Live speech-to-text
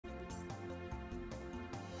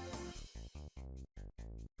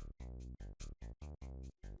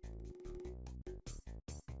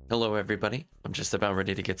Hello everybody, I'm just about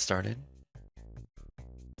ready to get started.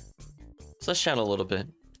 So let's chat a little bit.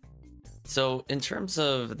 So in terms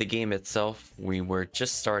of the game itself, we were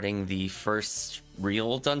just starting the first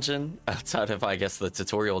real dungeon outside of, I guess, the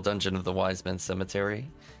tutorial dungeon of the Wise Men Cemetery.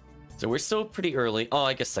 So we're still pretty early. Oh,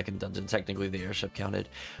 I guess second dungeon, technically the airship counted.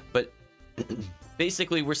 But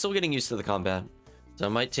basically we're still getting used to the combat. So I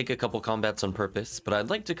might take a couple combats on purpose, but I'd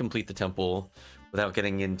like to complete the temple without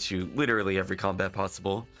getting into literally every combat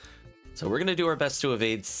possible. So we're going to do our best to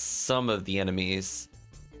evade some of the enemies.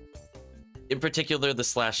 In particular, the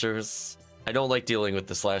slashers. I don't like dealing with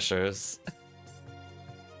the slashers.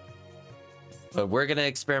 But we're going to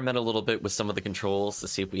experiment a little bit with some of the controls to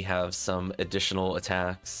see if we have some additional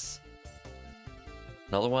attacks.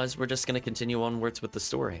 And otherwise, we're just going to continue onwards with the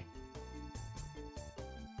story.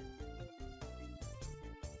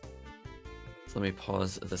 So let me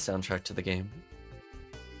pause the soundtrack to the game.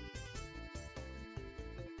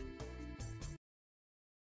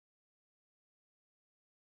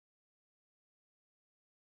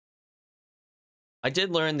 I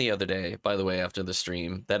did learn the other day, by the way, after the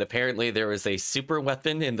stream, that apparently there is a super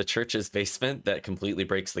weapon in the church's basement that completely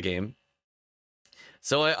breaks the game.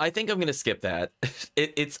 So I think I'm going to skip that.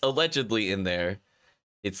 It's allegedly in there.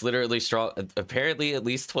 It's literally strong, apparently at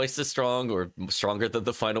least twice as strong or stronger than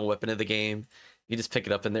the final weapon of the game. You just pick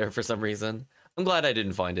it up in there for some reason. I'm glad I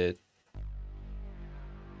didn't find it.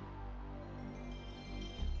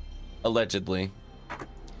 Allegedly.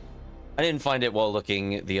 I didn't find it while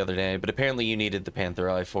looking the other day, but apparently you needed the Panther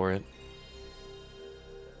Eye for it.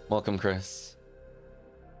 Welcome, Chris.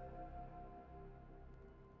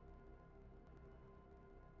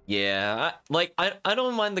 Yeah, I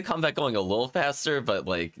don't mind the combat going a little faster, but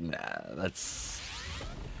like, nah, that's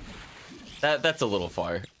a little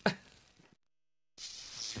far.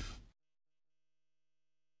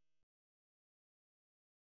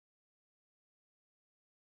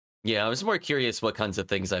 Yeah, I was more curious what kinds of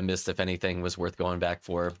things I missed, if anything, was worth going back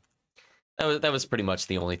for. That was pretty much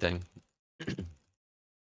the only thing.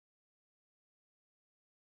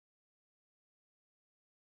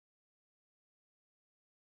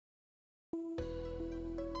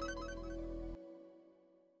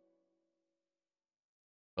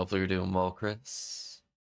 Hopefully you're doing well, Chris.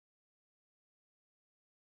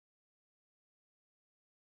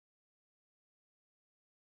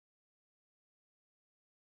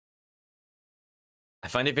 I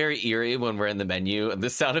find it very eerie when we're in the menu and the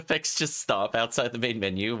sound effects just stop outside the main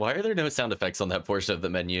menu. Why are there no sound effects on that portion of the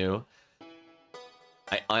menu?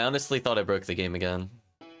 I honestly thought I broke the game again.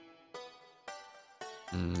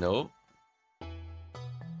 Nope.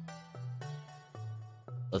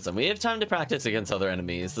 Listen, we have time to practice against other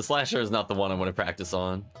enemies. The slasher is not the one I want to practice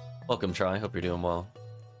on. Welcome, Try. Hope you're doing well.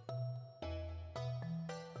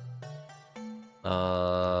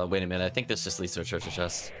 Wait a minute. I think this just leads to a treasure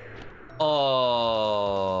chest.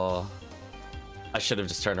 Oh, I should have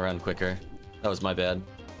just turned around quicker. That was my bad.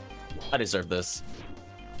 I deserve this.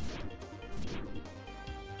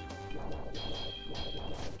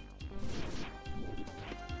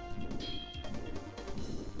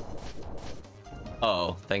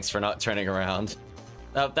 Oh, thanks for not turning around.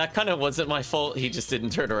 That kind of wasn't my fault. He just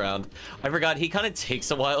didn't turn around. I forgot he kind of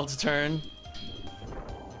takes a while to turn.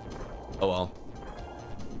 Oh well.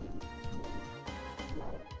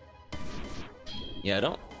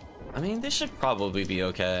 Yeah, I mean, this should probably be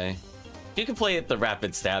okay. You can play it the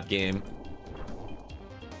rapid stab game.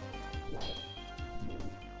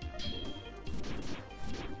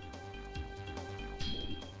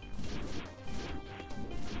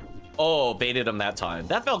 Oh, baited him that time.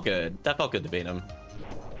 That felt good. That felt good to bait him.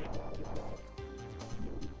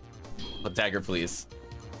 But dagger, please.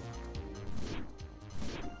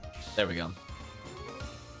 There we go.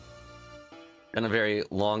 Been a very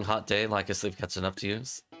long, hot day. Like a sleep catching up to you.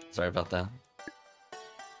 Sorry about that.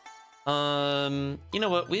 You know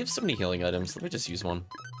what? We have so many healing items. Let me just use one.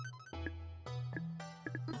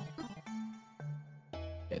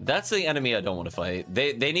 Okay, that's the enemy I don't want to fight.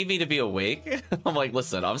 They need me to be awake. I'm like,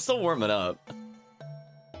 listen, I'm still warming up.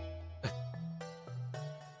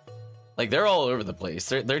 Like, they're all over the place.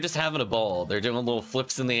 They're just having a ball. They're doing little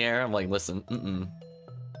flips in the air. I'm like, listen,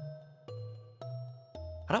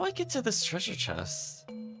 How do I get to this treasure chest?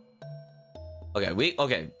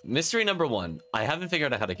 Okay, mystery number one. I haven't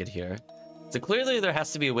figured out how to get here. So clearly there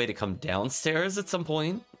has to be a way to come downstairs at some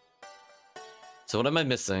point. So what am I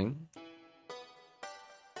missing?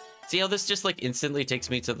 See how this just like instantly takes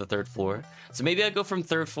me to the third floor? So maybe I go from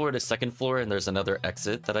third floor to second floor and there's another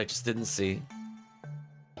exit that I just didn't see.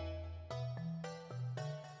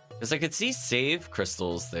 Because I could see save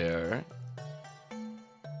crystals there.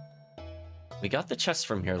 We got the chest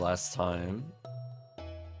from here last time.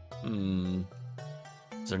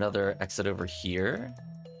 Is there another exit over here?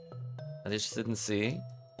 I just didn't see.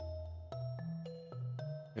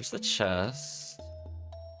 There's the chest.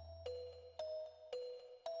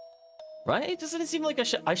 Right? Doesn't it seem like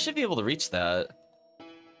I should be able to reach that?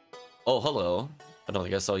 Oh, hello. I don't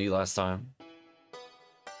think I saw you last time.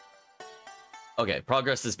 Okay,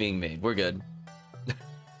 progress is being made. We're good.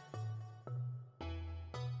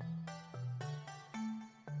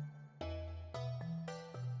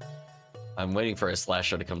 I'm waiting for a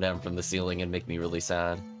slasher to come down from the ceiling and make me really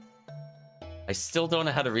sad. I still don't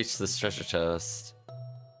know how to reach this treasure chest.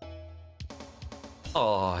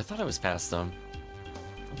 Oh, I thought I was past them.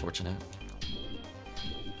 Unfortunate.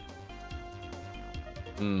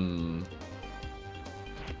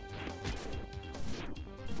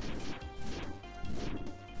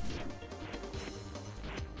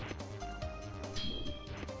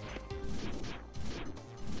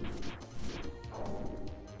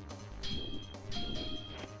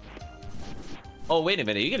 Oh, wait a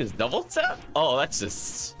minute, you get his double step? Oh, that's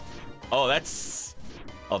just... Oh, that's...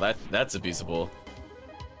 Oh, that's abusable.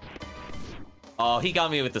 Oh, he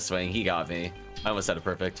got me with the swing. He got me. I almost had it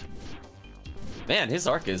perfect. Man, his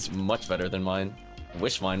arc is much better than mine. I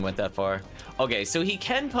wish mine went that far. Okay, so he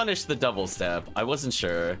can punish the double step. I wasn't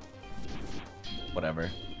sure.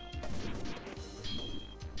 Whatever.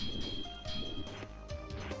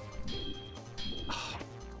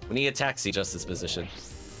 When he attacks, he adjusts his position.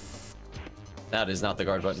 That is not the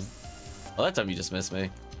guard button. Oh, that time you just missed me.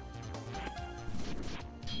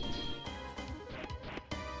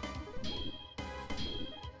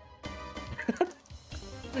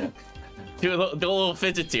 Do a little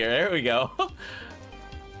fidget here. There we go.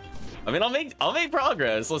 I mean, I'll make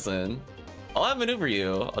progress. Listen, I'll outmaneuver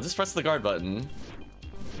you. I'll just press the guard button.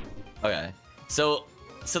 Okay. So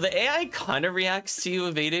the AI kind of reacts to you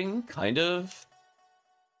evading, kind of.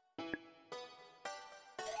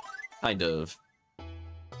 Kind of.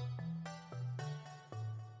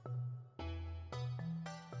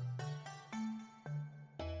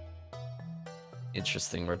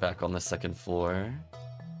 Interesting, we're back on the second floor.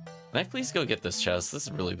 Can I please go get this chest? This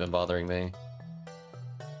has really been bothering me.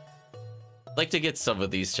 I'd like to get some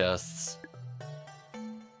of these chests.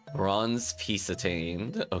 Bronze piece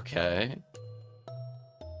attained, okay.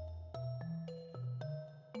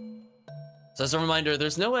 So as a reminder,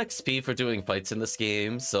 there's no XP for doing fights in this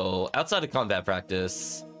game, so outside of combat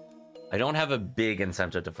practice, I don't have a big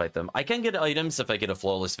incentive to fight them. I can get items if I get a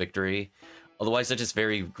flawless victory. Otherwise, I just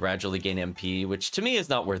very gradually gain MP, which to me is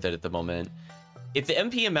not worth it at the moment. If the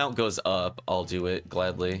MP amount goes up, I'll do it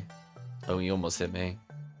gladly. Oh, you almost hit me.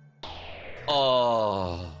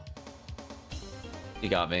 Oh. You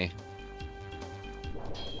got me.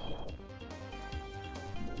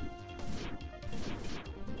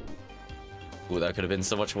 Ooh, that could have been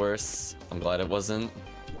so much worse. I'm glad it wasn't.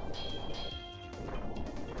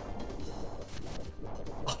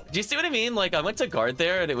 Do you see what I mean? Like, I went to guard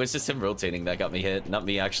there, and it was just him rotating that got me hit, not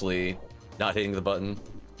me actually not hitting the button.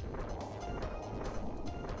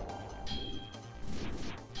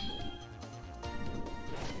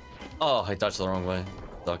 Oh, I dodged the wrong way.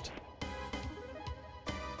 Sucked.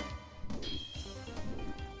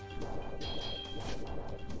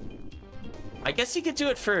 I guess you could do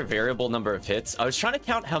it for a variable number of hits. I was trying to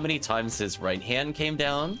count how many times his right hand came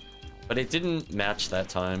down, but it didn't match that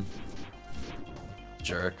time.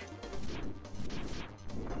 Jerk.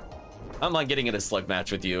 I don't mind getting in a slug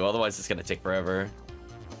match with you, otherwise it's gonna take forever.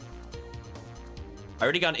 I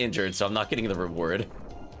already got injured, so I'm not getting the reward.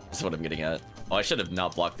 That's what I'm getting at. Oh, I should have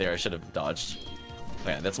not blocked there. I should have dodged.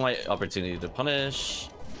 Okay, that's my opportunity to punish.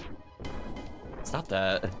 Stop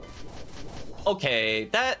that. Okay,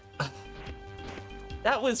 that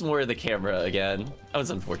was more the camera again. That was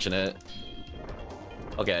unfortunate.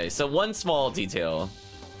 Okay, so one small detail.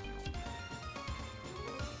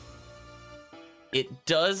 It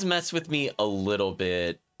does mess with me a little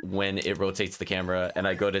bit when it rotates the camera and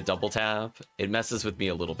I go to double tap. It messes with me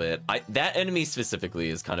a little bit. That enemy specifically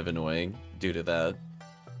is kind of annoying due to that.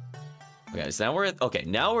 Okay, so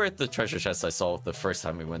now we're at the treasure chest I saw the first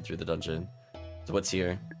time we went through the dungeon. So what's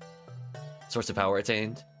here? Source of power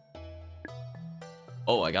attained.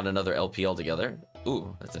 Oh, I got another LP altogether.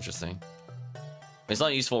 Ooh, that's interesting. It's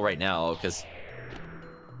not useful right now because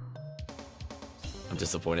I'm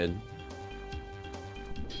disappointed.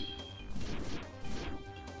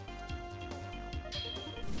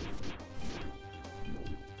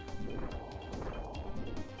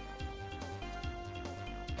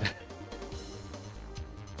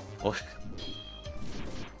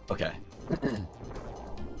 Okay.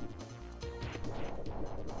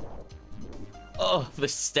 Oh, the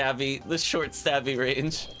stabby, the short stabby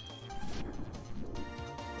range.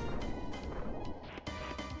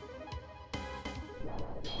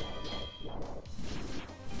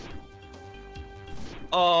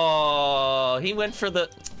 Oh, he went for the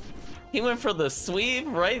sweep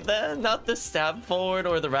right then, not the stab forward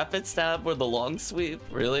or the rapid stab or the long sweep,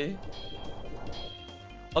 really?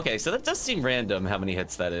 Okay, so that does seem random how many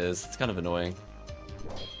hits that is. It's kind of annoying.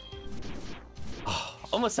 Oh,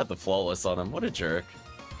 almost had the flawless on him. What a jerk.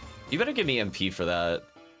 You better give me MP for that.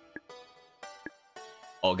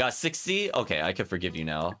 Oh, got 60? Okay, I can forgive you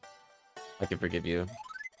now. I can forgive you.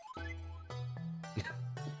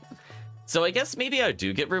 So I guess maybe I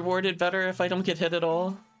do get rewarded better if I don't get hit at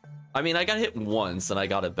all. I mean, I got hit once and I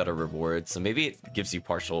got a better reward, so maybe it gives you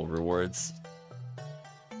partial rewards.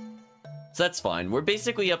 So that's fine. We're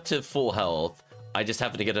basically up to full health. I just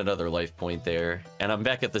happen to get another life point there, and I'm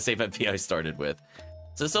back at the same MP I started with.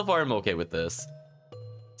 So far I'm okay with this.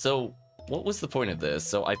 So what was the point of this?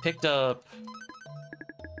 So I picked up...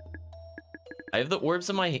 I have the orbs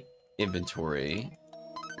in my inventory.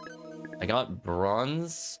 I got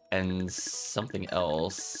bronze and something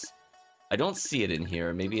else. I don't see it in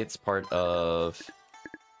here. Maybe it's part of...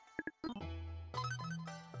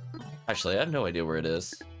 Actually, I have no idea where it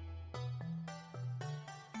is.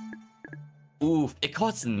 Ooh, it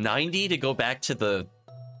costs 90 to go back to the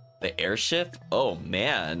airship? Oh,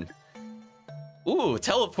 man. Ooh,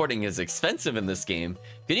 teleporting is expensive in this game.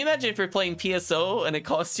 Can you imagine if you're playing PSO and it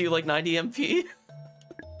costs you like 90 MP?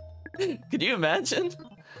 Could you imagine?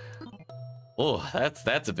 Oh,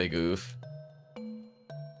 that's a big oof.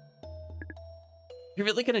 You're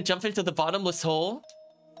really gonna jump into the bottomless hole?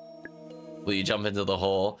 Will you jump into the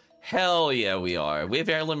hole? Hell yeah, we are. We have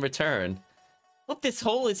Airlim return. Hope this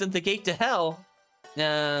hole isn't the gate to hell.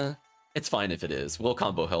 Nah, it's fine if it is. We'll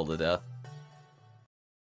combo hell to death.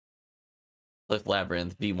 Cliff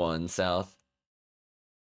Labyrinth, V1, south.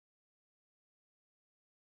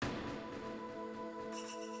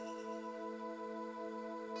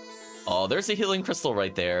 Oh, there's a healing crystal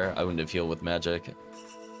right there. I wouldn't have healed with magic.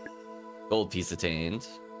 Gold piece attained.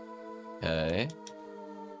 Okay.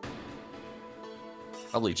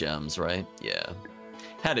 Probably gems, right? Yeah.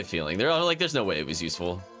 Had a feeling. There's no way it was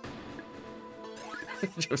useful.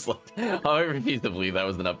 Just like, I refuse to believe that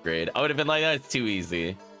was an upgrade. I would have been like, that's too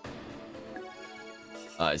easy.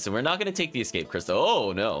 Alright, so we're not going to take the escape crystal.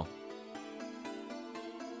 Oh, no.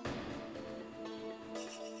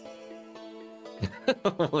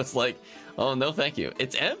 It's like, oh, no, thank you.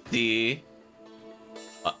 It's empty.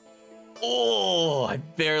 Oh, I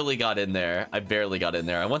barely got in there. I barely got in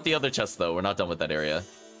there. I want the other chest, though. We're not done with that area.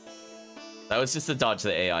 That was just to dodge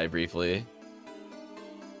the AI briefly.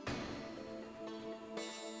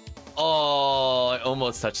 Oh, I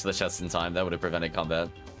almost touched the chest in time. That would have prevented combat.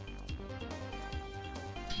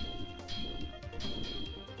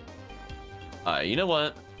 Alright, you know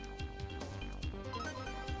what?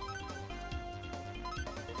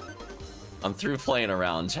 I'm through playing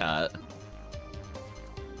around, chat.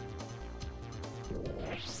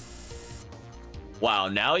 Wow,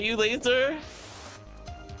 now you laser?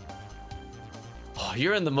 Oh,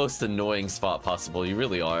 you're in the most annoying spot possible. You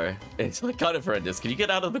really are. It's like kind of horrendous. Can you get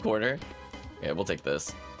out of the corner? Yeah, we'll take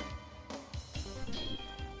this.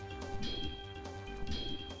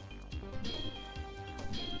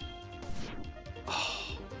 Oh,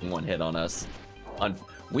 one hit on us.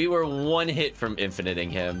 We were one hit from infiniting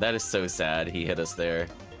him. That is so sad. He hit us there.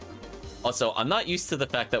 Also, I'm not used to the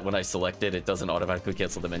fact that when I select it, it doesn't automatically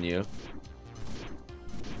cancel the menu.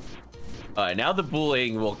 Alright, now the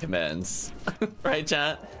bullying will commence. Right,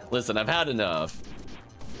 chat? Listen, I've had enough.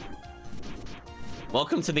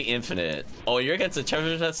 Welcome to the infinite. Oh, you're against a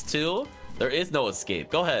treasure chest too? There is no escape.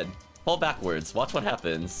 Go ahead. Fall backwards. Watch what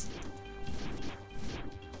happens.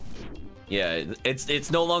 Yeah,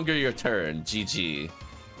 it's no longer your turn. GG.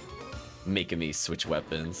 Making me switch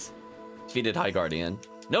weapons. Defeated High Guardian.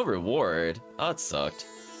 No reward. Oh, it sucked.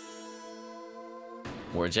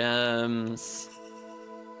 More gems.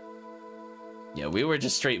 Yeah, we were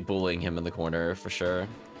just straight bullying him in the corner for sure.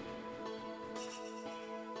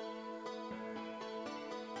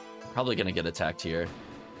 Probably gonna get attacked here.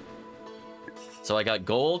 So I got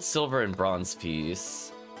gold, silver, and bronze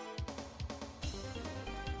piece.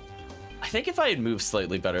 I think if I had moved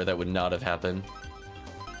slightly better, that would not have happened.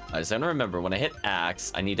 Alright, so I don't remember, when I hit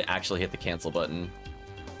axe, I need to actually hit the cancel button.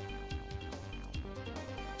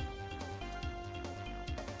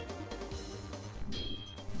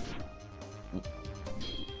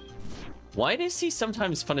 Why does he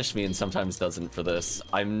sometimes punish me and sometimes doesn't for this?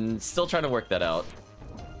 I'm still trying to work that out.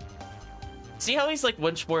 See how he's like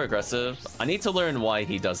much more aggressive? I need to learn why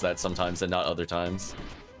he does that sometimes and not other times.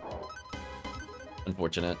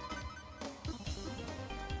 Unfortunate.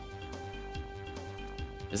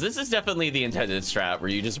 This is definitely the intended strat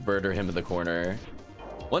where you just murder him in the corner.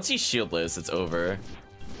 Once he's shieldless, it's over.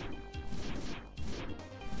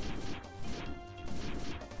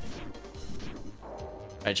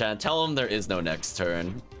 Alright, Chad, tell him there is no next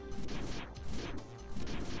turn.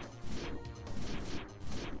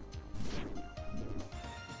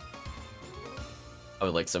 I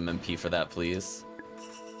would like some MP for that, please.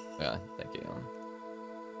 Yeah, thank you.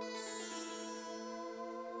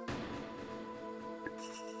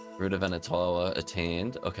 Root of Anatolia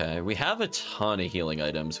attained. Okay, we have a ton of healing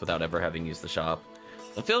items without ever having used the shop.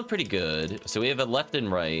 I'm feeling pretty good. So we have a left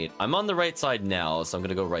and right. I'm on the right side now, so I'm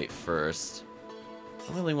gonna go right first. I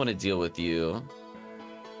don't really want to deal with you.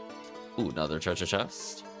 Ooh, another treasure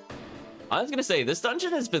chest. I was gonna say, this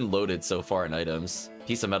dungeon has been loaded so far in items.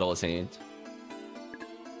 Piece of metal attained.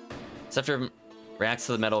 Scepter reacts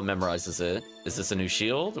to the metal and memorizes it. Is this a new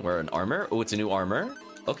shield or an armor? Oh, it's a new armor.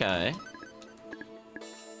 Okay.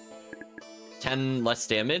 10 less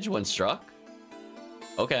damage when struck.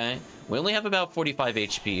 Okay. We only have about 45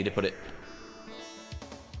 HP to put it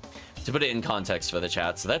in context for the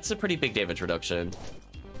chat, so that's a pretty big damage reduction.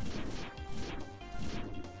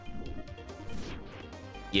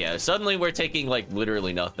 Yeah, suddenly we're taking like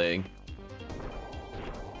literally nothing.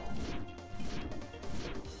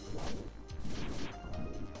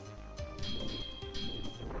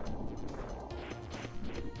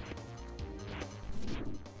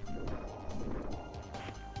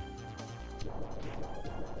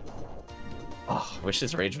 Oh, wish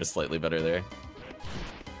his rage was slightly better there.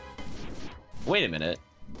 Wait a minute.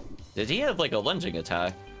 Did he have like a lunging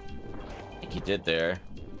attack? I think he did there.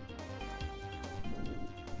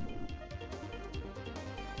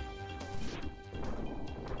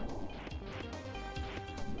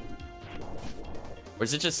 Or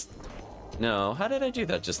is it just... No, how did I do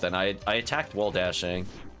that just then? I attacked while dashing.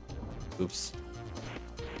 Oops.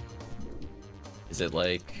 Is it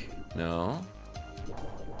like... No.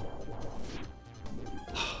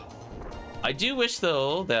 I do wish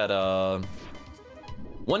though that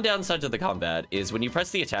one downside to the combat is when you press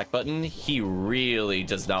the attack button, he really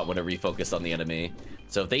does not want to refocus on the enemy.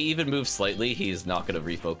 So if they even move slightly, he's not going to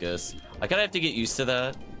refocus. I kind of have to get used to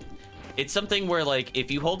that. It's something where like if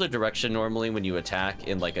you hold a direction normally when you attack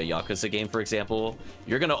in like a Yakuza game, for example,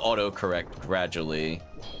 you're going to auto-correct gradually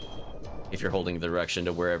if you're holding the direction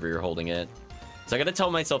to wherever you're holding it. So I got to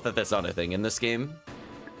tell myself that that's not a thing in this game.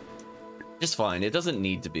 Just fine. It doesn't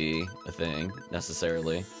need to be a thing,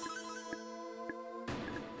 necessarily.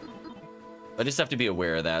 I just have to be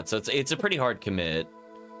aware of that. So it's a pretty hard commit.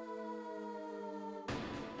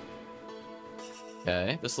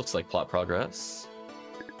 Okay, this looks like plot progress.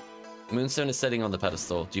 Moonstone is sitting on the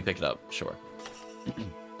pedestal. Do you pick it up? Sure.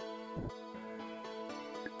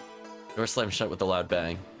 Door slammed shut with a loud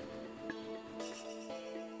bang.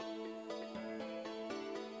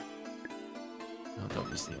 Oh, don't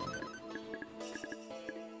be stealing it.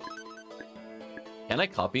 Can I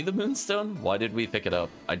copy the Moonstone? Why did we pick it up?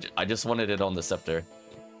 I just wanted it on the scepter.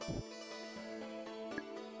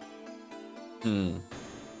 Hmm.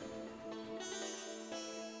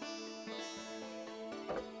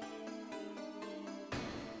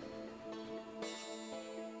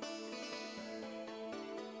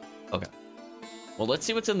 Okay. Well, let's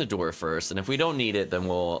see what's in the door first, and if we don't need it, then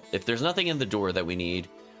we'll... If there's nothing in the door that we need,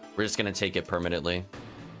 we're just gonna take it permanently.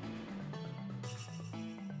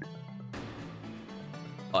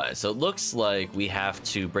 Alright, so it looks like we have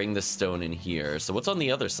to bring the stone in here. So what's on the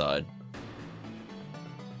other side?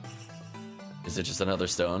 Is it just another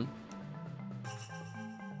stone?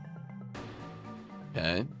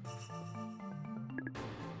 Okay.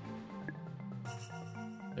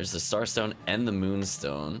 There's the Starstone and the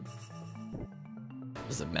Moonstone.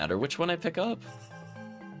 Does it matter which one I pick up?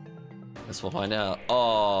 Guess we'll find out.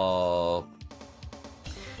 Oh.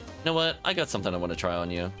 You know what? I got something I want to try on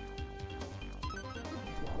you.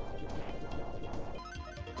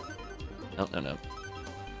 No, no, no.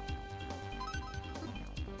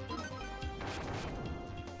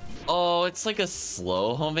 Oh, it's like a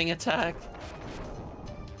slow homing attack.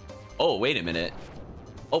 Oh, wait a minute.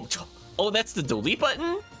 Oh, that's the delete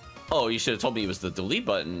button? Oh, you should have told me it was the delete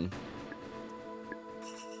button.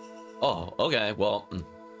 Oh, okay, well.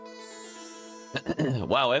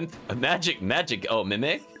 Wow, magic. Oh,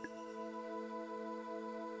 mimic?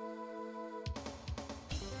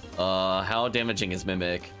 How damaging is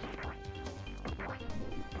mimic?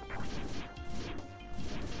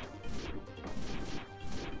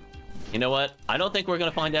 You know what? I don't think we're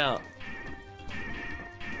gonna find out.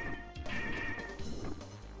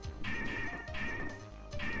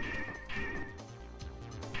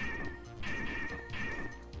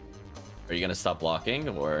 you gonna stop blocking,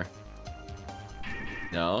 or...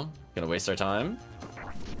 No? Gonna waste our time?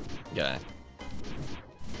 Okay.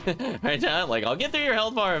 Right now, like, I'll get through your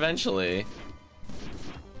health bar eventually.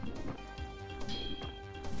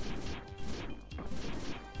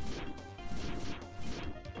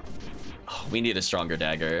 Oh, we need a stronger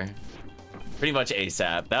dagger. Pretty much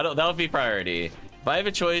ASAP. That'll be priority. If I have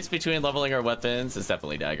a choice between leveling our weapons, it's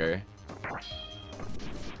definitely dagger.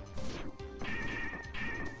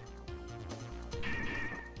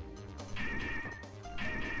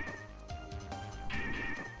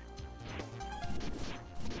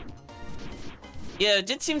 Yeah, it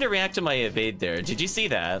did seem to react to my evade there. Did you see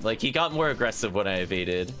that? Like, he got more aggressive when I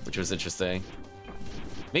evaded, which was interesting.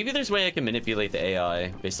 Maybe there's a way I can manipulate the AI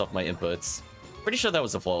based off my inputs. Pretty sure that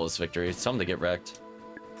was a flawless victory. Tell him to get wrecked.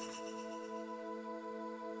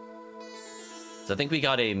 So I think we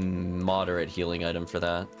got a moderate healing item for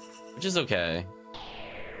that, which is okay.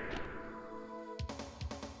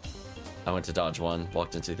 I went to dodge one,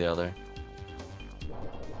 walked into the other.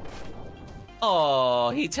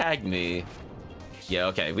 Oh, he tagged me. Yeah,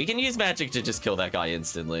 okay. We can use magic to just kill that guy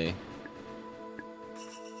instantly.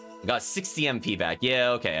 We got 60 MP back.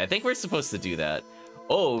 Yeah, okay. I think we're supposed to do that.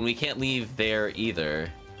 Oh, and we can't leave there either.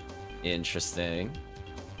 Interesting.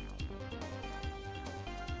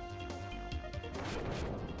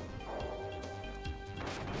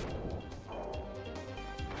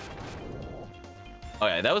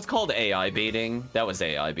 Okay, that was called AI baiting. That was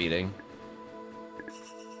AI baiting.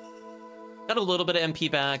 Got a little bit of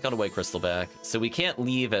MP back, got a white crystal back. So we can't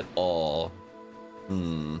leave at all.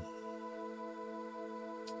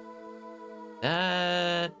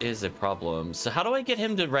 That is a problem. So how do I get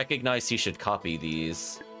him to recognize he should copy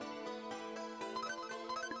these?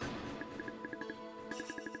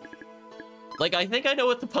 Like, I think I know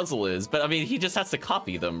what the puzzle is, but I mean, he just has to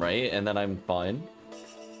copy them, right? And then I'm fine.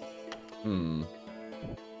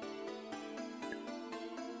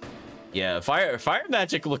 Yeah, fire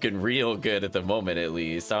magic looking real good at the moment, at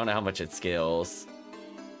least. I don't know how much it scales.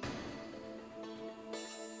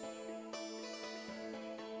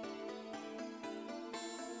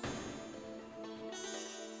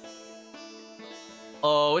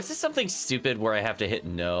 Oh, is this something stupid where I have to hit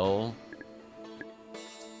no?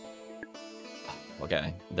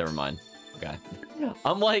 Okay, never mind. Okay.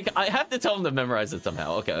 I'm like, I have to tell him to memorize it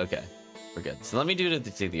somehow. Okay, okay. We're good. So let me do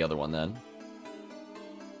the other one then.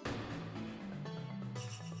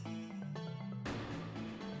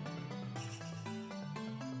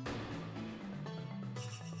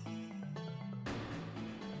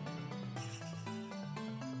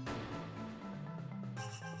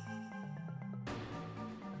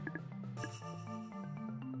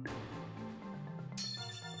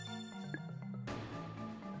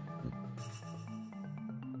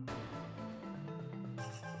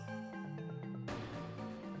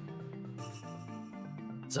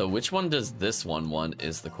 So which one does this one want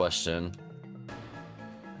is the question.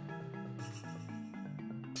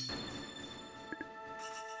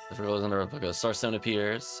 If it goes under a starstone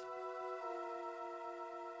appears.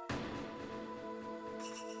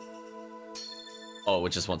 Oh,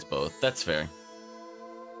 it just wants both. That's fair.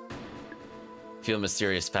 Feel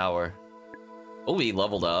mysterious power. Oh, we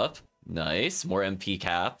leveled up. Nice. More MP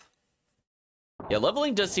cap. Yeah,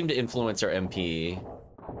 leveling does seem to influence our MP.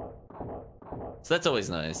 So that's always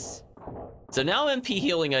nice. So now MP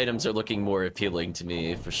healing items are looking more appealing to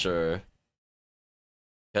me, for sure.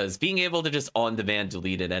 Because being able to just on-demand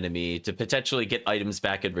delete an enemy to potentially get items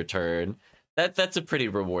back in return, that's a pretty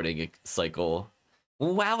rewarding cycle.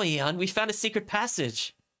 Wow, Eon, we found a secret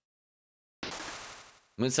passage!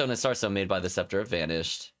 Moonstone and Starstone made by the Scepter have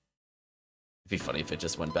vanished. It'd be funny if it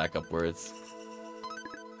just went back upwards.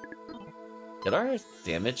 Did our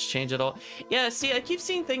damage change at all? Yeah, see, I keep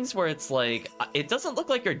seeing things where it's like, it doesn't look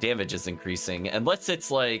like our damage is increasing, unless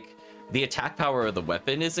it's like, the attack power of the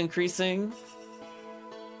weapon is increasing.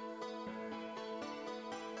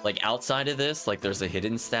 Like, outside of this, like, there's a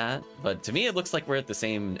hidden stat, but to me it looks like we're at the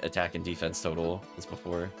same attack and defense total as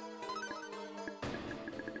before.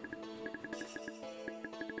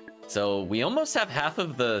 So, we almost have half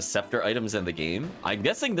of the Scepter items in the game. I'm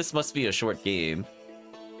guessing this must be a short game.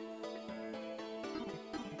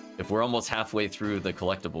 If we're almost halfway through the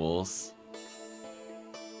collectibles.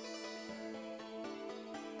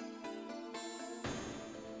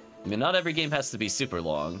 I mean, not every game has to be super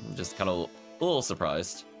long. I'm just kind of a little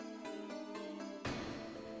surprised.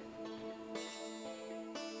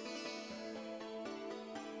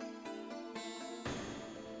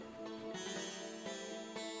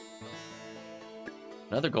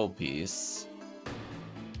 Another gold piece.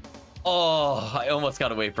 Oh, I almost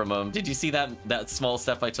got away from him. Did you see that small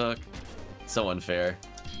step I took? So unfair.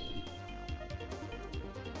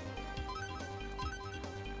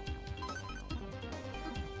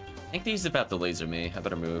 I think he's about to laser me. I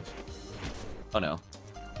better move. Oh no.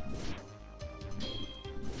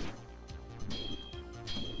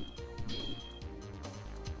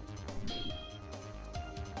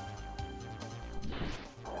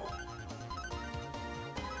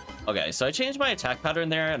 Okay, so I changed my attack pattern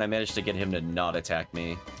there, and I managed to get him to not attack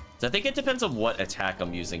me. So I think it depends on what attack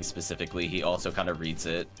I'm using specifically. He also kind of reads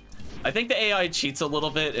it. I think the AI cheats a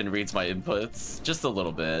little bit and reads my inputs. Just a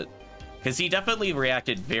little bit. Because he definitely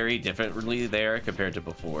reacted very differently there compared to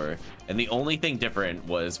before. And the only thing different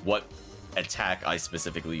was what attack I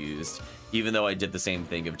specifically used. Even though I did the same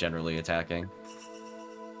thing of generally attacking.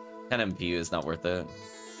 10 MP is not worth it.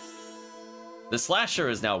 The slasher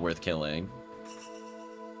is now worth killing.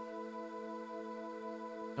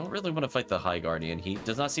 I don't really want to fight the High Guardian. He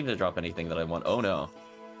does not seem to drop anything that I want. Oh no.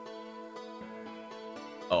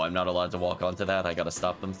 Oh, I'm not allowed to walk onto that. I gotta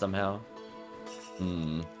stop them somehow.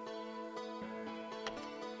 Hmm.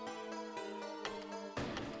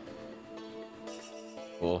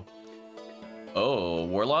 Cool. Oh,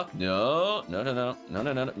 Warlock? No. No, no, no. No,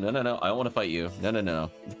 no, no, no, no, no. I don't want to fight you. No, no, no.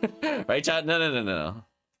 Right, chat? No, no, no, no.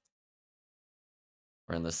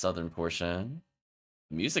 We're in the southern portion.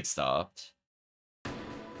 The music stopped.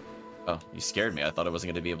 Oh, you scared me. I thought I wasn't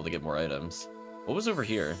going to be able to get more items. What was over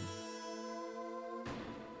here?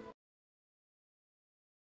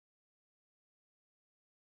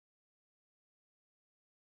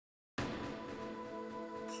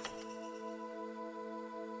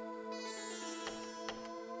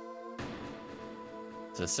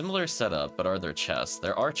 It's a similar setup, but are there chests?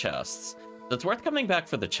 There are chests. So it's worth coming back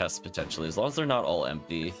for the chests, potentially, as long as they're not all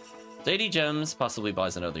empty. 80 gems possibly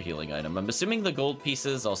buys another healing item. I'm assuming the gold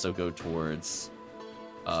pieces also go towards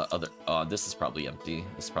other... this is probably empty.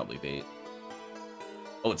 This is probably bait.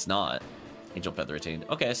 Oh, it's not. Angel Feather attained.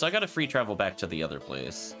 Okay, so I got a free travel back to the other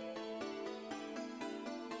place.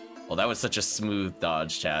 Well, that was such a smooth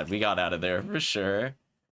dodge, Chad. We got out of there for sure.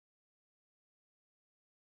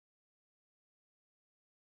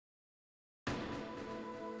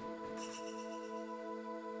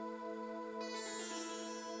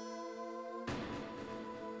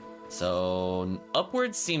 So,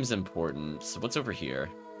 upwards seems important. So what's over here?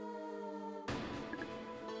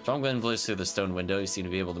 Strong wind blows through the stone window. You seem to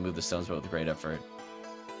be able to move the stones, but with great effort.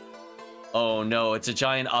 Oh no, it's a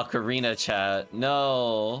giant ocarina, chat.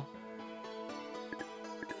 No.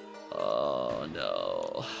 Oh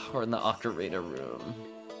no. We're in the ocarina room.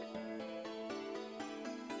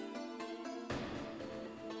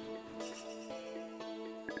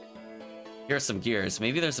 Here are some gears.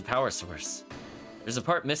 Maybe there's a power source. There's a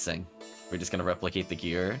part missing. We're just gonna replicate the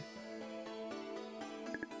gear.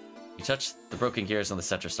 You touch the broken gears and the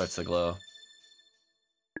scepter starts to glow.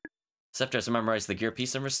 Scepter has memorized the gear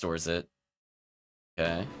piece and restores it.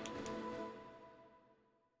 Okay.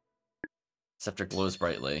 Scepter glows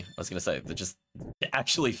brightly. I was gonna say, just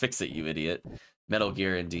actually fix it, you idiot. Metal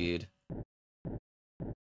gear indeed.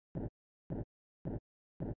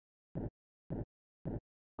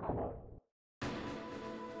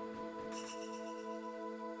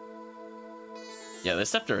 Yeah,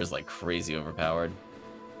 this scepter is like crazy overpowered.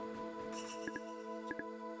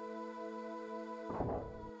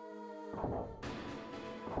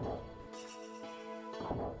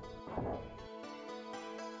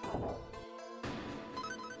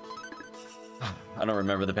 I don't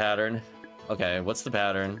remember the pattern. Okay, what's the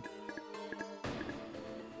pattern?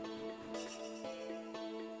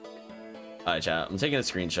 Alright, chat. I'm taking a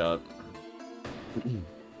screenshot.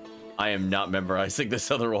 I am not memorizing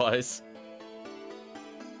this otherwise.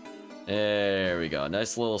 There we go.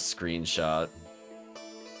 Nice little screenshot.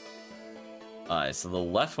 Alright, so the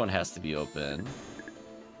left one has to be open.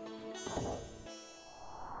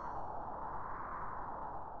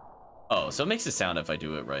 Oh, so it makes a sound if I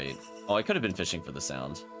do it right. Oh, I could have been fishing for the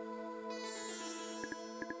sound.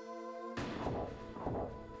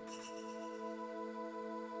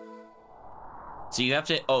 So you have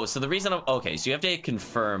to... Oh, so the reason... Okay, so you have to hit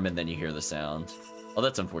confirm and then you hear the sound. Oh,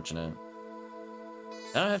 that's unfortunate.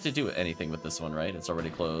 I don't have to do anything with this one, right? It's already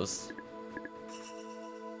closed.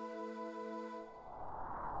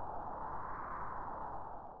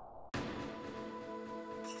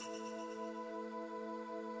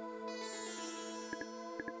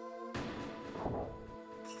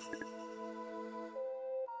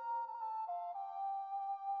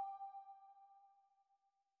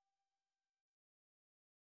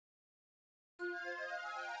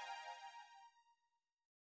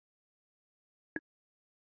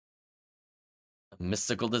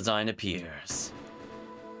 Mystical design appears.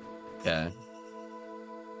 Okay.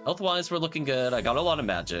 Health-wise, we're looking good. I got a lot of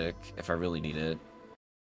magic, if I really need it.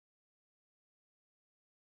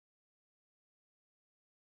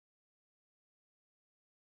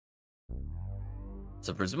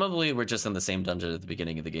 So presumably, we're just in the same dungeon at the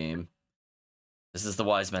beginning of the game. This is the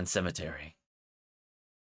Wise Men's Cemetery.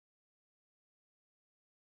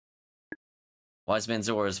 Wise Man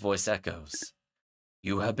Zora's voice echoes.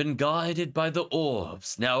 You have been guided by the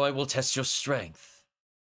orbs. Now I will test your strength.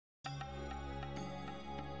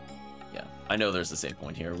 Yeah, I know there's a save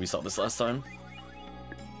point here. We saw this last time.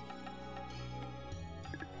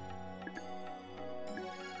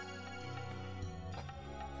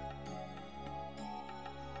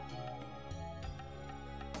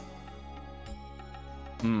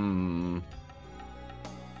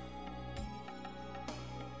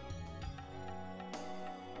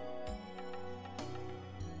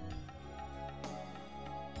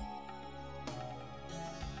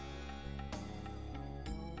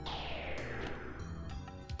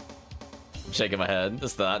 Shaking my head.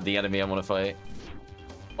 That's not the enemy I want to fight.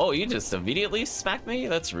 Oh, you just immediately smacked me?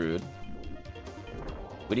 That's rude.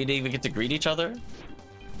 We didn't even get to greet each other?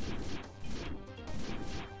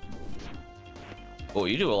 Oh,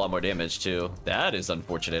 you do a lot more damage too. That is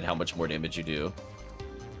unfortunate how much more damage you do.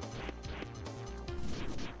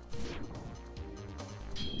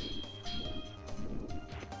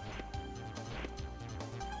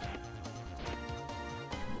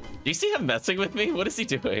 Do you see him messing with me? What is he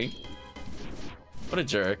doing? What a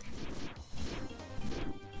jerk.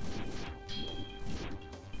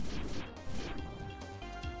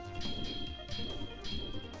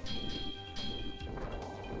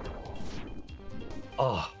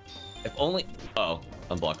 Oh, if only... Oh,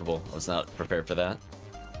 unblockable. I was not prepared for that.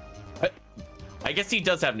 I guess he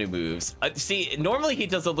does have new moves. See, normally he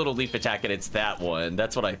does a little leap attack and it's that one.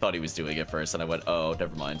 That's what I thought he was doing at first, and I went, oh,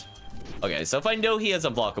 never mind. Okay, so if I know he has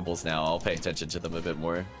unblockables now, I'll pay attention to them a bit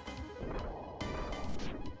more.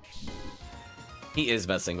 He is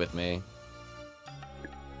messing with me.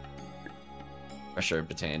 Pressure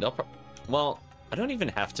obtained. Well, I don't even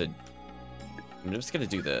have to... I'm just gonna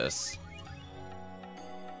do this.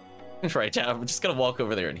 Right now, I'm just gonna walk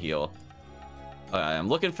over there and heal. Okay, I'm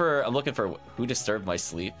looking for who disturbed my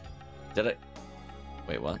sleep. Did I...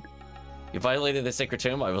 Wait, what? You violated the sacred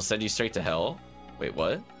tomb, I will send you straight to hell. Wait,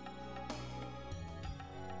 what?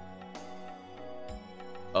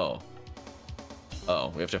 Oh. Oh,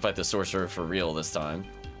 we have to fight the sorcerer for real this time.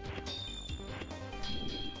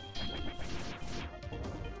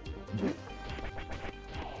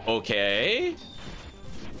 Okay.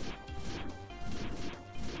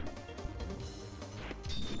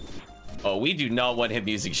 Oh, we do not want him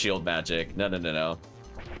using shield magic. No, no, no, no.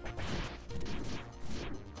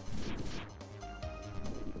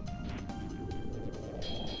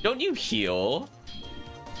 Don't you heal?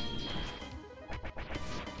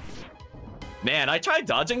 Man, I tried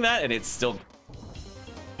dodging that and it's still...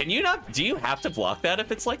 Can you not... Do you have to block that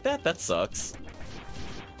if it's like that? That sucks.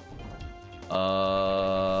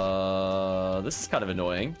 This is kind of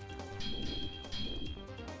annoying.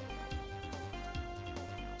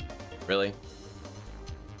 Really?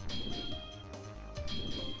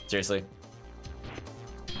 Seriously?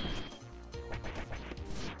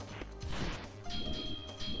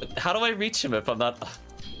 But how do I reach him if I'm not...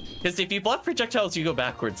 Because if you block projectiles, you go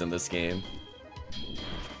backwards in this game.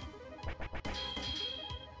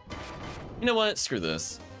 You know what? Screw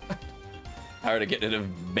this. How to get in a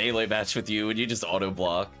melee match with you and you just auto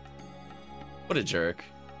block. What a jerk.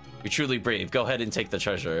 You're truly brave. Go ahead and take the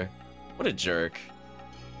treasure. What a jerk.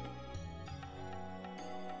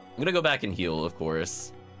 I'm gonna go back and heal, of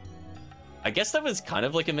course. I guess that was kind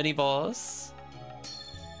of like a mini boss.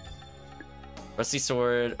 Rusty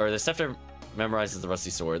sword, or the scepter memorizes the rusty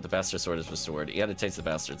sword. The bastard sword is restored. He annotates the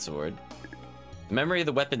bastard sword. The memory of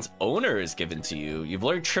the weapon's owner is given to you. You've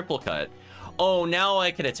learned triple cut. Oh, now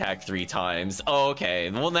I can attack 3 times. Oh,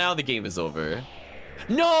 okay. Well, now the game is over.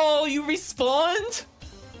 No, you respawned?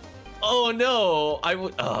 Oh no, I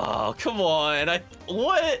would. Oh, come on.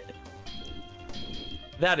 What?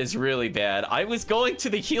 That is really bad. I was going to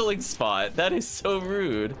the healing spot. That is so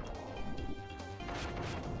rude.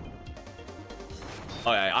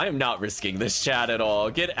 Okay, I am not risking this chat at all.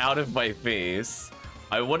 Get out of my face.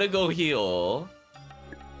 I want to go heal.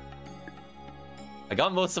 I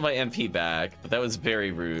got most of my MP back, but that was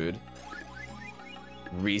very rude.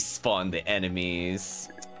 Respawn the enemies.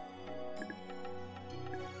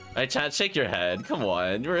 Alright, chat, shake your head. Come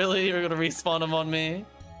on, really? You're gonna respawn them on me?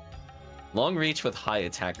 Long reach with high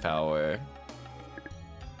attack power.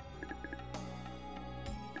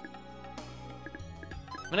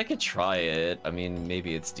 I mean, I could try it. I mean,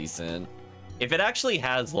 maybe it's decent. If it actually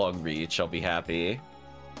has long reach, I'll be happy.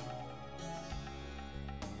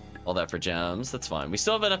 All that for gems, that's fine. We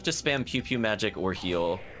still have enough to spam Pew Pew magic or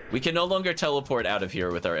heal. We can no longer teleport out of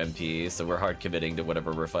here with our MP, so we're hard committing to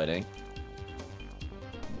whatever we're fighting.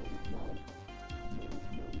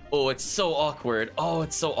 Oh, it's so awkward. Oh,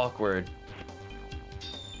 it's so awkward.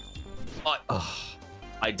 Oh,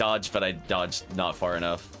 I dodged, but I dodged not far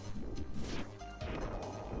enough.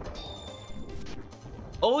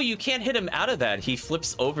 Oh, you can't hit him out of that. He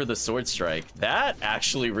flips over the sword strike. That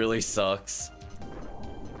actually really sucks.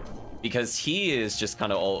 Because he is just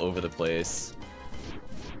kind of all over the place.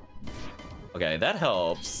 Okay, that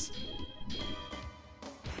helps.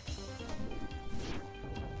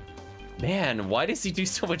 Man, why does he do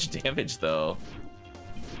so much damage, though?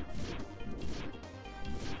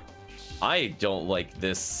 I don't like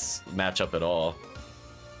this matchup at all.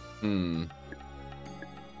 I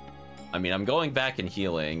mean, I'm going back and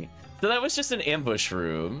healing. So that was just an ambush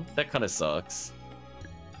room. That kind of sucks.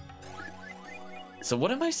 So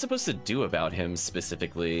what am I supposed to do about him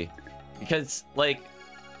specifically? Because, like,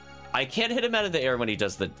 I can't hit him out of the air when he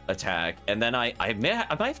does the attack, and then I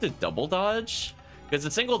might have to double dodge? Because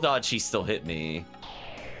a single dodge, he still hit me.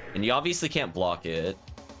 And you obviously can't block it.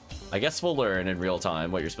 I guess we'll learn in real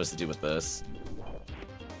time what you're supposed to do with this.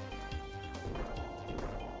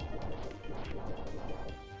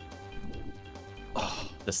 Oh,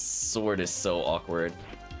 the sword is so awkward.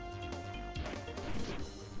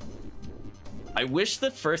 I wish the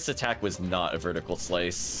first attack was not a vertical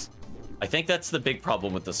slice. I think that's the big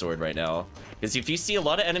problem with the sword right now. Because if you see a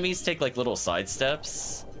lot of enemies take like little side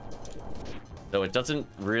steps, so it doesn't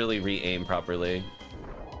really re-aim properly.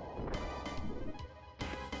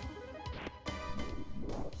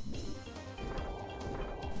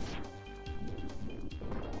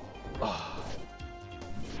 Oh.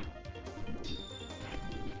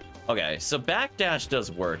 Okay, so backdash does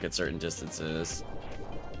work at certain distances.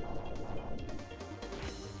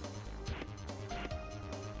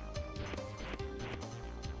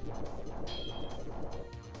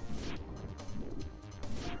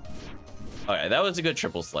 Okay, that was a good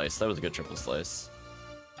triple slice. That was a good triple slice.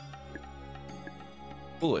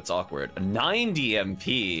 Ooh, it's awkward. 90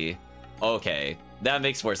 MP. Okay, that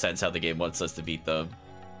makes more sense how the game wants us to beat them.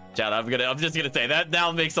 Chad, I'm just gonna say that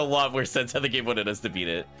now makes a lot more sense how the game wanted us to beat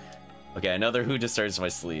it. Okay, another who disturbs my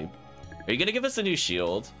sleep. Are you gonna give us a new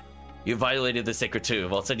shield? You violated the sacred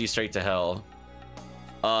tomb. I'll send you straight to hell.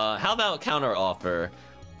 How about counter offer?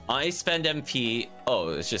 I spend MP. Oh,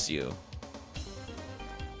 it's just you.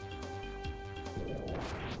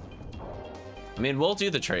 I mean, we'll do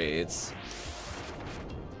the trades.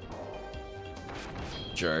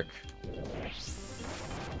 Jerk.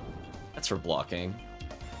 That's for blocking.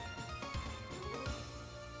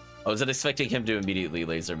 I wasn't expecting him to immediately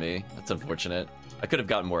laser me. That's unfortunate. I could have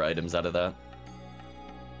gotten more items out of that.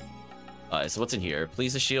 Alright, so what's in here?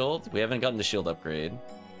 Please a shield? We haven't gotten the shield upgrade.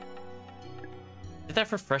 Did that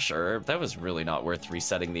for fresh herb? That was really not worth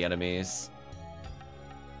resetting the enemies.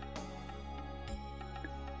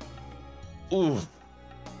 Ooh.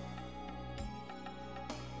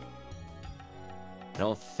 I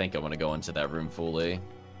don't think I want to go into that room fully.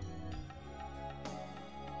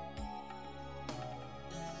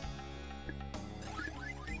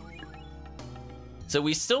 So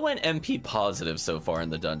we still went MP positive so far in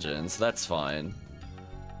the dungeon, so that's fine.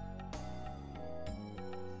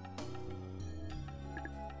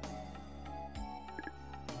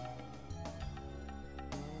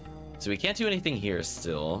 So we can't do anything here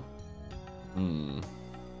still.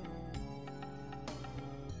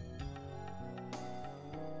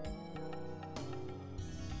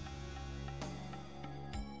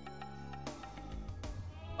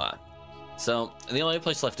 So the only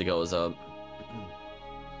place left to go is up.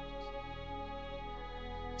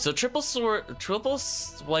 So triple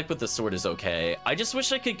swipe with the sword is okay. I just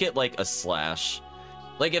wish I could get like a slash.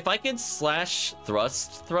 Like if I could slash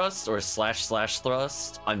thrust or slash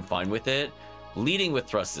thrust, I'm fine with it. Leading with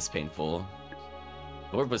thrust is painful.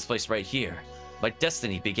 The orb was placed right here. My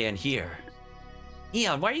destiny began here.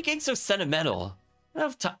 Eon, why are you getting so sentimental? We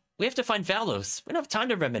have to find Valos. We don't have time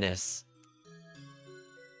to reminisce.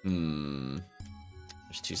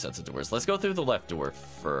 There's two sets of doors. Let's go through the left door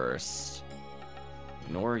first.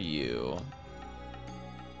 Ignore you.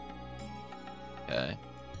 Okay.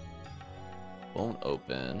 Won't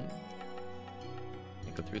open.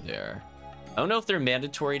 Can't go through there. I don't know if they're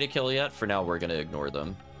mandatory to kill yet. For now, we're gonna ignore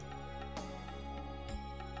them.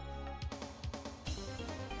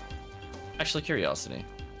 Actually, curiosity.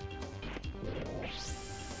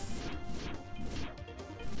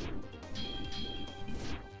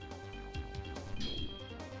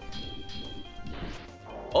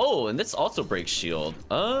 Oh, and this also breaks shield.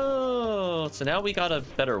 Oh, so now we got a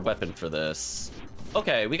better weapon for this.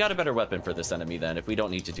 Okay, we got a better weapon for this enemy then, if we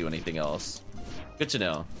don't need to do anything else. Good to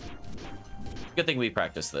know. Good thing we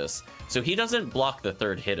practiced this. So he doesn't block the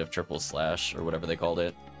third hit of triple slash, or whatever they called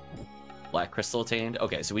it. Black crystal attained.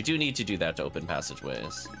 Okay, so we do need to do that to open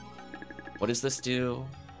passageways. What does this do?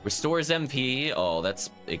 Restores MP. Oh,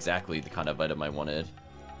 that's exactly the kind of item I wanted.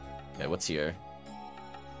 Okay, what's here?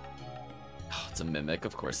 Oh, it's a mimic.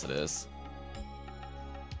 Of course it is.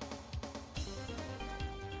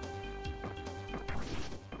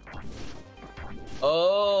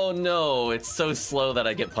 Oh no, it's so slow that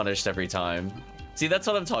I get punished every time. See, that's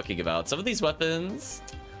what I'm talking about. Some of these weapons,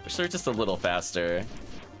 wish they're just a little faster.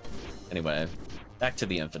 Anyway, back to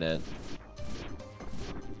the infinite.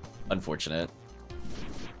 Unfortunate.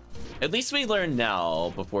 At least we learn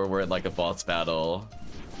now before we're in like a boss battle.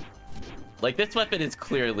 Like, this weapon is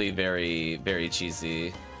clearly very, very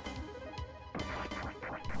cheesy.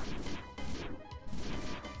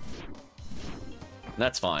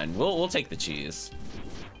 That's fine. We'll take the cheese.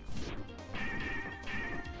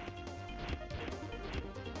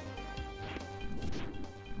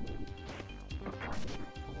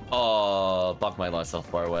 Oh, block my last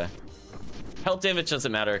health bar away. Health damage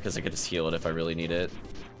doesn't matter because I could just heal it if I really need it.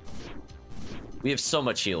 We have so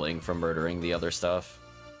much healing from murdering the other stuff.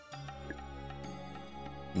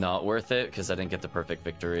 Not worth it because I didn't get the perfect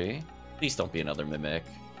victory. Please don't be another mimic.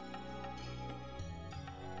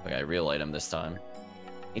 Okay, real item this time.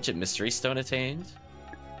 Ancient Mystery Stone attained.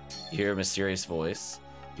 You hear a mysterious voice.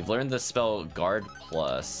 You've learned the spell Guard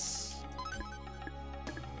Plus.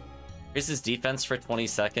 Increases defense for 20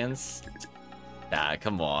 seconds. Ah,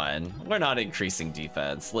 come on. We're not increasing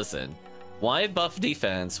defense. Listen, why buff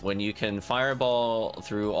defense when you can fireball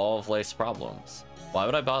through all of life's problems? Why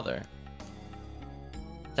would I bother?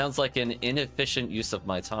 Sounds like an inefficient use of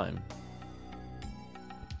my time.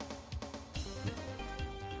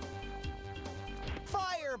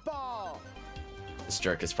 Fireball! This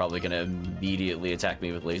jerk is probably gonna immediately attack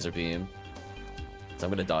me with laser beam. So I'm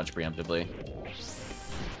gonna dodge preemptively.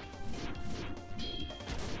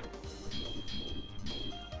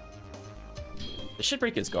 This should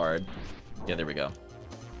break his guard. Yeah, there we go.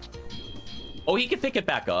 Oh, he can pick it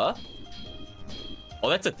back up? Oh,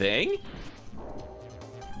 that's a thing?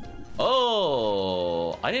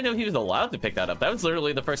 Oh, I didn't know he was allowed to pick that up. That was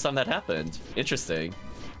literally the first time that happened. Interesting.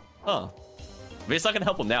 Huh. I mean, it's not gonna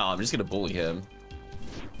help him now. I'm just gonna bully him.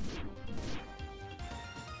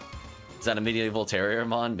 Is that a medieval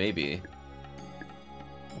Terriermon? Maybe.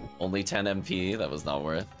 Only 10 MP? That was not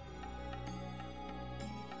worth.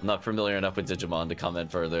 I'm not familiar enough with Digimon to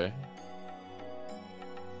comment further.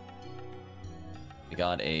 We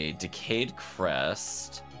got a Decayed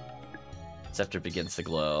Crest. Scepter begins to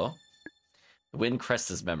glow. The Wind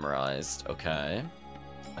Crest is memorized. Okay.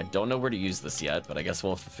 I don't know where to use this yet, but I guess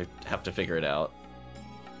we'll have to figure it out.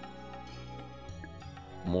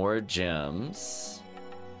 More gems.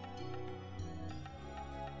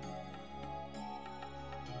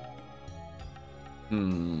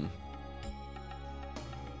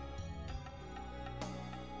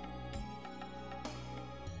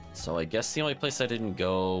 So I guess the only place I didn't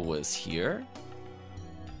go was here,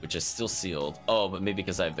 which is still sealed. Oh, but maybe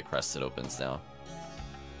because I have the crest, it opens now.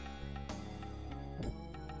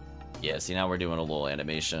 Yeah, see, now we're doing a little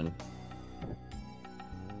animation.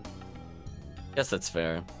 Guess that's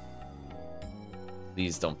fair.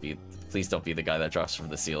 Please don't be the guy that drops from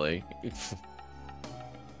the ceiling.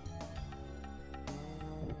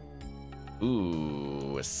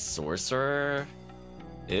 Ooh, a sorcerer?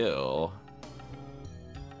 Ew.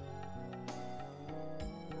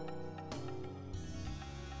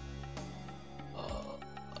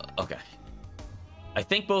 Okay. I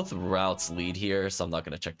think both routes lead here, so I'm not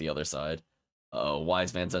going to check the other side.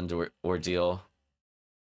 Wise Man's Ordeal.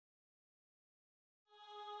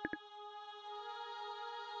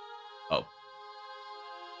 Oh.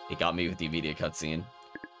 He got me with the immediate cutscene.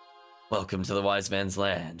 Welcome to the Wise Man's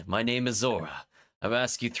Land. My name is Zora. I will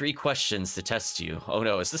ask you 3 questions to test you. Oh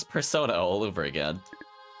no, is this Persona all over again?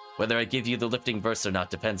 Whether I give you the lifting verse or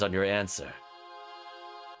not depends on your answer.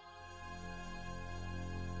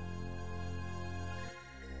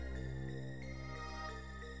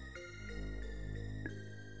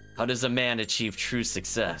 How does a man achieve true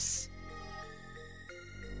success?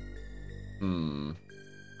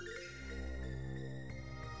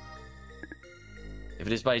 If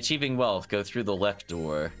it is by achieving wealth, go through the left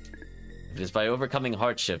door. If it is by overcoming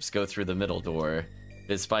hardships, go through the middle door. If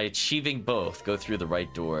it is by achieving both, go through the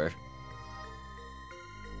right door.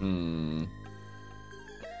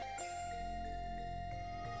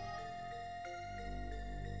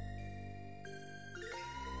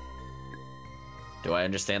 Do I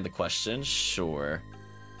understand the question? Sure.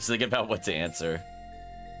 Just thinking about what to answer.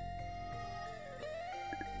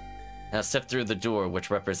 Now step through the door, which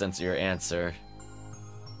represents your answer.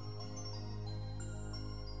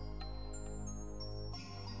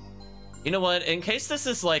 You know what? In case this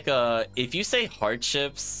is like a... If you say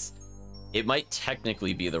hardships, it might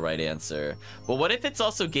technically be the right answer. But what if it's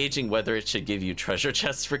also gauging whether it should give you treasure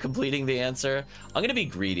chests for completing the answer? I'm gonna be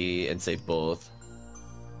greedy and say both.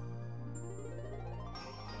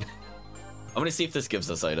 I'm gonna see if this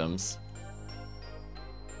gives us items.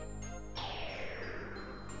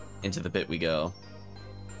 Into the pit we go.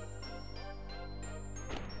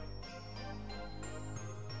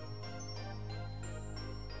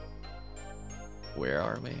 Where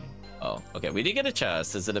are we? Oh, okay. We did get a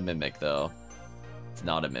chest. Is it a mimic, though? It's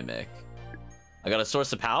not a mimic. I got a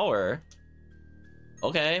source of power.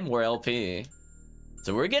 Okay, more LP.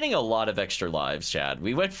 So we're getting a lot of extra lives, Chad.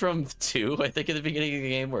 We went from 2, I think, at the beginning of the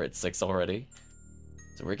game. We're at 6 already.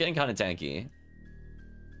 So we're getting kind of tanky.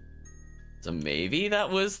 So maybe that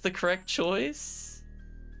was the correct choice?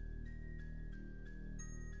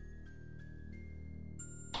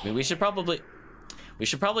 I mean, we should probably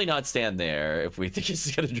not stand there if we think it's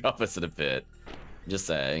gonna drop us in a pit. Just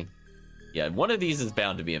saying. Yeah, one of these is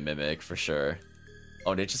bound to be a mimic for sure.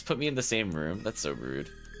 Oh, they just put me in the same room? That's so rude.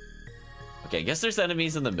 Okay, I guess there's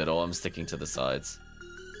enemies in the middle. I'm sticking to the sides.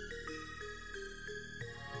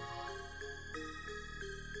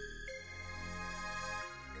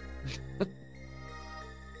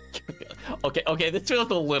 Okay, this feels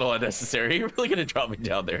a little unnecessary. You're really gonna drop me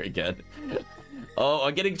down there again. Oh,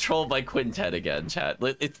 I'm getting trolled by Quintet again, chat.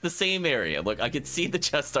 It's the same area. Look, I can see the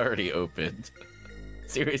chest already opened.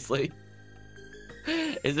 Seriously?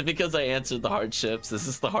 Is it because I answered the hardships? Is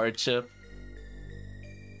this the hardship?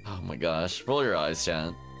 Oh my gosh. Roll your eyes,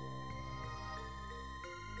 chat.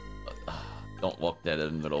 Don't walk dead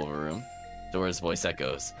in the middle of a room. Dora's voice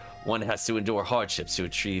echoes. One has to endure hardships to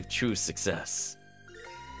achieve true success.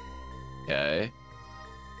 Okay.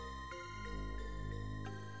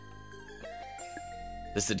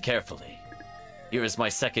 Listen carefully. Here is my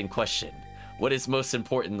second question. What is most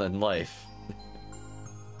important in life? I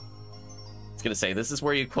was gonna say, this is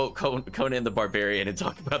where you quote Conan the Barbarian and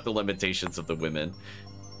talk about the limitations of the women.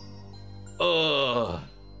 Ugh.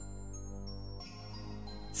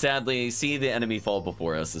 Sadly, see the enemy fall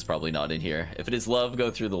before us is probably not in here. If it is love,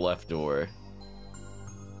 go through the left door.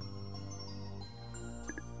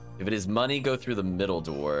 If it is money, go through the middle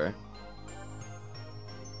door.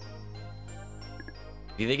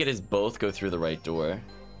 If you think it is both, go through the right door.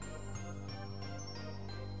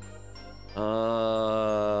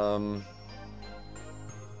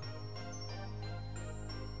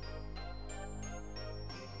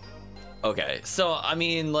 Okay, so I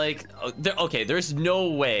mean, like, okay, there's no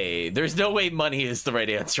way money is the right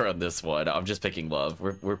answer on this one. I'm just picking love.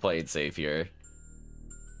 We're playing safe here.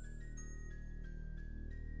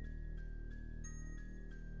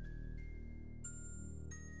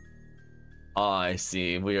 Oh, I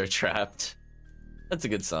see. We are trapped. That's a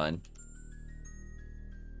good sign.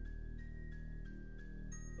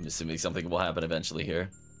 I'm assuming something will happen eventually here.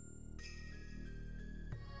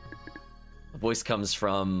 A voice comes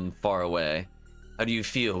from far away. How do you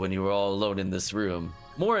feel when you were all alone in this room?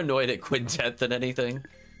 More annoyed at Quintet than anything.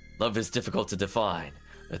 Love is difficult to define,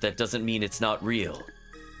 but that doesn't mean it's not real.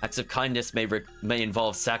 Acts of kindness may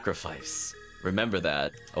involve sacrifice. Remember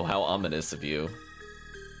that. Oh, how ominous of you.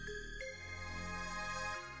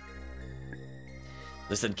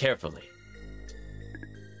 Listen carefully.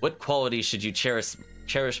 What quality should you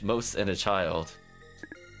cherish most in a child?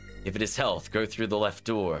 If it is health, go through the left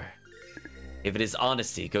door. If it is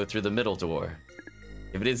honesty, go through the middle door.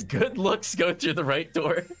 If it is good looks, go through the right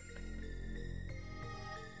door.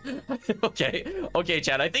 Okay,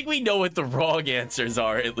 Chad, I think we know what the wrong answers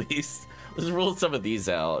are, at least. Let's rule some of these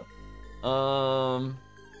out.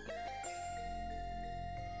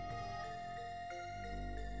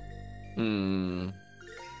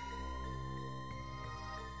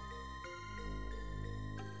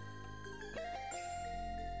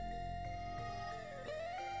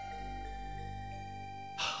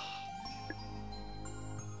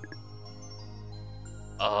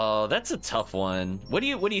 Oh, that's a tough one. What do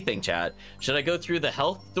you think, chat? Should I go through the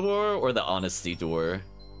health door or the honesty door?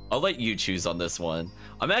 I'll let you choose on this one.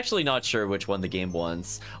 I'm actually not sure which one the game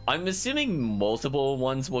wants. I'm assuming multiple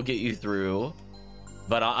ones will get you through,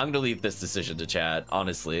 but I'm gonna leave this decision to chat.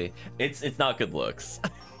 Honestly, it's not good looks.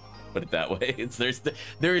 Put it that way.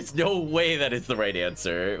 There is no way that is the right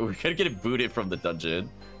answer. We're gonna get it booted from the dungeon.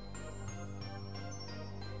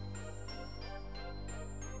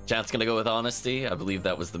 Chat's gonna go with honesty. I believe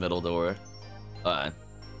that was the middle door.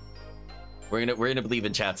 We're gonna believe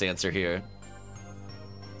in chat's answer here.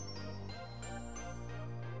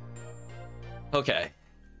 Okay.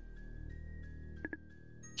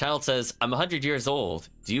 Child says, I'm 100 years old.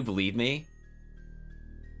 Do you believe me?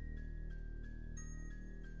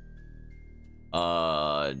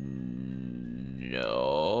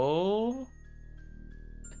 No.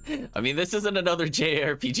 I mean, this isn't another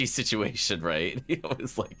JRPG situation, right? He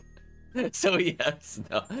was like, so yes,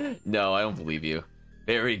 no, I don't believe you.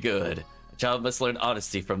 Very good. A child must learn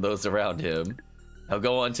honesty from those around him. Now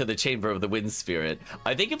go on to the Chamber of the Wind Spirit.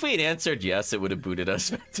 I think if we had answered yes, it would have booted us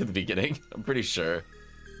back to the beginning. I'm pretty sure.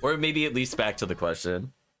 Or maybe at least back to the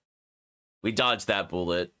question. We dodged that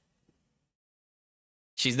bullet.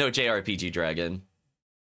 She's no JRPG dragon.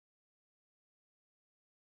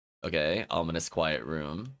 Okay, ominous quiet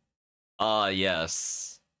room. Ah,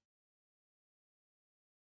 yes.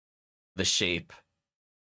 The shape.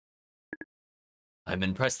 I'm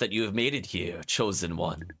impressed that you have made it here, chosen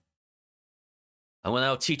one. I will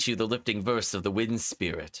now teach you the lifting verse of the Wind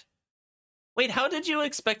Spirit. Wait, how did you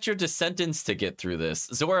expect your descendants to get through this?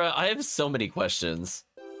 Zora, I have so many questions.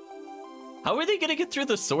 How are they gonna get through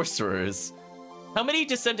the sorcerers? How many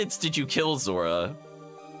descendants did you kill, Zora?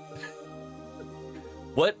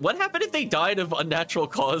 What happened if they died of unnatural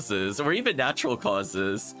causes, or even natural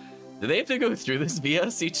causes? Do they have to go through this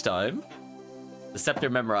BS each time? The scepter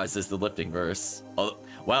memorizes the lifting verse. Oh,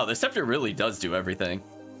 wow, the scepter really does do everything.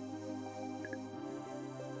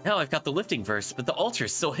 Now I've got the lifting verse, but the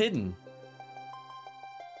altar's still hidden.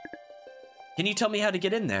 Can you tell me how to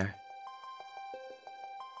get in there?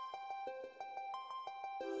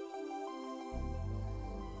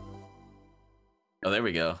 Oh, there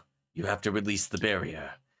we go. You have to release the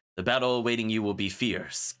barrier. The battle awaiting you will be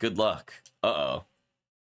fierce. Good luck. Uh-oh.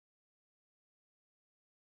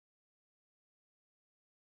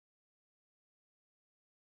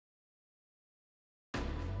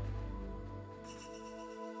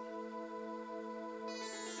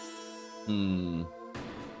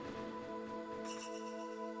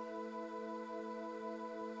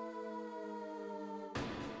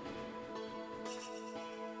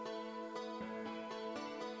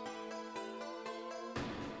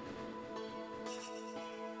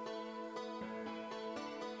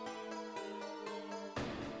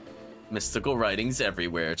 Mystical writings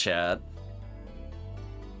everywhere, chat.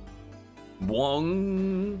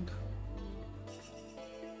 Bwong.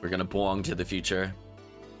 We're gonna bwong to the future.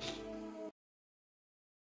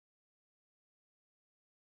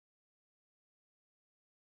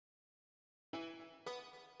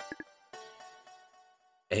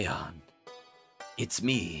 Aeon, it's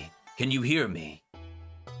me. Can you hear me?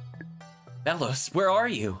 Belos, where are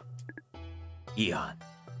you? Eon,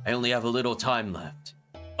 I only have a little time left.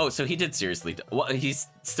 Oh, so he did seriously die. What, he's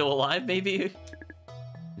still alive, maybe?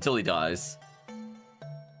 Until he dies.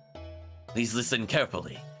 Please listen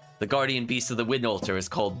carefully. The guardian beast of the wind altar is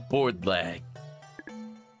called Boardlag.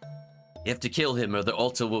 You have to kill him or the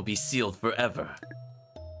altar will be sealed forever.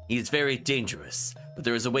 He is very dangerous, but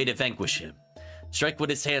there is a way to vanquish him. Strike when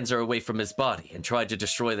his hands are away from his body and try to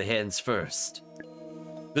destroy the hands first.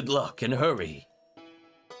 Good luck and hurry.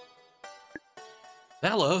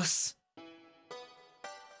 Belos!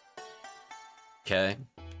 Okay.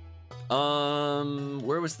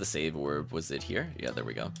 Where was the save orb? Was it here? Yeah, there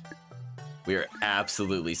we go. We are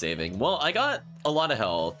absolutely saving. Well, I got a lot of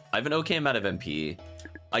health. I have an okay amount of MP.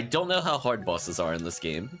 I don't know how hard bosses are in this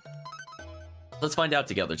game. Let's find out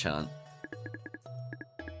together, chan.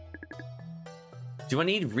 Do I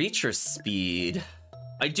need reach or speed?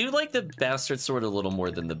 I do like the bastard sword a little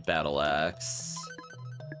more than the battle axe.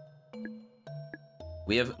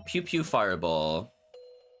 We have Pew Pew Fireball.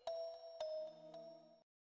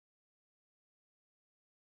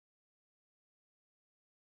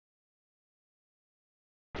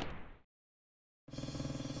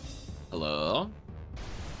 Hello?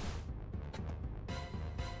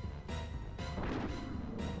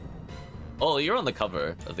 Oh, you're on the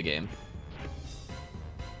cover of the game.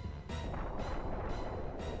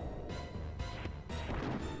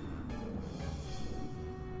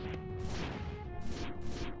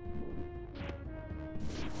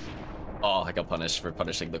 Oh, I got punished for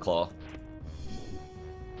punishing the claw.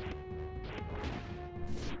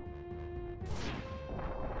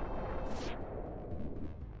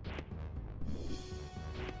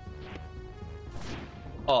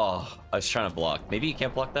 Oh, I was trying to block. Maybe you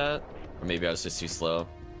can't block that? Or maybe I was just too slow.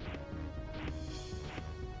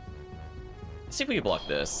 Let's see if we can block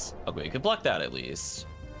this. Okay, we could block that at least.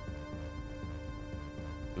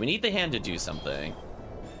 We need the hand to do something.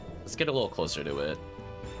 Let's get a little closer to it.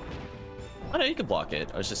 Oh no, you can block it.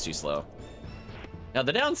 I was just too slow. Now,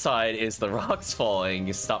 the downside is the rocks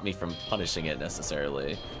falling stop me from punishing it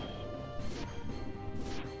necessarily.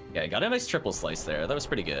 Yeah, I got a nice triple slice there. That was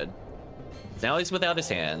pretty good. Now he's without his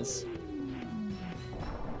hands.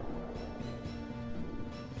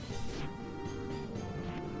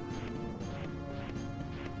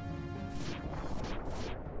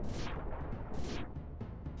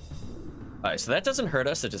 Alright, so that doesn't hurt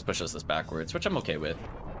us, it just pushes us backwards, which I'm okay with.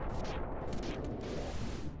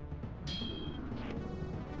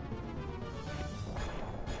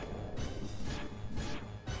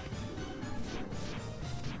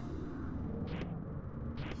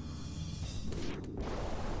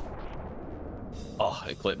 Oh,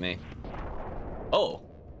 it clipped me. Oh,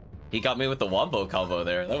 he got me with the wombo combo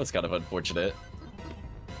there. That was kind of unfortunate.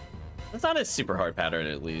 That's not a super hard pattern,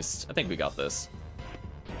 at least. I think we got this.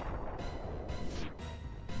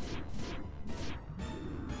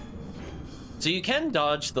 So you can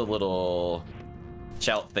dodge the little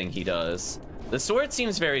shout thing he does. The sword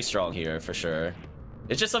seems very strong here, for sure.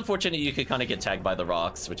 It's just unfortunate you could kind of get tagged by the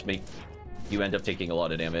rocks, which make you end up taking a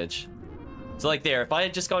lot of damage. So like there, if I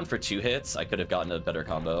had just gone for 2 hits, I could have gotten a better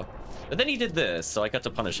combo. But then he did this, so I got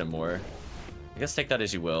to punish him more. I guess take that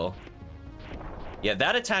as you will. Yeah,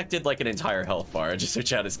 that attack did like an entire health bar, just so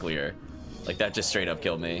chat is clear. Like that just straight up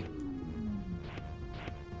killed me.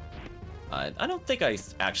 I don't think I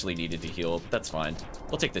actually needed to heal, but that's fine.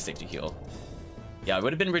 We'll take the safety heal. Yeah, I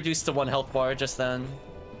would have been reduced to 1 health bar just then,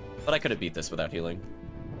 but I could have beat this without healing.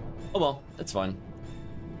 Oh well, it's fine.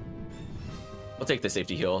 We'll take the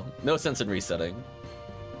safety heal. No sense in resetting.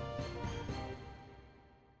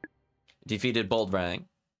 Defeated Boldrang.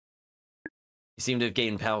 You seem to have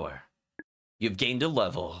gained power. You've gained a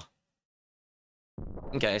level.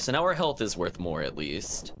 Okay, so now our health is worth more at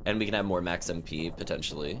least, and we can have more max MP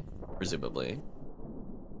potentially. Presumably.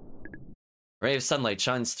 A ray of sunlight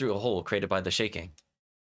shines through a hole created by the shaking.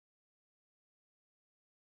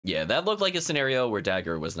 Yeah, that looked like a scenario where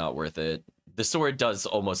dagger was not worth it. The sword does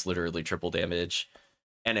almost literally triple damage,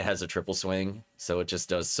 and it has a triple swing, so it just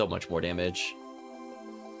does so much more damage.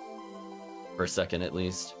 For a second, at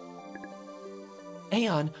least.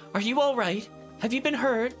 Aeon, are you alright? Have you been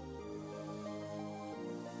hurt?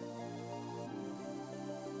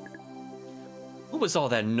 What was all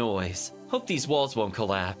that noise? Hope these walls won't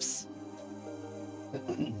collapse.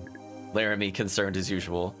 Laramie concerned as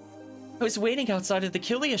usual. I was waiting outside of the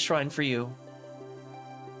Kylia shrine for you.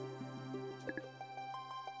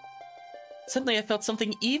 Suddenly I felt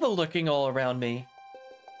something evil lurking all around me.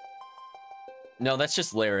 No, that's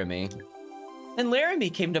just Laramie. And Laramie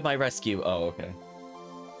came to my rescue. Oh,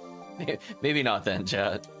 okay. Maybe not then,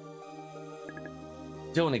 chat.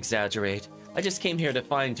 Don't exaggerate. I just came here to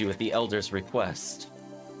find you at the Elder's request.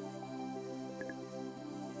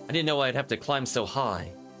 I didn't know I'd have to climb so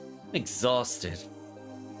high. I'm exhausted.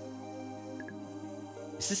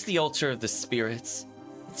 Is this the altar of the spirits?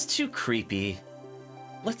 It's too creepy.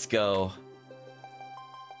 Let's go.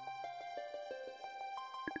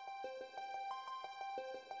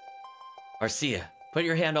 Arcia, put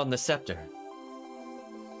your hand on the scepter.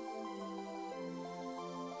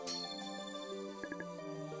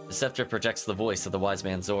 The scepter projects the voice of the wise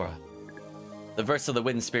man Zora. The verse of the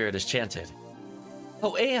wind spirit is chanted.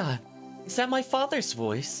 Oh, Aeon, is that my father's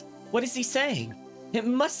voice? What is he saying? It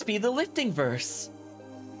must be the lifting verse.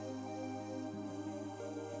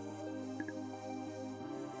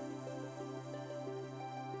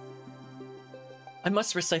 I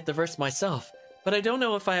must recite the verse myself, but I don't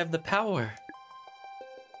know if I have the power.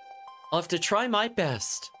 I'll have to try my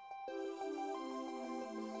best.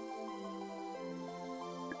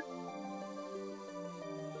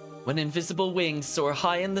 When invisible wings soar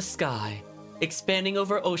high in the sky, expanding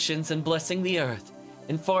over oceans and blessing the earth,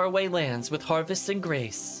 in faraway lands with harvests and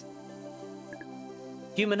grace.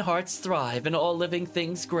 Human hearts thrive and all living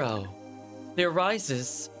things grow. There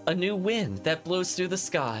rises a new wind that blows through the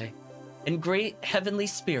sky, and great heavenly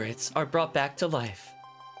spirits are brought back to life.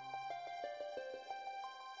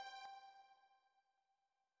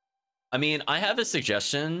 I mean, I have a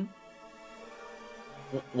suggestion.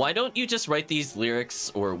 Why don't you just write these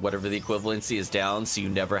lyrics, or whatever the equivalency is, down so you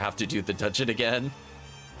never have to do the dungeon again?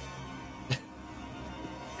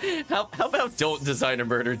 How about don't design a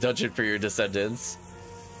murder dungeon for your descendants?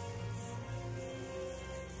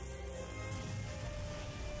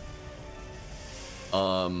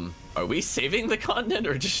 Are we saving the continent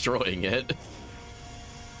or destroying it?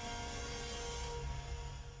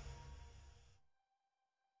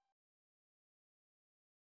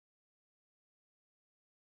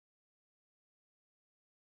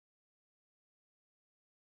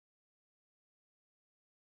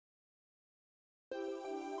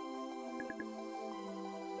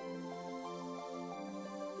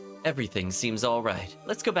 Everything seems alright.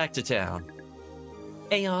 Let's go back to town.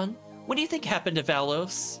 Aeon, what do you think happened to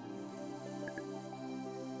Valos?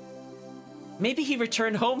 Maybe he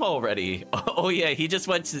returned home already. Oh yeah, he just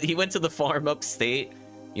went to the farm upstate.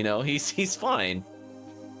 You know, he's fine.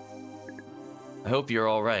 I hope you're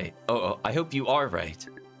all right. Oh, I hope you are right.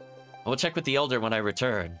 I will check with the Elder when I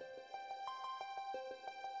return.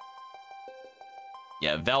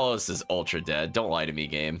 Yeah, Valos is ultra dead. Don't lie to me,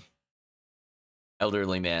 game.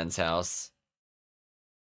 Elderly man's house.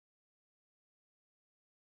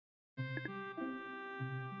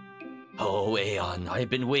 Oh, Aeon, I've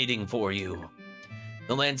been waiting for you.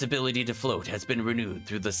 The land's ability to float has been renewed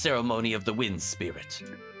through the ceremony of the wind spirit.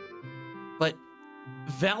 But,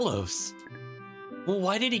 Valos! Well,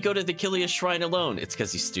 why did he go to the Kilia shrine alone? It's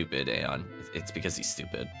because he's stupid, Aeon. It's because he's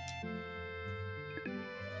stupid.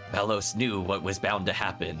 Valos knew what was bound to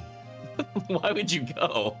happen. Why would you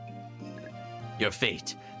go? Your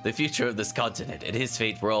fate, the future of this continent, and his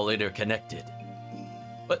fate were all interconnected.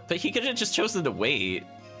 But he could have just chosen to wait.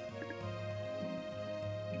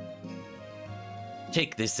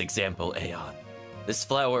 Take this example, Aeon. This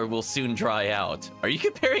flower will soon dry out. Are you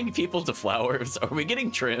comparing people to flowers? Are we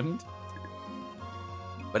getting trimmed?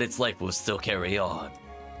 But its life will still carry on.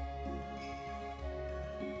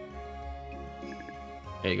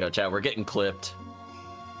 There you go, chat. We're getting clipped.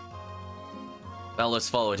 Valos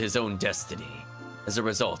followed his own destiny. As a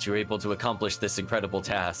result, you're able to accomplish this incredible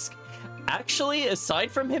task. Actually,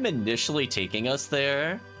 aside from him initially taking us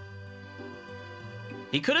there,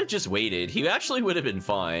 he could have just waited. He actually would have been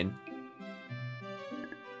fine.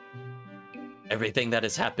 Everything that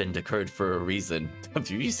has happened occurred for a reason.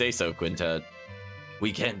 Do you say so, Quintet?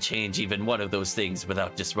 We can't change even one of those things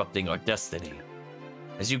without disrupting our destiny.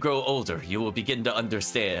 As you grow older, you will begin to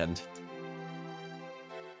understand.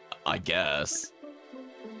 I guess.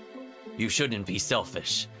 You shouldn't be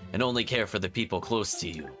selfish and only care for the people close to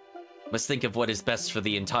you. Must think of what is best for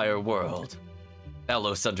the entire world.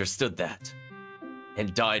 Valos understood that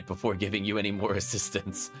and died before giving you any more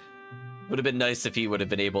assistance. Would have been nice if he would have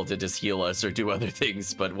been able to just heal us or do other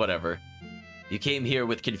things, but whatever. You came here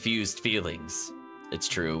with confused feelings. It's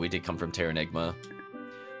true, we did come from Terranigma.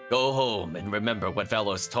 Go home and remember what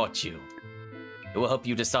Valos taught you. It will help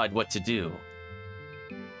you decide what to do.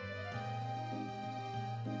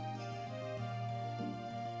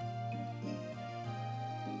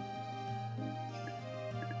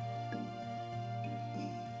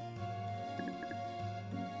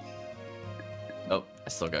 Oh, I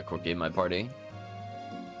still got Corky in my party.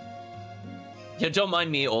 Yeah, don't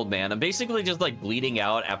mind me, old man. I'm basically just like bleeding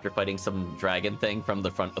out after fighting some dragon thing from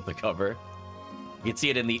the front of the cover. You can see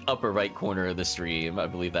it in the upper right corner of the stream. I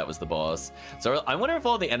believe that was the boss. So I wonder if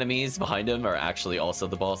all the enemies behind him are actually also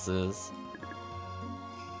the bosses.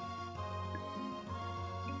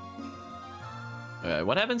 Okay,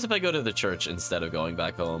 what happens if I go to the church instead of going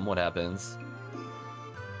back home? What happens?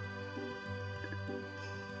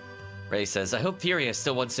 Ray says, I hope Furia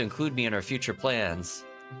still wants to include me in her future plans.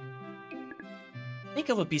 I think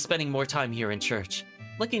I will be spending more time here in church.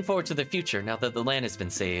 Looking forward to the future now that the land has been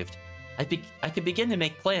saved. I can begin to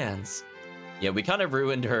make plans. Yeah, we kind of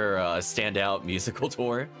ruined her standout musical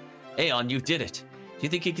tour. Aeon, you did it. Do you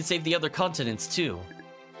think you can save the other continents too?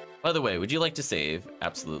 By the way, would you like to save?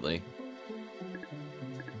 Absolutely.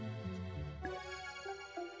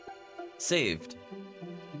 Saved.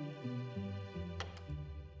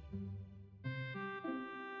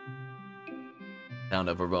 Town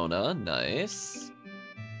of Verona, nice.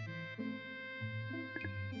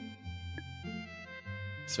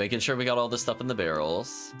 Just making sure we got all the stuff in the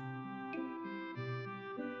barrels.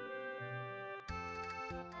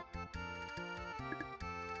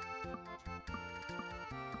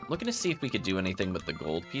 Looking to see if we could do anything with the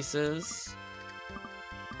gold pieces.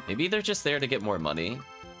 Maybe they're just there to get more money.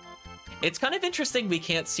 It's kind of interesting we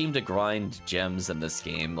can't seem to grind gems in this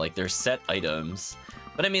game. Like, they're set items.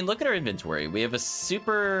 But I mean, look at our inventory. We have a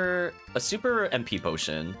super MP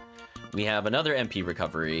potion. We have another MP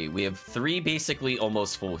recovery. We have 3 basically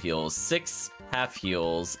almost full heals, 6 half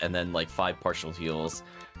heals, and then like 5 partial heals.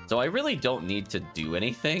 So I really don't need to do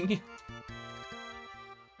anything.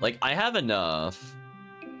 Like, I have enough.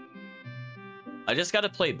 I just gotta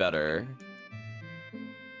play better.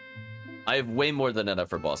 I have way more than enough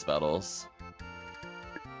for boss battles.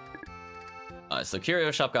 So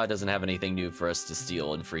Curio Shop Guy doesn't have anything new for us to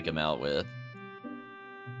steal and freak him out with.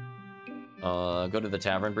 Go to the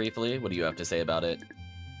tavern briefly. What do you have to say about it?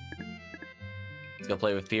 Let's go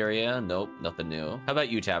play with Furia. Nope, nothing new. How about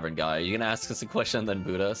you, Tavern Guy? Are you gonna ask us a question and then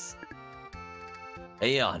boot us?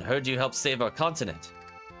 Aeon, heard you helped save our continent.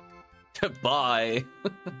 Bye.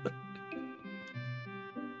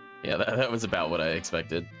 Yeah, that was about what I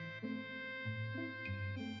expected.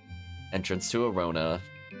 Entrance to Arona.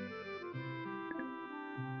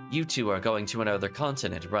 You two are going to another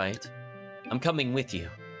continent, right? I'm coming with you.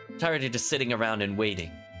 Tired of just sitting around and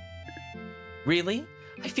waiting. Really?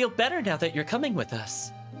 I feel better now that you're coming with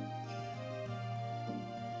us.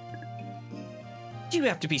 Do you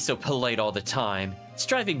have to be so polite all the time? It's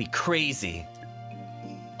driving me crazy.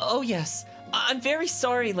 Oh yes, I'm very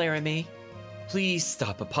sorry, Laramie. Please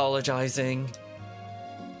stop apologizing.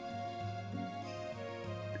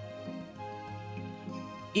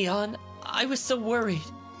 Eon, I was so worried.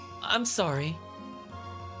 I'm sorry.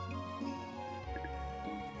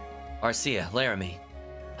 Arcia, Laramie,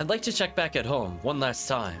 I'd like to check back at home one last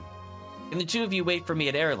time. Can the two of you wait for me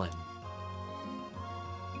at Airlim?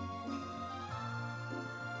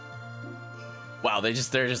 Wow, they're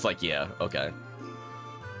just like, yeah, okay.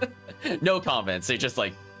 No comments. They're just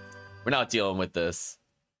like, we're not dealing with this.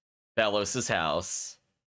 Balos's house.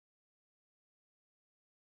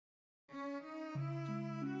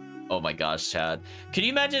 Oh my gosh, Chad. Can you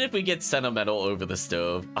imagine if we get sentimental over the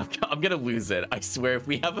stove? I'm gonna lose it. I swear, if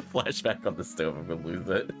we have a flashback on the stove, I'm gonna lose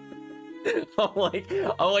it. I'm like,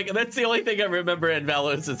 that's the only thing I remember in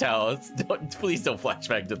Valos's house. Please don't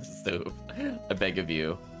flashback to the stove. I beg of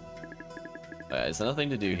you. Alright, there's nothing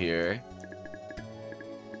to do here.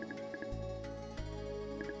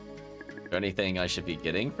 Is there anything I should be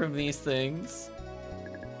getting from these things?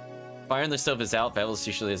 Fire in the stove is out. Valos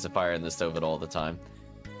usually has a fire in the stove at all the time.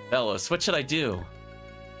 Valos, what should I do?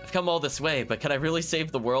 I've come all this way, but can I really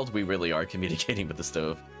save the world? We really are communicating with the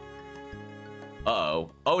stove.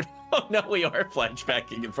 Uh-oh. Oh, no, we are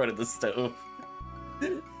flashbacking in front of the stove.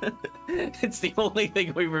 It's the only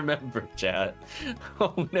thing we remember, chat.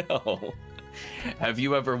 Oh, no. Have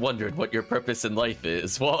you ever wondered what your purpose in life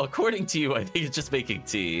is? Well, according to you, I think it's just making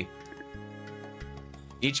tea.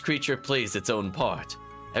 Each creature plays its own part.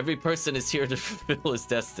 Every person is here to fulfill his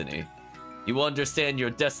destiny. You will understand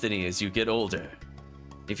your destiny as you get older.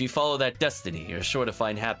 If you follow that destiny, you're sure to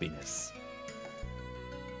find happiness.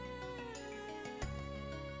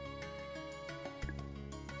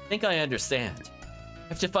 I think I understand. I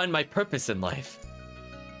have to find my purpose in life.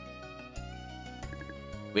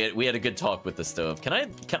 We had a good talk with the stove.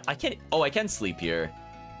 I can sleep here.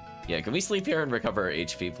 Yeah, can we sleep here and recover our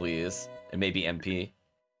HP, please? And maybe MP?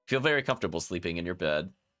 Feel very comfortable sleeping in your bed.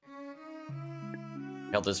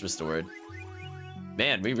 Health is restored.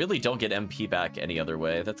 Man, we really don't get MP back any other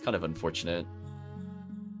way. That's kind of unfortunate.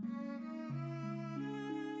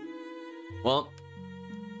 Well,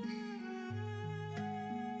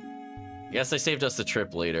 I guess I saved us a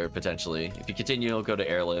trip later, potentially. If you continue, you'll go to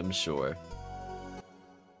Airlim, sure.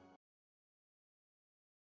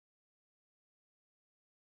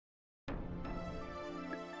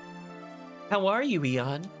 How are you,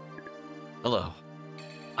 Eon? Hello.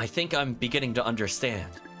 I think I'm beginning to understand.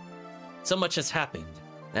 So much has happened,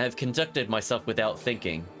 and I've conducted myself without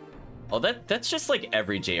thinking. Oh, that's just like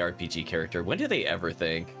every JRPG character. When do they ever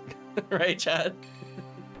think? Right, Chad?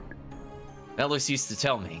 Valos used to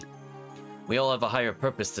tell me, we all have a higher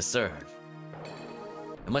purpose to serve.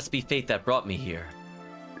 It must be fate that brought me here.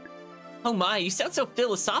 Oh my, you sound so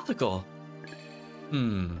philosophical.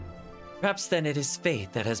 Perhaps then it is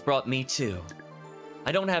fate that has brought me too.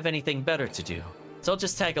 I don't have anything better to do, so I'll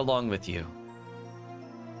just tag along with you.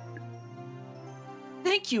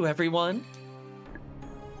 Thank you, everyone.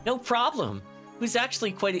 No problem. It was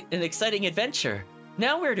actually quite an exciting adventure.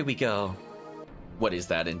 Now where do we go? What is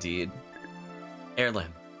that indeed? Airlim,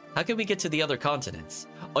 how can we get to the other continents?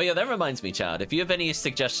 Oh yeah, that reminds me, Chad. If you have any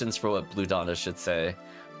suggestions for what Blue Donna should say,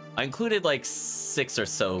 I included like 6 or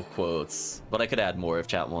so quotes, but I could add more if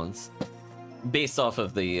chat wants. Based off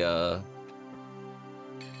of the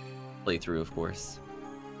playthrough, of course.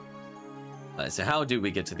 So how do we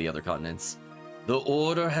get to the other continents? The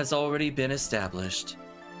order has already been established.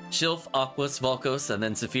 Shilf, Aquas, Volkos, and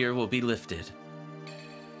then Zephyr will be lifted.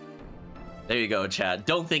 There you go, chat.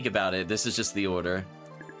 Don't think about it. This is just the order.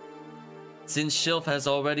 Since Shilf has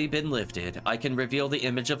already been lifted, I can reveal the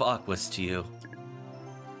image of Aquas to you.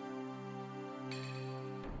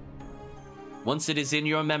 Once it is in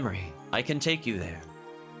your memory, I can take you there.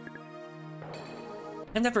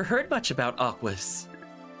 I've never heard much about Aquas.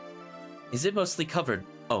 Isn't it mostly covered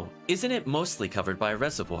by a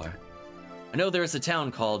reservoir? I know there is a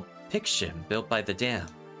town called Pixshim built by the dam.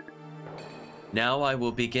 Now I will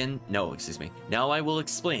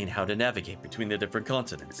explain how to navigate between the different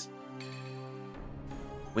continents.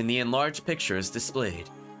 When the enlarged picture is displayed,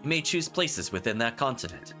 you may choose places within that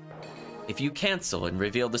continent. If you cancel and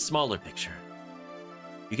reveal the smaller picture,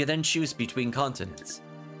 you can then choose between continents.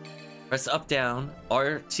 Press up, down,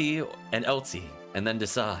 RT, and LT, and then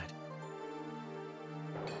decide.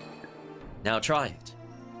 Now try it.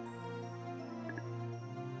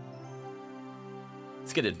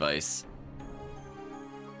 Let's get advice.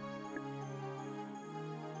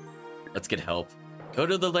 Let's get help. Go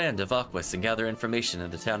to the land of Aquas and gather information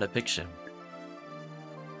in the town of Pictium.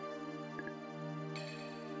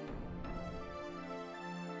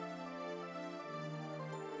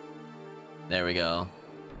 There we go.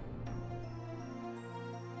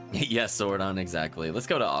 Yes, Sordon, exactly. Let's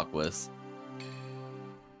go to Aquas.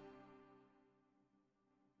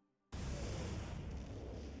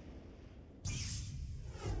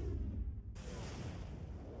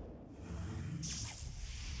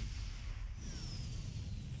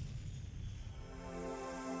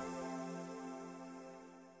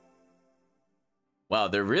 Wow,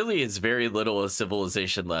 there really is very little of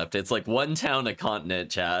civilization left. It's like one town a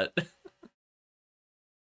continent, chat.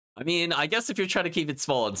 I mean, I guess if you're trying to keep it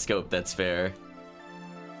small in scope, that's fair.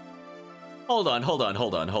 Hold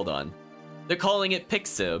on. They're calling it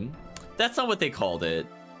Pixim. That's not what they called it.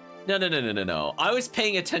 No. I was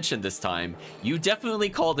paying attention this time. You definitely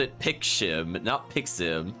called it Pictium, not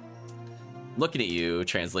Pixim. Looking at you,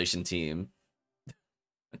 translation team.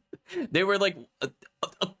 They were like,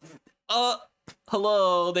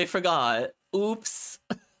 hello, they forgot. Oops.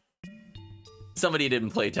 Somebody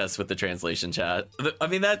didn't playtest with the translation, chat. I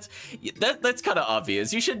mean, that's kind of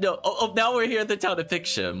obvious. You should know. Oh, now we're here at the town of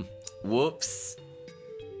Pictium. Whoops.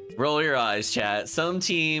 Roll your eyes, chat. Some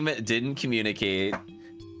team didn't communicate.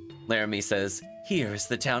 Laramie says, here is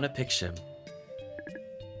the town of Pictium.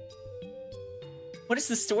 What is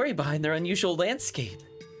the story behind their unusual landscape?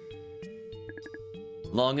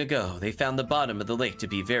 Long ago, they found the bottom of the lake to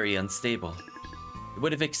be very unstable. It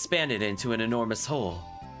would have expanded into an enormous hole,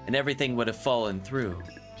 and everything would have fallen through.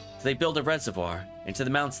 So they built a reservoir into the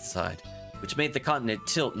mountainside, which made the continent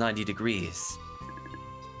tilt 90 degrees.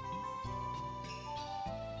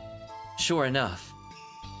 Sure enough,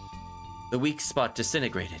 the weak spot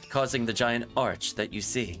disintegrated, causing the giant arch that you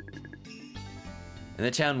see. And the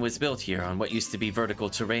town was built here on what used to be vertical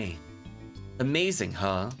terrain. Amazing,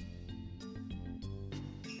 huh?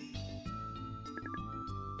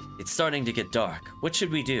 It's starting to get dark. What should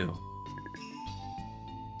we do?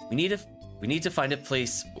 We need to find a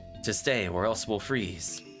place to stay, or else we'll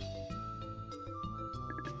freeze.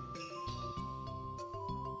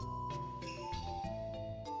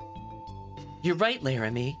 You're right,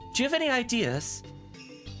 Laramie. Do you have any ideas?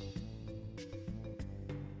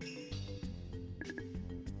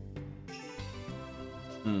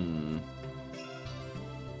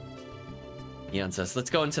 Eon says, let's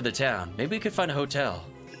go into the town. Maybe we could find a hotel.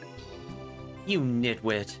 You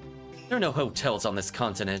nitwit. There are no hotels on this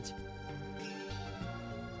continent.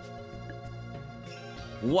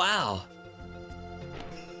 Wow.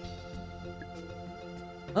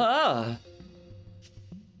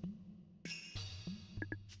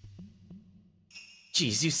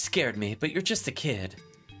 Geez, you scared me, but you're just a kid.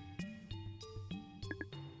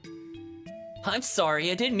 I'm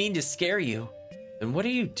sorry, I didn't mean to scare you. And what are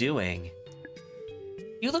you doing?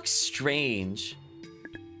 You look strange.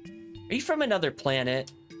 Are you from another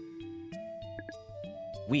planet?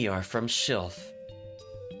 We are from Shilf.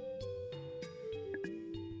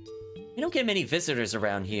 We don't get many visitors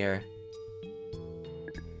around here.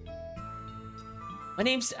 My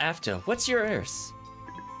name's Afto. What's yours?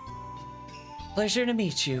 Pleasure to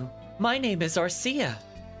meet you. My name is Arcia.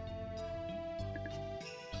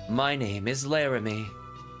 My name is Laramie.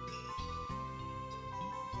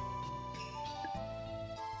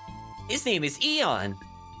 His name is Eon.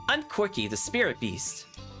 I'm Corky, the spirit beast.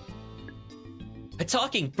 A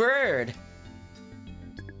talking bird.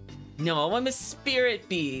 No, I'm a spirit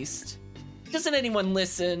beast. Doesn't anyone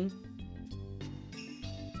listen?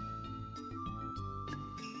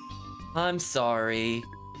 I'm sorry.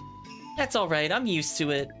 That's alright, I'm used to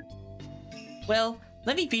it. Well,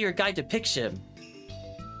 let me be your guide to Pictium.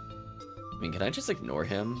 I mean, can I just ignore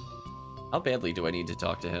him? How badly do I need to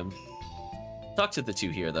talk to him? Talk to the two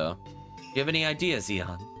here, though. Do you have any ideas,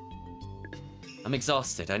 Eon? I'm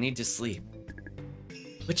exhausted, I need to sleep.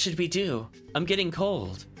 What should we do? I'm getting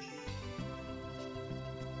cold.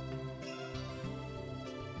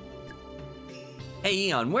 Hey,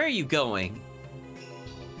 Eon, where are you going?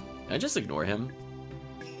 Can I just ignore him?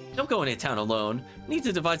 Don't go into town alone. Need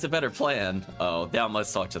to devise a better plan. Oh, thou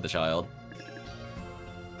must talk to the child.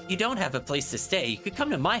 You don't have a place to stay. You could come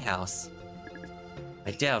to my house.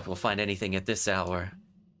 I doubt we'll find anything at this hour.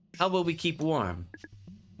 How will we keep warm?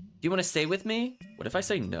 Do you want to stay with me? What if I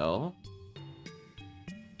say no?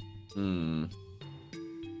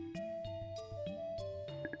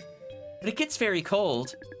 But it gets very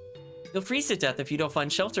cold. You'll freeze to death if you don't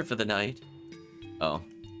find shelter for the night. Oh,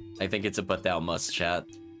 I think it's a but thou must, chat.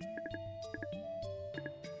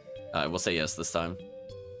 We'll say yes this time.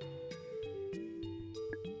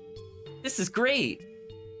 This is great!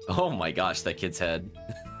 Oh my gosh, that kid's head.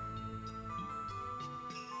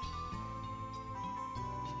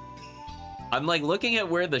 I'm like looking at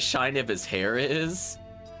where the shine of his hair is.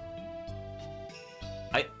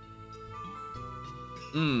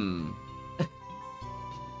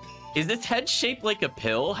 Is his head shaped like a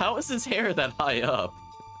pill? How is his hair that high up?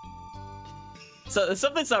 So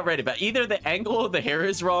something's not right about it. Either the angle of the hair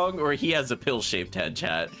is wrong or he has a pill-shaped head,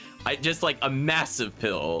 chat. Just like a massive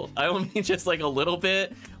pill. I don't mean just like a little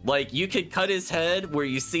bit. Like you could cut his head where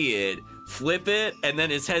you see it, flip it, and then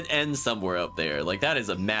his head ends somewhere up there. Like that is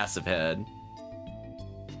a massive head.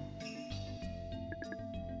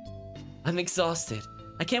 I'm exhausted.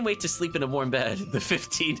 I can't wait to sleep in a warm bed. The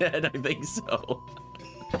 15 head, I think so.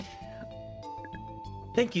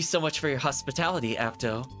 Thank you so much for your hospitality,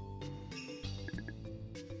 Apto.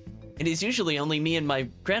 It is usually only me and my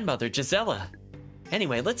grandmother, Gisela.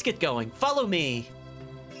 Anyway, let's get going. Follow me!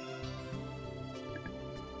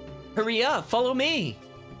 Hurry up, follow me!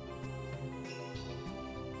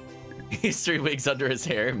 History wigs under his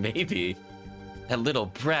hair, maybe. That little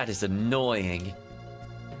brat is annoying.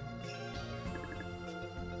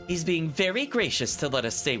 He's being very gracious to let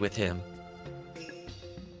us stay with him.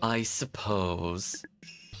 I suppose.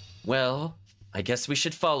 Well, I guess we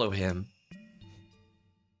should follow him.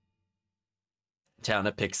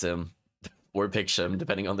 Towna picks him. Or picks him,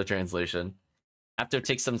 depending on the translation. Apto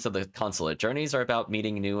takes them to the consulate. Journeys are about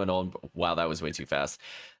meeting new and old... Wow, that was way too fast.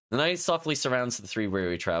 The night softly surrounds the three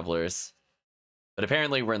weary travelers. But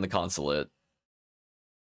apparently we're in the consulate.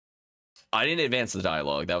 I didn't advance the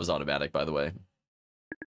dialogue. That was automatic, by the way.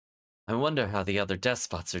 I wonder how the other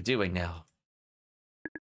despots are doing now.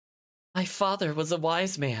 My father was a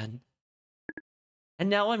wise man. And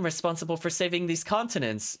now I'm responsible for saving these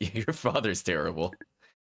continents. Your father's terrible.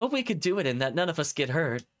 But we could do it in that none of us get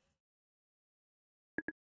hurt.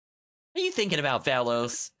 What are you thinking about,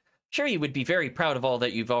 Valos? Sure, he would be very proud of all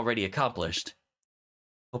that you've already accomplished.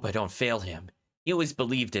 Hope I don't fail him. He always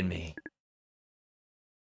believed in me.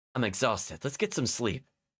 I'm exhausted. Let's get some sleep.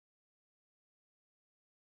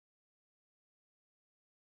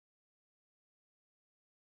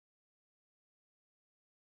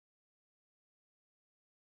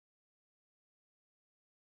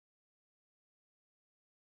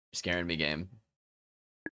 You're scaring me, game.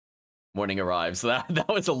 Morning arrives. That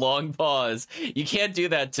was a long pause. You can't do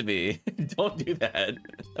that to me. Don't do that.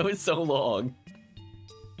 That was so long.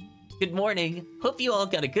 Good morning. Hope you all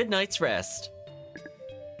got a good night's rest.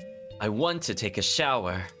 I want to take a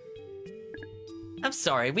shower. I'm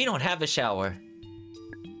sorry, we don't have a shower.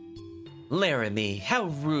 Laramie, how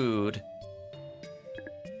rude.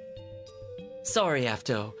 Sorry,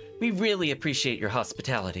 Apto. We really appreciate your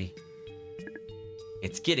hospitality.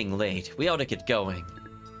 It's getting late. We ought to get going.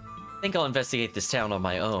 Think I'll investigate this town on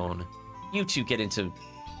my own. You two get into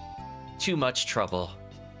too much trouble.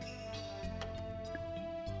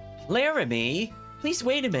 Laramie, please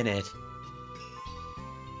wait a minute.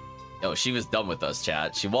 Oh, she was done with us,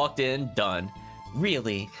 chat. She walked in, done.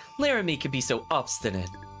 Really, Laramie could be so obstinate.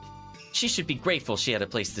 She should be grateful she had a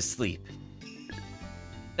place to sleep.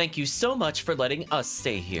 Thank you so much for letting us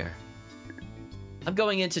stay here. I'm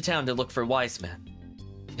going into town to look for wise men.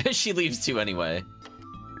 She leaves too anyway.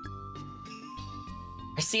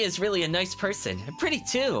 Arcia is really a nice person, and pretty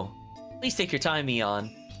too. Please take your time, Eon.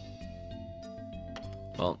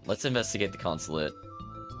 Well, let's investigate the consulate.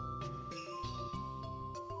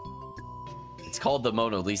 It's called the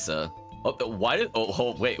Mona Lisa.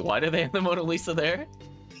 Oh, wait, why do they have the Mona Lisa there?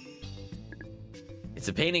 It's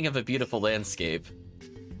a painting of a beautiful landscape.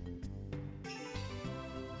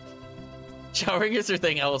 Showering is her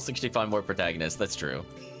thing. I will actually find more protagonists. That's true.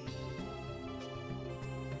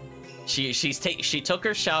 She took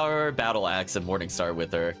her shower, battle axe, and Morningstar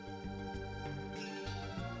with her.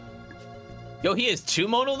 Yo, he has 2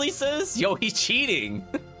 Mona Lisas? Yo, he's cheating.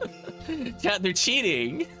 Chat, they're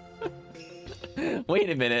cheating. Wait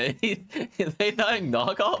a minute. They thought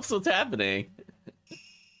knockoffs? What's happening?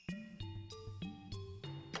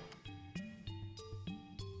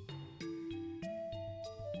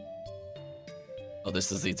 Oh,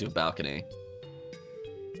 this is leads to a balcony.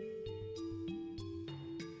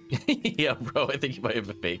 Yeah, bro, I think you might have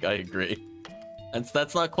a fake. I agree.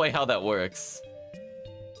 That's not quite how that works.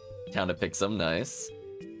 Towna picks them, nice.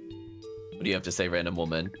 What do you have to say, random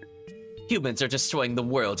woman? Humans are destroying the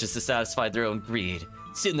world just to satisfy their own greed.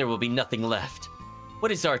 Soon there will be nothing left.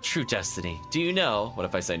 What is our true destiny? Do you know? What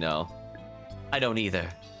if I say no? I don't either.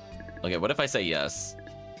 Okay, what if I say yes?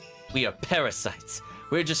 We are parasites.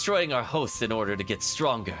 We're destroying our hosts in order to get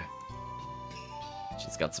stronger.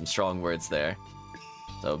 She's got some strong words there.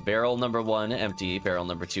 So barrel number 1 empty, barrel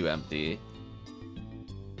number 2 empty.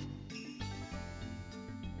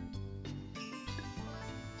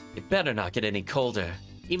 It better not get any colder.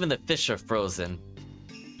 Even the fish are frozen.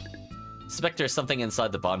 Suspect there's something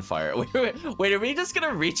inside the bonfire. Wait, are we just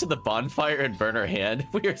gonna reach in the bonfire and burn our hand?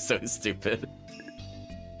 We are so stupid.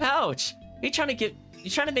 Ouch! Are you trying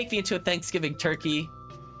to make me into a Thanksgiving turkey?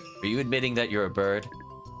 Are you admitting that you're a bird?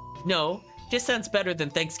 No, just sounds better than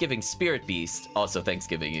Thanksgiving spirit beast. Also,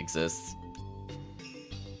 Thanksgiving exists.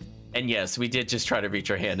 And yes, we did just try to reach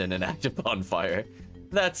our hand in an active bonfire.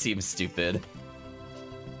 That seems stupid.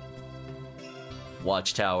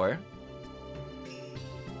 Watchtower.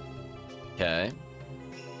 Okay.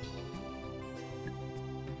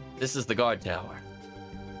 This is the guard tower.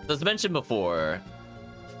 So as mentioned before,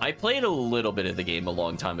 I played a little bit of the game a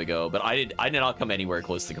long time ago, but I did not come anywhere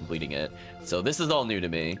close to completing it. So this is all new to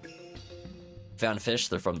me. Found fish,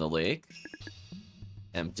 they're from the lake.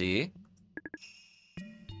 Empty.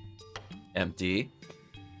 Empty.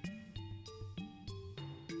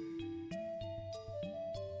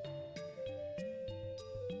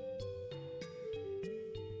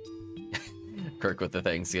 Kirk with the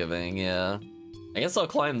Thanksgiving, yeah. I guess I'll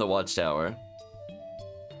climb the watchtower.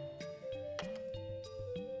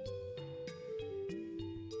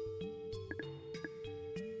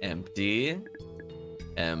 Empty.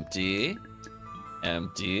 Empty.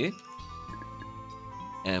 Empty.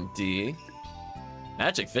 Empty.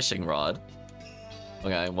 Magic fishing rod.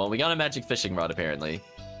 Okay, well, we got a magic fishing rod, apparently.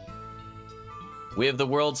 We have the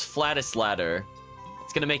world's flattest ladder.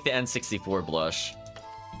 It's gonna make the N64 blush.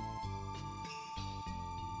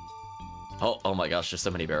 Oh my gosh, there's so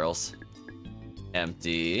many barrels.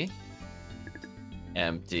 Empty.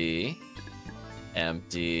 Empty.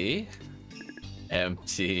 Empty.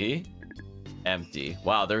 Empty. Empty.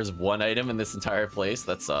 Wow, there's one item in this entire place?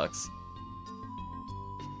 That sucks.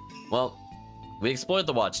 Well, we explored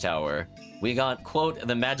the watchtower. We got, quote,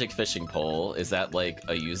 the magic fishing pole. Is that, like,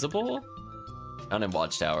 a usable? Found in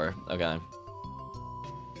watchtower. Okay.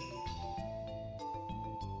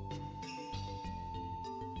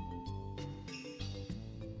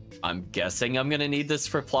 I'm guessing I'm gonna need this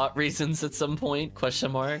for plot reasons at some point,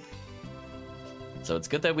 question mark. So it's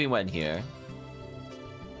good that we went here.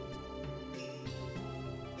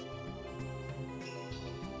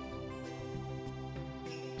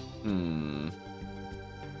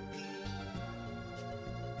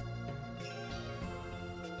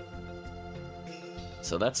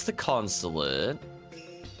 So that's the consulate.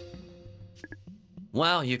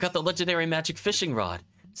 Wow, you got the legendary magic fishing rod.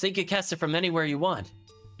 So you can cast it from anywhere you want.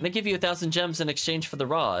 And they give you 1,000 gems in exchange for the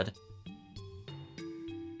rod.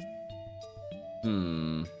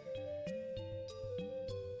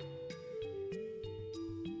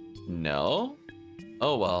 No?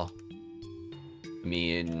 Oh well. I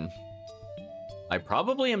mean, I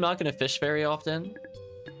probably am not going to fish very often.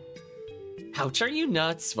 Ouch, are you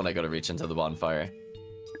nuts? When I go to reach into the bonfire.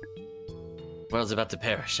 World's about to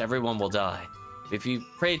perish. Everyone will die. If you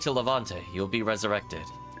pray to Levante, you'll be resurrected.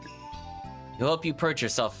 He'll help you purge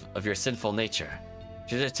yourself of your sinful nature.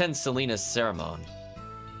 You should attend Selena's ceremony.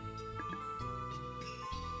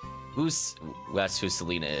 That's who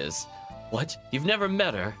Selena is. What? You've never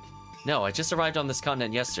met her? No, I just arrived on this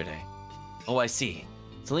continent yesterday. Oh, I see.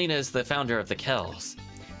 Selena is the founder of the Kells.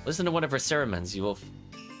 Listen to one of her sermons. You will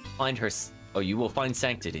find her. Oh, you will find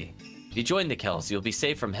sanctity. If you join the Kells, you'll be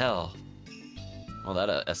saved from hell. Oh,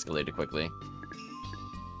 that escalated quickly.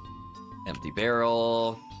 Empty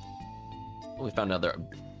barrel. Oh, we found another.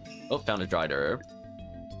 Oh, found a dried herb.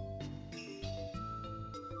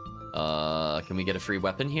 Can we get a free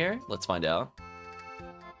weapon here? Let's find out.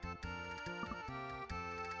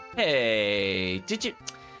 Hey, do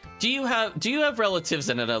you have relatives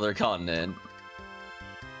in another continent?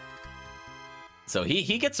 So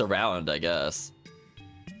he gets around, I guess.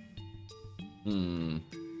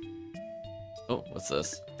 Oh, what's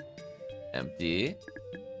this? Empty.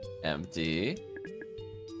 Empty.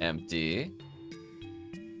 Empty.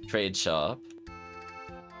 Trade shop.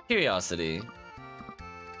 Curiosity.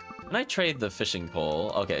 Can I trade the fishing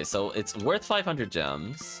pole? Okay, so it's worth 500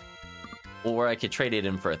 gems. Or I could trade it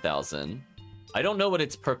in for 1,000. I don't know what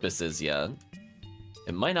its purpose is yet.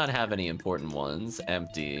 It might not have any important ones.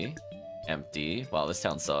 Empty. Empty. Wow, this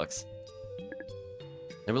town sucks.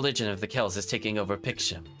 The religion of the Kells is taking over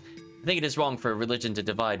Pictium. I think it is wrong for a religion to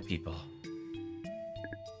divide people.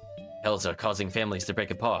 Kells are causing families to break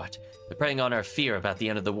apart. They're preying on our fear about the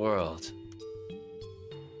end of the world.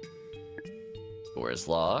 Door is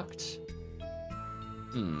locked.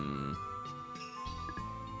 Where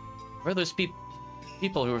are those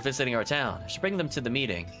people who were visiting our town? I should bring them to the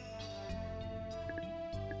meeting.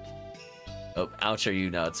 Oh, ouch are you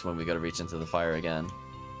nuts when we gotta reach into the fire again.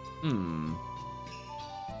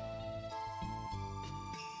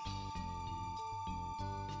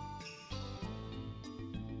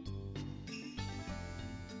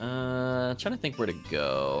 Trying to think where to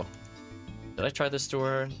go. Did I try this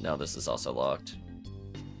door? No, this is also locked.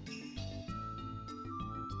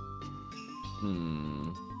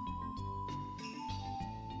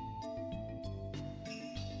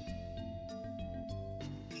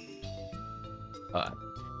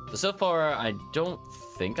 So far, I don't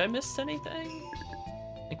think I missed anything.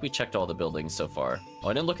 I think we checked all the buildings so far. Oh,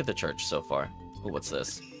 I didn't look at the church so far. Oh, what's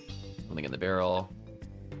this? Something in the barrel.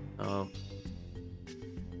 Oh.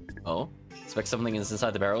 Expect something is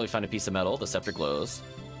inside the barrel. You find a piece of metal. The scepter glows.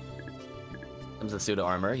 Comes with pseudo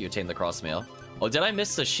armor. You attain the crossmail. Oh, did I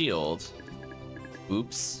miss a shield?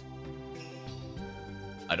 Oops.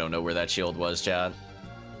 I don't know where that shield was, chat.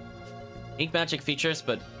 Ink magic features,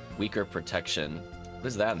 but weaker protection. What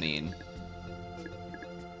does that mean?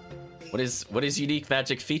 What is unique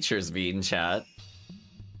magic features mean, chat?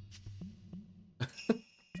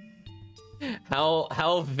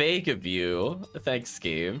 How vague of you. Thanks,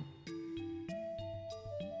 game.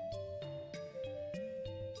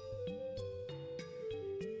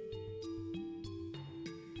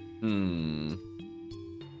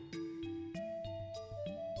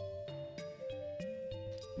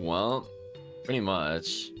 Well, pretty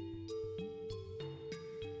much.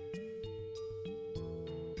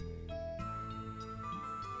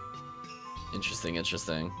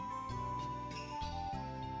 Interesting.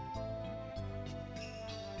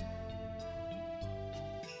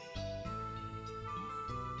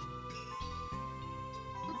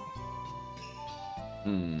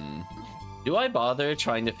 Do I bother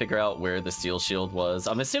trying to figure out where the steel shield was?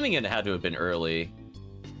 I'm assuming it had to have been early.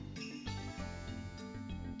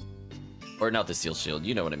 Or not the steel shield,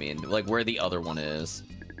 you know what I mean. Like where the other one is.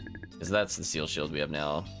 Because that's the steel shield we have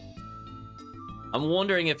now. I'm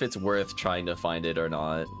wondering if it's worth trying to find it or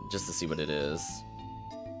not, just to see what it is.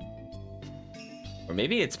 Or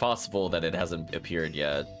maybe it's possible that it hasn't appeared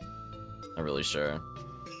yet. Not really sure.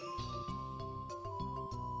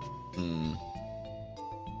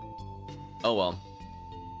 Oh well.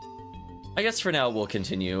 I guess for now we'll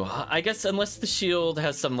continue. I guess unless the shield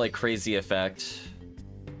has some like crazy effect,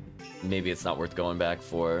 maybe it's not worth going back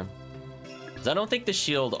for. 'Cause I don't think the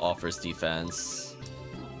shield offers defense,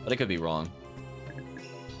 but I could be wrong.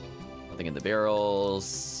 Nothing in the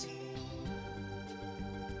barrels.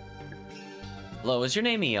 Hello, is your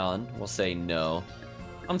name Eon? We'll say no.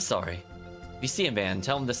 I'm sorry. If you see a man,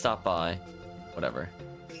 tell him to stop by. Whatever.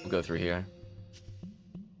 We'll go through here.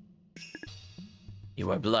 You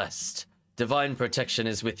are blessed. Divine protection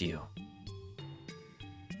is with you.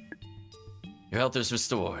 Your health is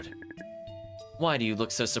restored. Why do you look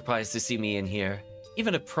so surprised to see me in here?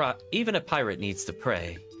 Even a pirate needs to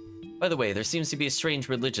pray. By the way, there seems to be a strange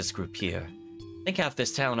religious group here. I think half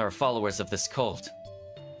this town are followers of this cult.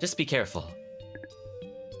 Just be careful.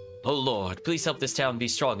 Oh Lord, please help this town be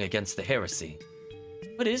strong against the heresy.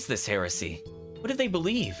 What is this heresy? What do they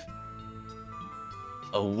believe?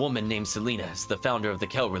 A woman named Selena is the founder of the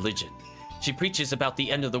Kel religion. She preaches about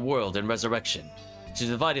the end of the world and resurrection. She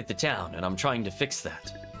divided the town, and I'm trying to fix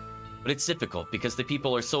that. But it's difficult because the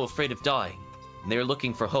people are so afraid of dying, and they are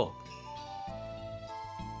looking for hope.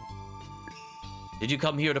 Did you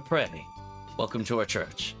come here to pray? Welcome to our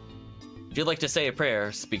church. If you'd like to say a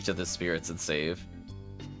prayer, speak to the spirits and save.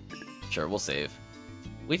 Sure, we'll save.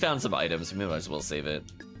 We found some items, we might as well save it.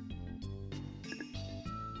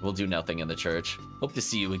 We'll do nothing in the church. Hope to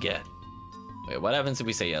see you again. Wait, what happens if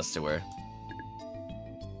we say yes to her?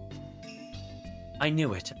 I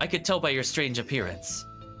knew it. I could tell by your strange appearance.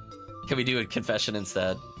 Can we do a confession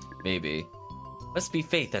instead? Maybe. Must be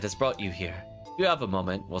fate that has brought you here. You have a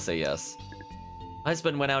moment. We'll say yes. My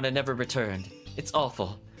husband went out and never returned. It's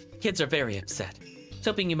awful. The kids are very upset. I was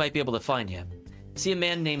hoping you might be able to find him. See a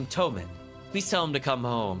man named Toman. Please tell him to come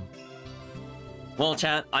home. Well,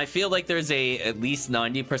 chat, I feel like there's at least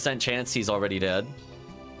 90% chance he's already dead.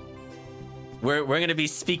 We're gonna be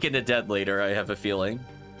speaking to dead later, I have a feeling.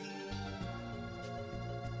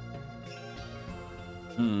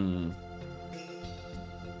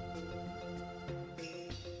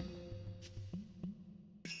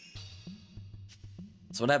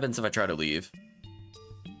 So what happens if I try to leave?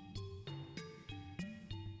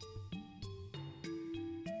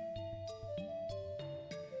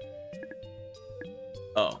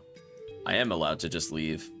 Oh, I am allowed to just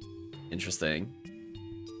leave. Interesting.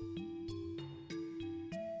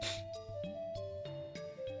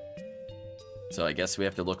 So I guess we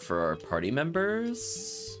have to look for our party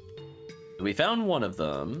members. We found one of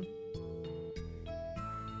them.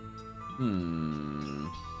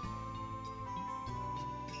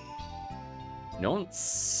 Don't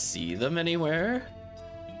see them anywhere.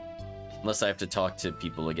 Unless I have to talk to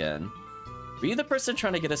people again. Were you the person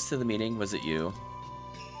trying to get us to the meeting? Was it you?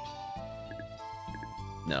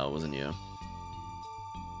 No, it wasn't you.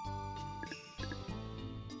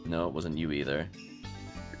 No, it wasn't you either.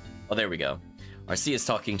 Oh, there we go. RC is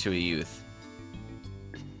talking to a youth.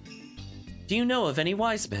 Do you know of any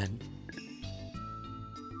wise men?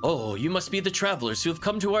 Oh, you must be the travelers who have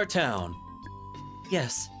come to our town.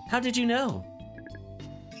 Yes, how did you know?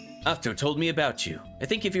 After told me about you. I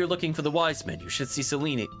think if you're looking for the wise men, you should see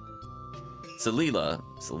Selene.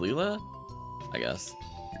 Salila? I guess.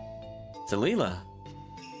 Salila.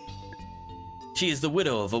 She is the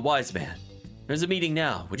widow of a wise man. There's a meeting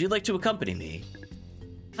now. Would you like to accompany me?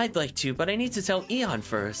 I'd like to, but I need to tell Eon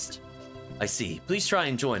first. I see. Please try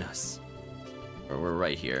and join us. Or we're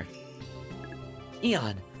right here.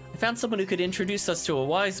 Eon, I found someone who could introduce us to a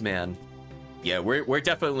wise man. Yeah, we're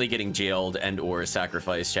definitely getting jailed and or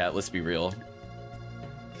sacrificed, chat. Let's be real.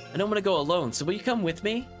 I don't want to go alone, so will you come with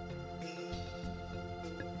me?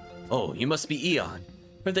 Oh, you must be Eon.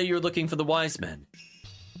 Heard that you're looking for the wise men.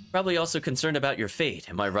 Probably also concerned about your fate,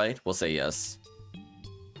 am I right? We'll say yes.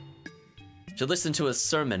 Should listen to a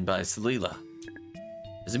sermon by Salila.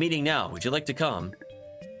 There's a meeting now. Would you like to come?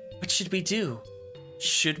 What should we do?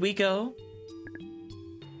 Should we go?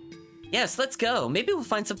 Yes, let's go. Maybe we'll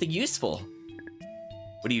find something useful.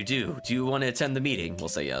 What do? Do you want to attend the meeting? We'll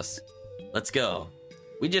say yes. Let's go.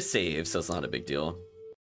 We just saved, so it's not a big deal.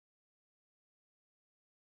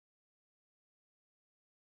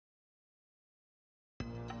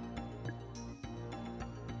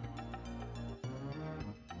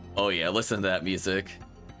 Oh yeah, listen to that music.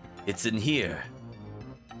 It's in here.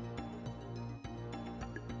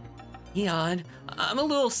 Eon, I'm a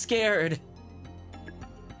little scared.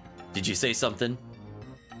 Did you say something?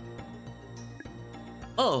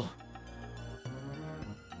 Oh.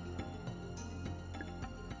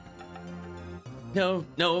 No,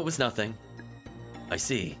 it was nothing. I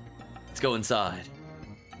see. Let's go inside.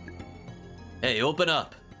 Hey, open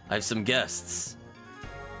up. I have some guests.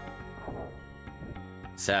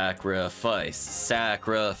 Sacrifice.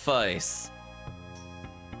 Sacrifice.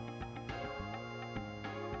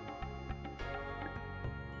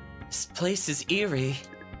 This place is eerie.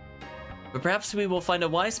 But perhaps we will find a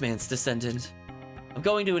wise man's descendant. I'm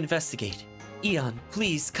going to investigate. Eon,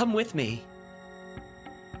 please, come with me.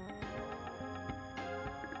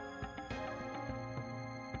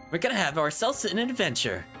 We're gonna have ourselves an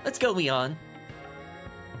adventure. Let's go, Eon.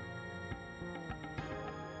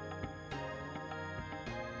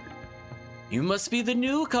 You must be the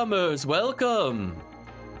newcomers. Welcome.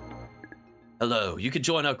 Hello, you can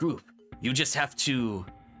join our group. You just have to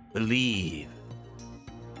believe.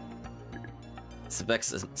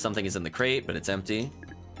 Something is in the crate, but it's empty.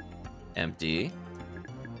 Empty.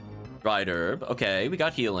 Dried herb. Okay, we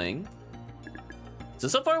got healing.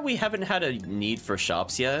 So far we haven't had a need for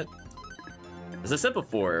shops yet. As I said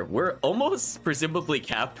before, we're almost presumably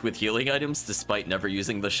capped with healing items despite never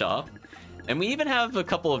using the shop. And we even have a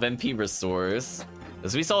couple of MP restores.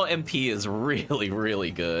 As we saw, MP is really, really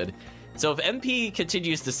good. So if MP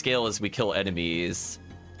continues to scale as we kill enemies,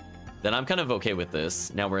 then I'm kind of okay with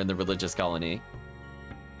this. Now we're in the religious colony.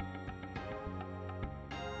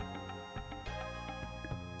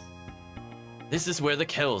 This is where the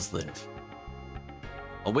Kells live.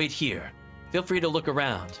 I'll wait here. Feel free to look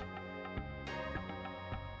around.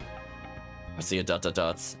 I see a ...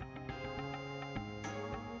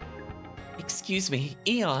 Excuse me,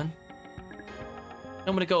 Eon.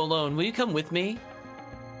 I'm gonna go alone. Will you come with me?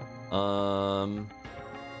 No?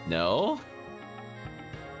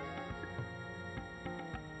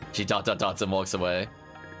 She ... and walks away.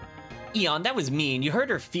 Eon, that was mean. You hurt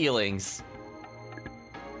her feelings.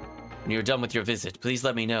 When you're done with your visit, please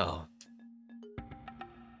let me know.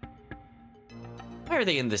 Why are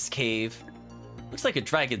they in this cave? Looks like a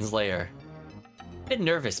dragon's lair. A bit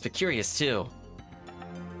nervous, but curious too.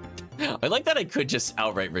 I like that I could just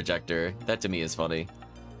outright reject her. That to me is funny.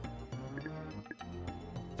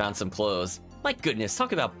 Found some clothes. My goodness,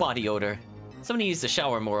 talk about body odor. Somebody needs to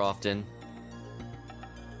shower more often.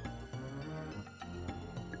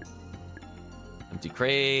 Empty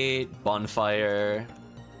crate, bonfire.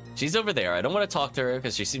 She's over there. I don't want to talk to her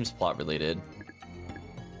because she seems plot related.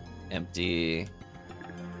 Empty.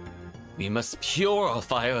 We must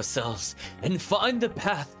purify ourselves and find the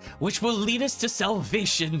path which will lead us to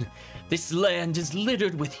salvation. This land is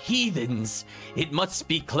littered with heathens. It must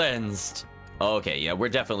be cleansed. Okay, yeah, we're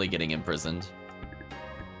definitely getting imprisoned.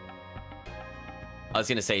 I was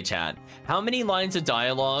gonna say, chat, how many lines of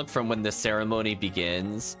dialogue from when the ceremony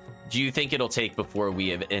begins do you think it'll take before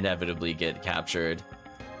we inevitably get captured?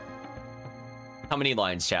 How many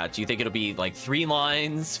lines, chat? Do you think it'll be like 3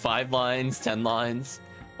 lines, 5 lines, 10 lines?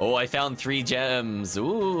 Oh, I found 3 gems.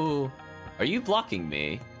 Ooh. Are you blocking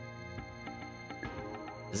me?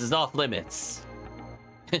 This is off limits.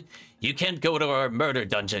 You can't go to our murder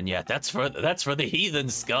dungeon yet. That's for the heathen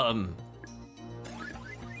scum.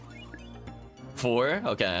 4?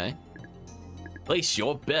 Okay. Place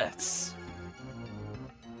your bets.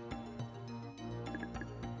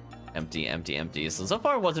 Empty, empty, empty. So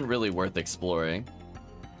far it wasn't really worth exploring.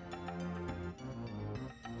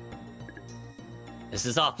 This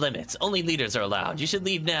is off limits. Only leaders are allowed. You should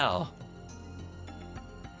leave now.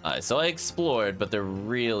 Alright, so I explored, but there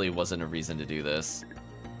really wasn't a reason to do this.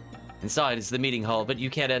 Inside is the meeting hall, but you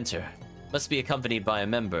can't enter. Must be accompanied by a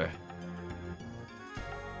member.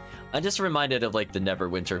 I'm just reminded of like the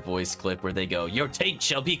Neverwinter voice clip where they go, "Your taint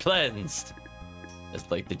shall be cleansed." It's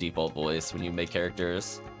like the default voice when you make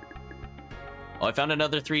characters. Oh, I found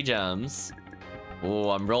another 3 gems. Oh,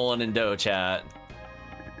 I'm rolling in dough, chat.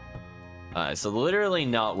 Alright, so literally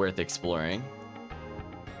not worth exploring.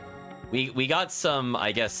 We got some,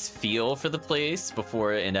 I guess, feel for the place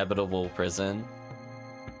before inevitable prison.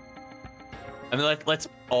 I mean, let's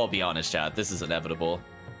all be honest, chat. This is inevitable.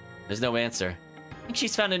 There's no answer. I think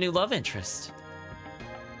she's found a new love interest.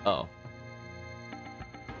 Oh.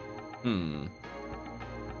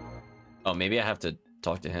 Oh, maybe I have to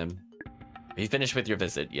talk to him. Are you finished with your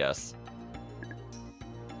visit? Yes.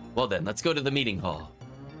 Well then, let's go to the meeting hall.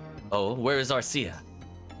 Oh, where is Arcia?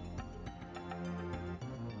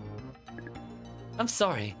 I'm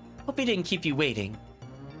sorry. Hope he didn't keep you waiting.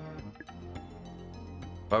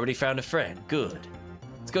 Already found a friend. Good.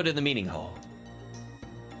 Let's go to the meeting hall.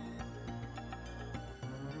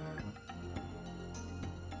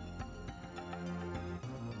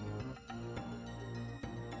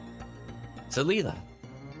 Salila.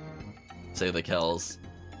 Say the Kells.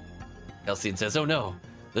 Kelsian says, "Oh no,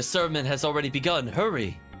 the sermon has already begun.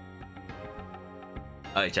 Hurry."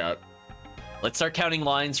 Alright, chat. Let's start counting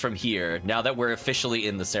lines from here, now that we're officially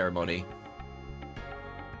in the ceremony.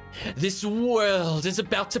 This world is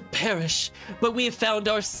about to perish, but we have found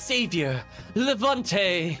our savior,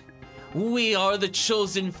 Levante. We are the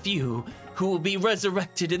chosen few who will be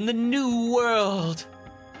resurrected in the new world.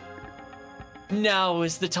 Now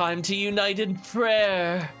is the time to unite in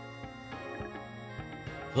prayer.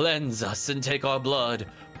 Cleanse us and take our blood.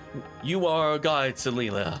 You are our guide,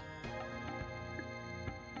 Salila.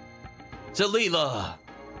 Salila!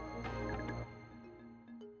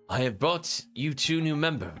 I have brought you 2 new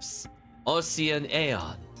members, Arcia and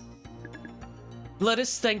Aeon. Let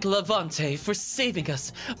us thank Levante for saving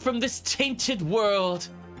us from this tainted world.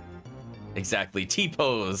 Exactly,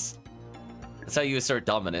 T-pose. That's how you assert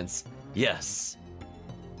dominance. Yes.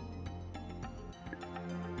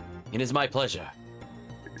 It is my pleasure.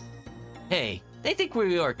 Hey, they think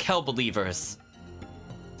we are Kel believers.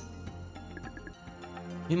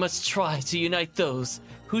 We must try to unite those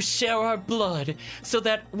who share our blood so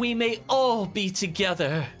that we may all be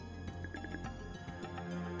together.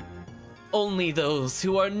 Only those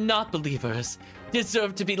who are not believers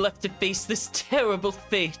deserve to be left to face this terrible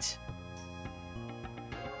fate.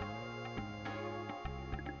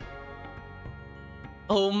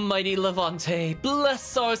 Almighty Levante,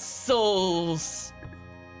 bless our souls.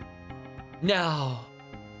 Now,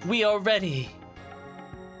 we are ready.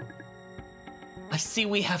 I see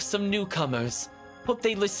we have some newcomers. Hope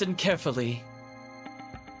they listen carefully.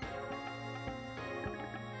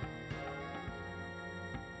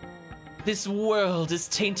 This world is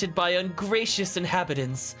tainted by ungracious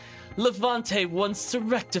inhabitants. Levante wants to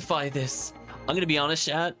rectify this. I'm gonna be honest,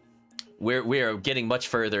 chat. We are getting much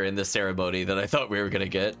further in this ceremony than I thought we were gonna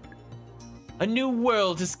get. A new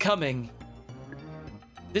world is coming.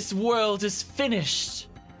 This world is finished.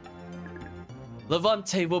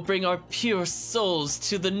 Levante will bring our pure souls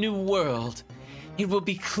to the new world. It will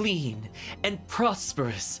be clean and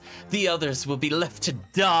prosperous. The others will be left to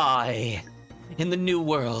die. In the new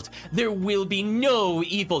world, there will be no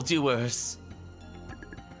evildoers.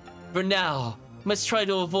 For now, must try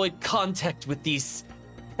to avoid contact with these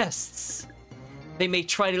pests. They may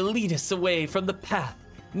try to lead us away from the path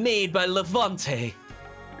made by Levante.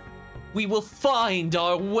 We will find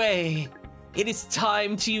our way. It is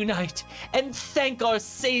time to unite and thank our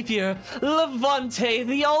savior, Levante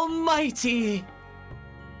the Almighty.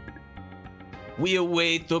 We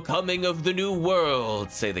await the coming of the new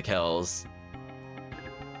world, say the Kells.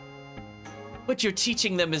 What you're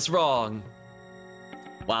teaching them is wrong.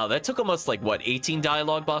 Wow, that took almost like, what, 18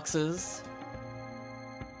 dialogue boxes?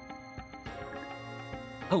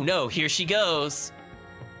 Oh no, here she goes.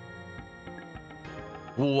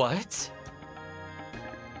 What?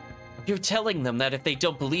 You're telling them that if they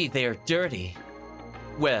don't believe, they are dirty.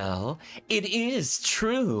 Well, it is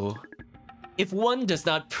true. If one does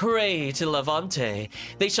not pray to Levante,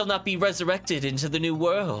 they shall not be resurrected into the new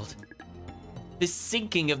world. The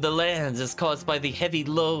sinking of the lands is caused by the heavy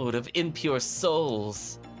load of impure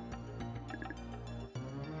souls.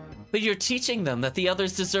 But you're teaching them that the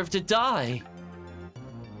others deserve to die.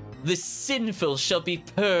 The sinful shall be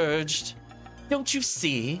purged. Don't you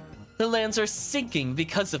see? The lands are sinking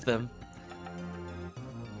because of them.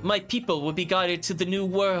 My people will be guided to the new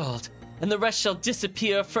world, and the rest shall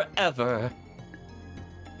disappear forever.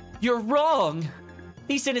 You're wrong!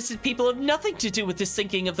 These innocent people have nothing to do with the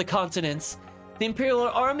sinking of the continents. The Imperial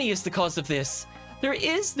Army is the cause of this. There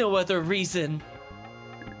is no other reason.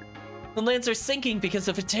 The lands are sinking because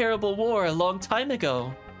of a terrible war a long time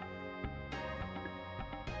ago.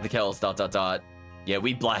 The Kells, ... Yeah,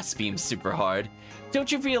 we blaspheme super hard.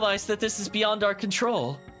 Don't you realize that this is beyond our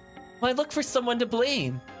control? Why look for someone to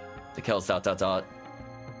blame? The Kells ...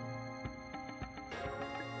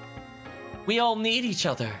 We all need each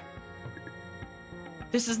other.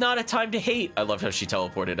 This is not a time to hate. I love how she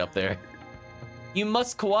teleported up there. You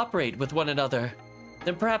must cooperate with one another.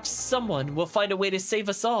 Then perhaps someone will find a way to save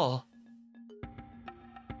us all.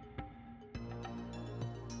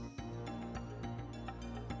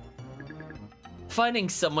 Finding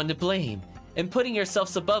someone to blame and putting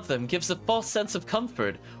yourselves above them gives a false sense of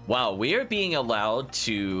comfort. Wow, we are being allowed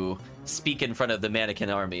to speak in front of the mannequin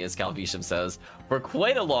army, as Calvisham says, for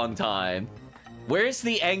quite a long time. Where's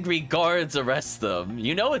the angry guards arrest them?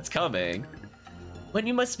 You know it's coming. What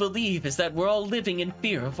you must believe is that we're all living in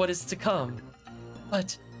fear of what is to come.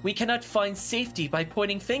 But we cannot find safety by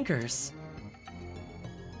pointing fingers.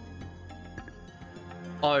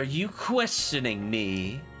 Are you questioning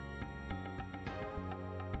me?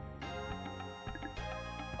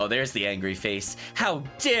 Oh, there's the angry face. How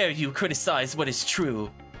dare you criticize what is true?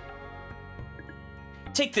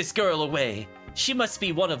 Take this girl away. She must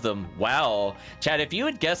be one of them. Wow. Chad, if you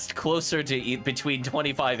had guessed closer to between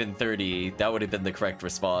 25 and 30, that would have been the correct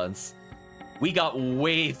response. We got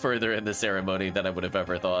way further in the ceremony than I would have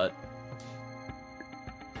ever thought.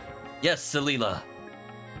 Yes, Salila.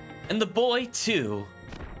 And the boy, too.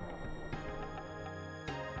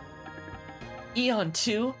 Eon,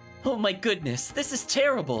 too? Oh my goodness, this is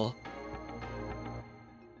terrible.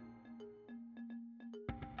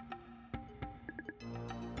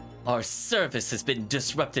 Our service has been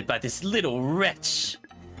disrupted by this little wretch.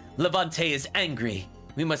 Levante is angry.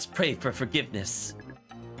 We must pray for forgiveness.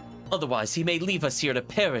 Otherwise, he may leave us here to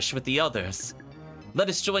perish with the others. Let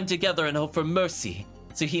us join together and hope for mercy,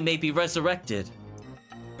 so he may be resurrected.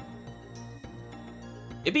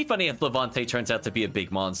 It'd be funny if Levante turns out to be a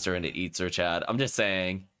big monster and it eats her, Chad. I'm just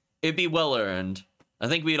saying. It'd be well earned. I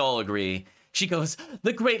think we'd all agree. She goes,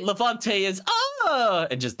 the great Levante is,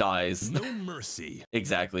 and just dies. No mercy.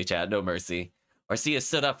 Exactly, Chad, no mercy. Arcia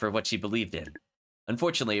stood up for what she believed in.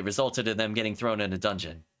 Unfortunately, it resulted in them getting thrown in a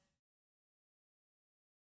dungeon.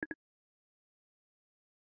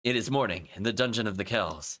 It is morning in the dungeon of the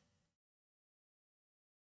Kells.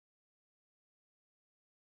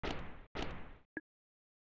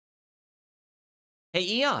 Hey,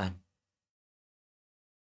 Eon.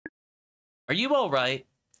 Are you alright?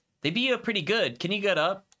 They beat you up pretty good. Can you get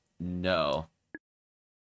up? No.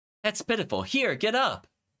 That's pitiful. Here, get up.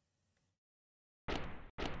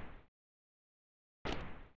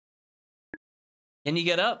 Can you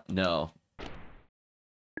get up? No.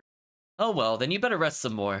 Oh well, then you better rest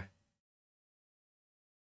some more.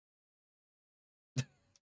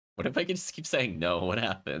 What if I can just keep saying no? What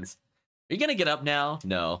happens? Are you gonna get up now?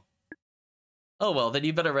 No. Oh well, then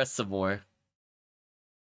you better rest some more.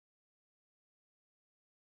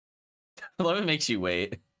 I love it makes you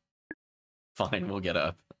wait. Fine, we'll get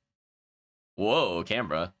up. Whoa,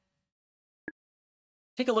 camera.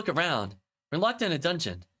 Take a look around. We're locked in a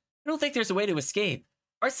dungeon. I don't think there's a way to escape.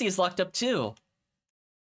 RC is locked up too.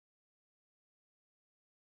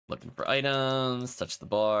 Looking for items, touch the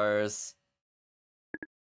bars.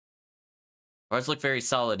 Bars look very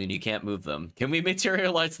solid and you can't move them. Can we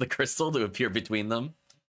materialize the crystal to appear between them?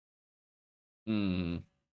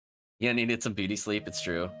 Yeah, needed some beauty sleep, it's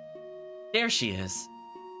true. There she is.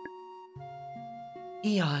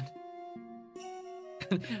 Eon.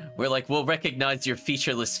 We're like, we'll recognize your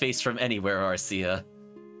featureless face from anywhere, Arcia.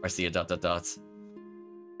 Arcia ...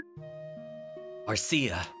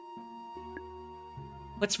 Arcia.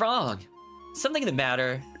 What's wrong? Something the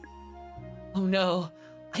matter? Oh no.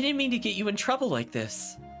 I didn't mean to get you in trouble like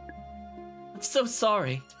this. I'm so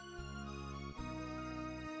sorry.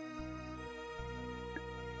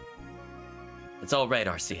 It's all right,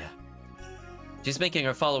 Arcia. She's making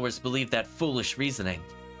her followers believe that foolish reasoning.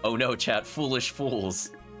 Oh no, chat, foolish fools.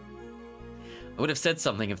 I would have said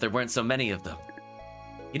something if there weren't so many of them.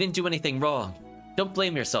 You didn't do anything wrong. Don't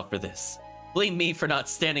blame yourself for this. Blame me for not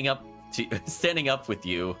standing up with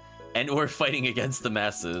you and or fighting against the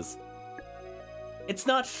masses. It's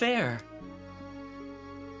not fair.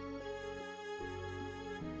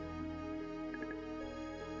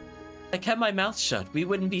 I kept my mouth shut. We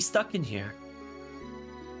wouldn't be stuck in here.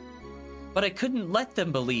 But I couldn't let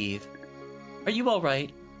them believe. Are you all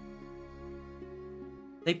right?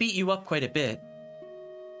 They beat you up quite a bit.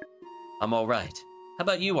 I'm all right. How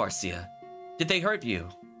about you, Arcia? Did they hurt you?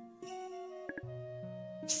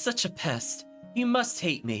 Such a pest. You must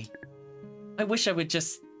hate me. I wish I would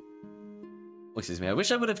just... Excuse me, I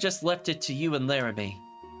wish I would have just left it to you and Laramie.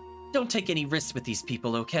 Don't take any risks with these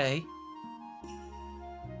people, okay?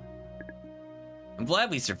 I'm glad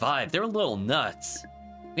we survived. They're a little nuts.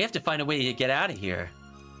 We have to find a way to get out of here.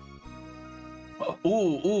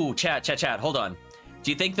 Ooh, chat, hold on.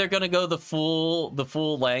 Do you think they're gonna go the full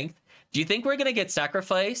length? Do you think we're gonna get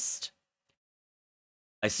sacrificed?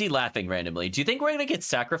 I see laughing randomly. Do you think we're gonna get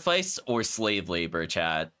sacrificed or slave labor,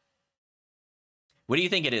 chat? What do you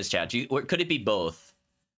think it is, chat? Or could it be both?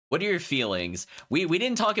 What are your feelings? We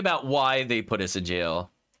didn't talk about why they put us in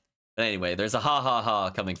jail. But anyway, there's a ha ha ha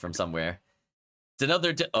coming from somewhere. It's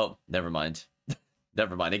another oh, never mind.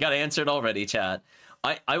 Never mind. I got answered already, chat.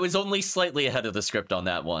 I was only slightly ahead of the script on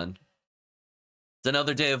that one. It's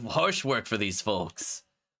another day of harsh work for these folks.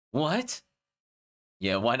 What?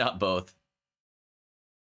 Yeah, why not both?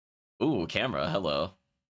 Ooh, camera, hello.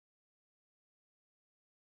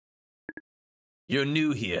 You're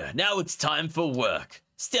new here. Now it's time for work.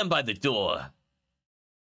 Stand by the door.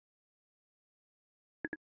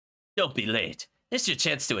 Don't be late. It's your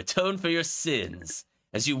chance to atone for your sins.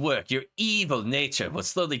 As you work, your evil nature will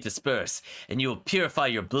slowly disperse, and you will purify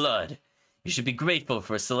your blood. You should be grateful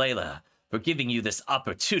for Salela for giving you this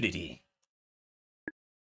opportunity.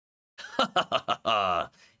 Ha ha ha ha!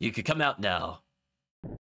 You can come out now.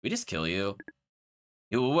 We just kill you.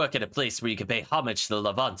 You will work at a place where you can pay homage to the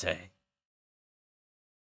Levante.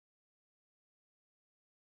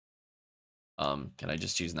 Can I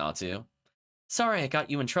just choose not to? Sorry, I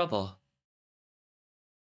got you in trouble.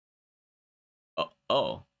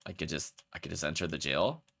 Oh, I could just enter the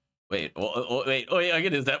jail. Wait, wait, I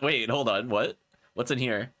could, is that, wait, hold on, what? What's in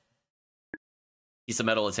here? Piece of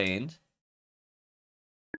metal attained.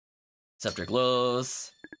 Scepter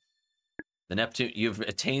glows. The Neptune, you've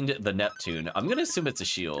attained the Neptune. I'm gonna assume it's a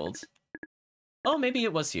shield. Oh, maybe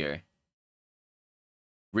it was here.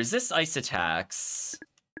 Resist ice attacks.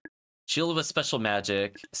 Shield with special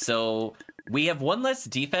magic. So we have one less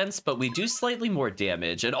defense, but we do slightly more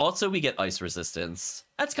damage, and also we get ice resistance.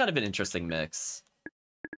 That's kind of an interesting mix.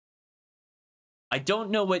 I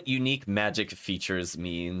don't know what unique magic features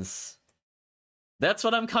means. That's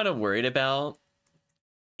what I'm kind of worried about.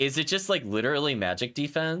 Is it just like literally magic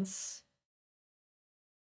defense?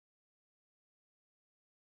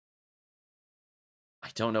 I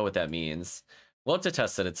don't know what that means. We'll have to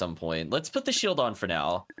test it at some point. Let's put the shield on for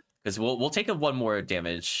now, because we'll take a one more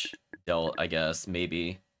damage dealt, I guess,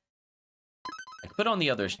 maybe. I could put on the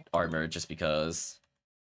other armor just because.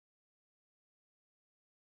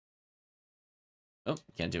 Oh,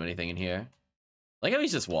 can't do anything in here. Like how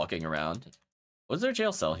he's just walking around. Was there a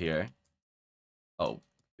jail cell here? Oh,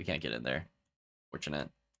 we can't get in there. Fortunate.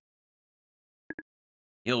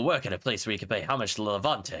 You'll work at a place where you can pay homage to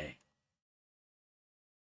Levante.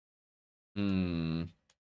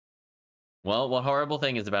 Well, what horrible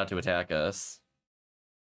thing is about to attack us?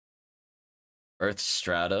 Earth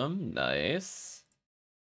Stratum, nice.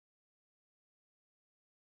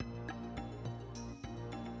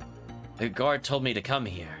 The guard told me to come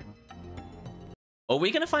here. Are we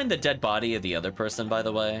gonna find the dead body of the other person, by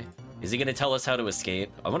the way? Is he gonna tell us how to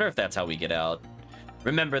escape? I wonder if that's how we get out.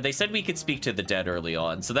 Remember, they said we could speak to the dead early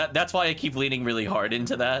on, so that's why I keep leaning really hard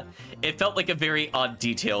into that. It felt like a very odd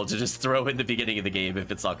detail to just throw in the beginning of the game if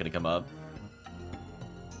it's not gonna come up.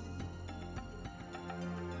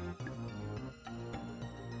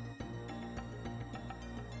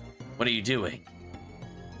 What are you doing?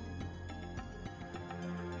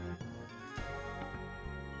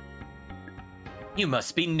 You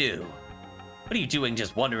must be new. What are you doing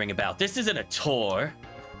just wandering about? This isn't a tour.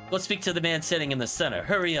 Go speak to the man sitting in the center.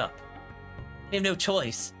 Hurry up. We have no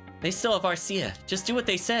choice. They still have Arcia. Just do what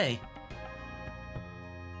they say.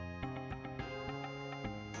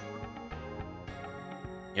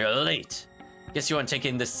 You're late. Guess you aren't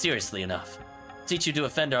taking this seriously enough. Teach you to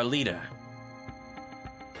offend our leader.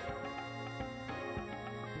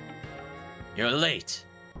 You're late.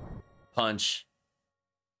 Punch.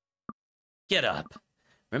 Get up.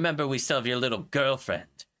 Remember, we still have your little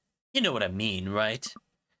girlfriend. You know what I mean, right?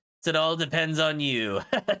 So it all depends on you.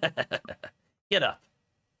 Get up.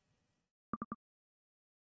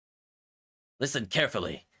 Listen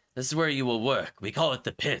carefully. This is where you will work. We call it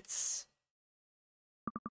the pits.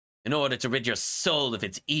 In order to rid your soul of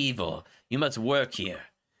its evil, you must work here.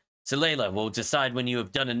 Selela will decide when you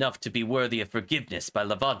have done enough to be worthy of forgiveness by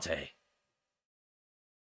Levante.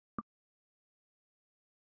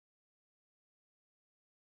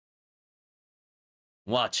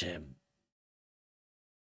 Watch him.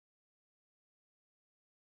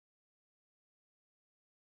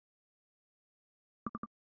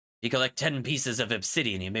 You collect 10 pieces of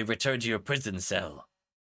obsidian, you may return to your prison cell.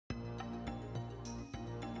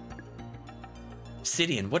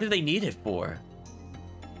 Obsidian, what do they need it for?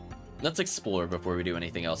 Let's explore before we do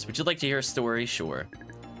anything else. Would you like to hear a story? Sure.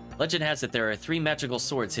 Legend has it there are 3 magical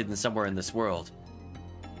swords hidden somewhere in this world.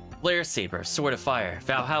 Flare Saber, Sword of Fire.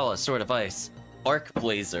 Valhalla, Sword of Ice.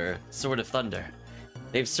 Arc-Blazer, Sword of Thunder.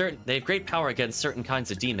 They have great power against certain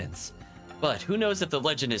kinds of demons. But who knows if the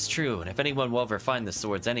legend is true, and if anyone will ever find the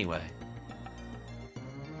swords anyway.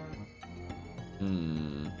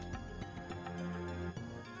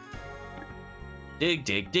 Dig,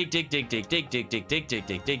 dig, dig, dig, dig, dig, dig, dig, dig, dig, dig,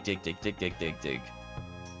 dig, dig, dig, dig, dig, dig, dig, dig.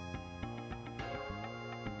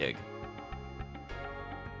 Dig.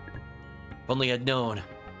 If only I'd known. It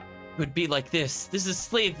would be like this. This is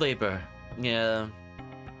slave labor. Yeah.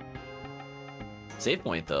 Save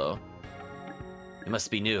point, though. It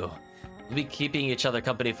must be new. We'll be keeping each other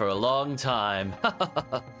company for a long time.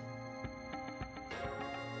 What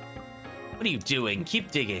are you doing?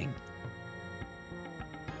 Keep digging.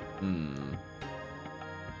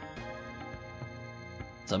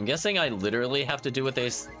 So I'm guessing I literally have to do what they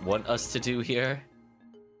want us to do here.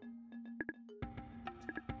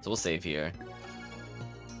 So we'll save here.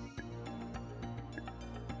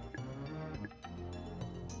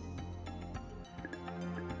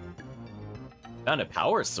 Found a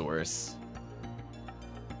power source.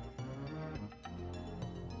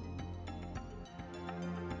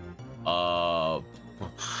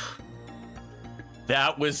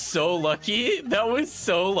 That was so lucky. That was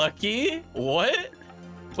so lucky. What?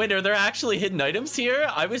 Wait, are there actually hidden items here?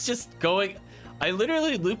 I was just going... I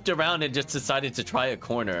literally looped around and just decided to try a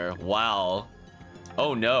corner. Wow.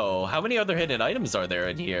 Oh no. How many other hidden items are there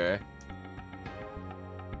in here?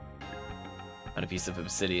 Found a piece of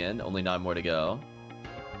obsidian. Only 9 more to go.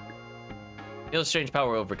 Feel strange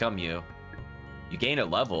power overcome you. You gain a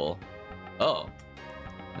level. Oh.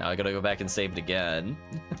 Now I gotta go back and save it again.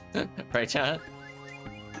 Right, chat?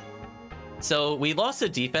 So we lost a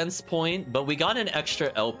defense point, but we got an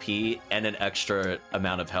extra LP and an extra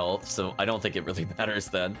amount of health, so I don't think it really matters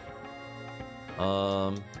then.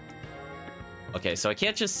 Okay, so I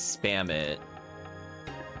can't just spam it.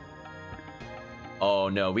 Oh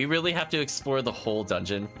no, we really have to explore the whole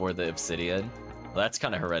dungeon for the obsidian. Well, that's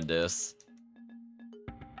kind of horrendous.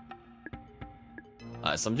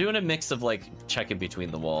 So I'm doing a mix of like checking between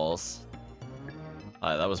the walls.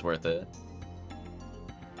 That was worth it.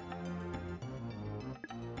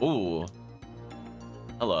 Ooh.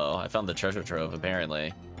 Hello, I found the treasure trove,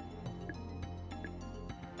 apparently.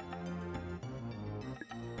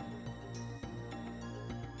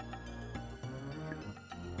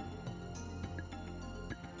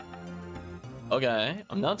 Okay,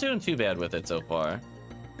 I'm not doing too bad with it so far.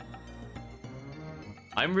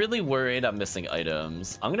 I'm really worried I'm missing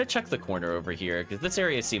items. I'm gonna check the corner over here, because this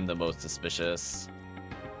area seemed the most suspicious.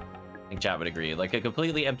 I think chat would agree. Like a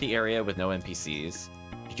completely empty area with no NPCs.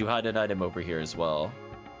 Did you hide an item over here as well?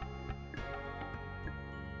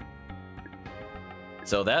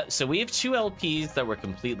 So we have 2 LPs that were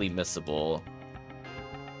completely missable.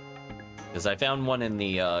 Because I found one in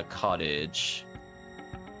the cottage.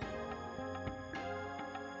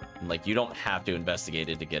 And, like, you don't have to investigate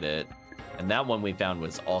it to get it. And that one we found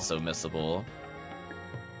was also missable.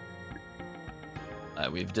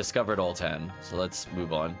 We've discovered all 10, so let's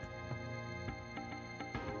move on.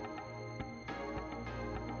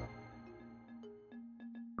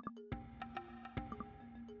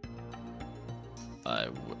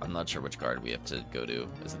 I'm not sure which guard we have to go to.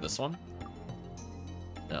 Is it this one?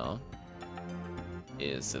 No.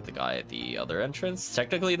 Is it the guy at the other entrance?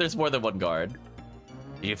 Technically, there's more than one guard.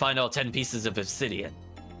 Did you find all 10 pieces of obsidian?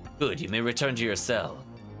 Good, you may return to your cell.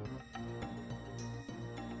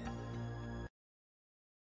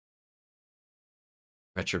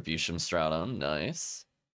 Retribution Stratum, nice.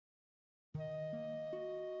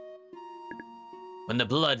 When the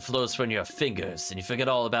blood flows from your fingers and you forget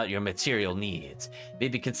all about your material needs, may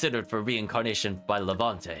be considered for reincarnation by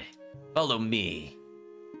Levante. Follow me.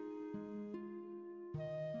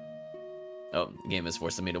 Oh, the game is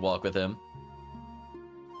forcing me to walk with him.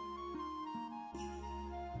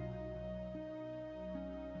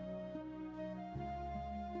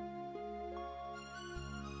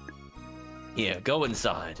 Here, go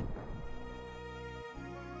inside.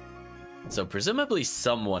 So presumably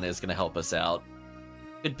someone is going to help us out.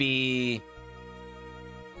 Could be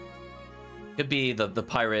the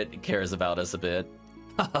pirate cares about us a bit.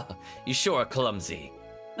 Haha, you sure are clumsy.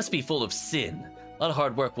 Must be full of sin. A lot of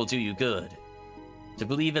hard work will do you good. To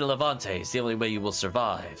believe in Levante is the only way you will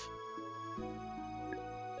survive.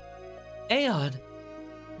 Aeon!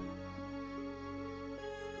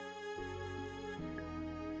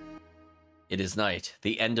 It is night,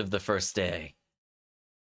 the end of the first day.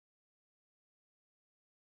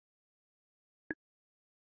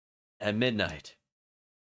 At midnight.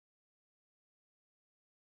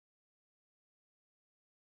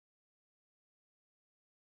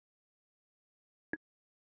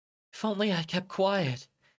 If only I kept quiet.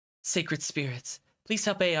 Sacred spirits, please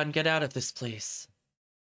help Aeon get out of this place.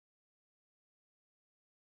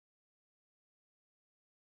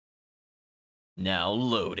 Now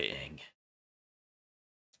loading.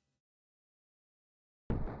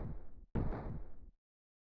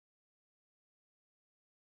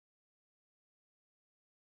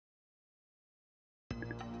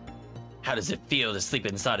 How does it feel to sleep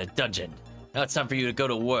inside a dungeon? Now it's time for you to go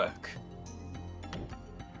to work.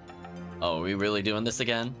 Oh, are we really doing this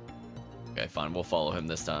again? Okay, fine, we'll follow him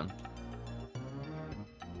this time.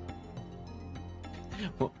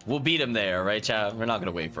 We'll beat him there, right, chat? We're not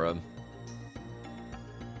gonna wait for him.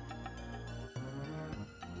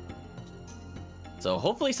 So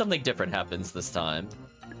hopefully something different happens this time.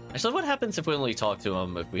 Actually, what happens if we only talk to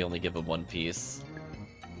him if we only give him one piece?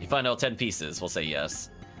 You find out 10 pieces, we'll say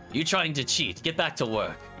yes. You trying to cheat, get back to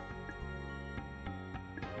work.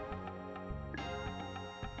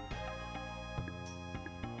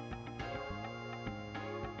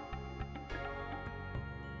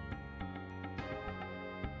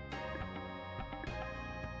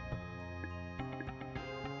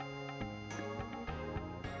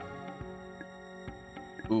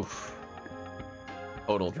 Oof.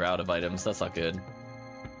 Total drought of items, that's not good.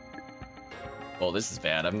 Oh, this is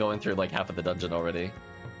bad. I'm going through like half of the dungeon already.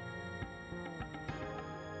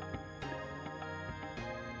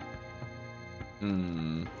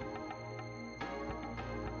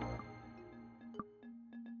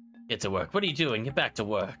 Get to work. What are you doing? Get back to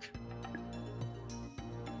work.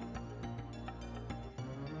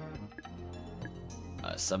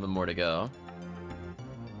 Seven more to go.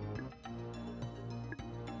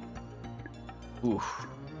 Oof.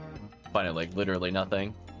 Finding like literally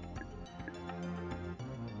nothing.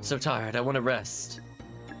 So tired, I want to rest.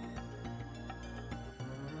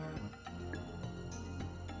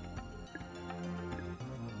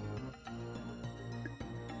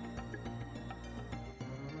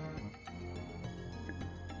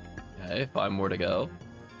 Okay, 5 more to go.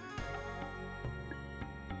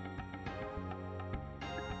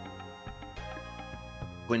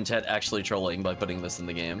 Quintet actually trolling by putting this in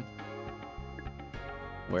the game.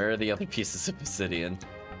 Where are the other pieces of obsidian?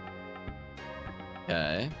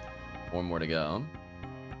 Okay, 4 more to go.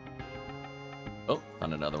 Oh,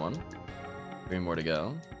 found another one. 3 more to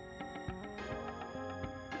go.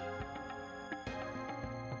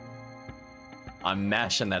 I'm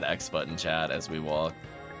mashing that X button, chat, as we walk.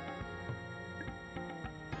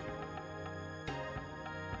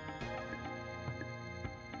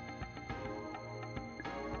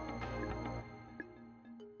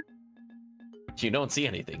 You don't see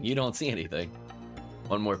anything. You don't see anything.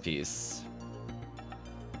 1 more piece.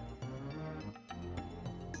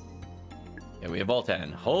 Yeah, we have all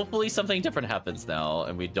 10. Hopefully something different happens now,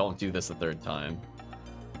 and we don't do this a 3rd time.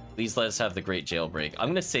 Please let us have the great jailbreak. I'm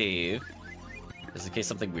gonna save, just in case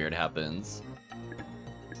something weird happens.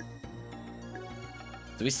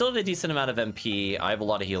 So we still have a decent amount of MP. I have a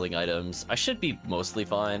lot of healing items. I should be mostly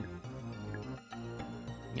fine.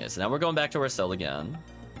 Yeah, so now we're going back to our cell again.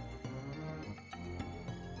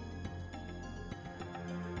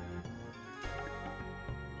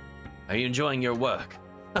 Are you enjoying your work?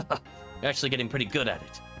 You're actually getting pretty good at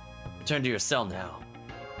it. Return to your cell now.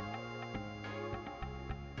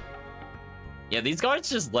 Yeah, these guards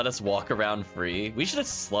just let us walk around free. We should have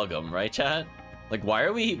slug them, right, chat? Like, why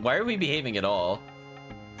are we behaving at all?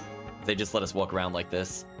 They just let us walk around like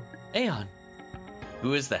this. Aeon!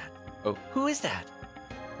 Who is that? Oh, who is that?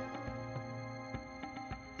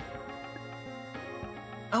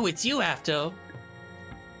 Oh, it's you, Afto!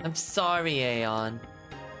 I'm sorry, Aeon.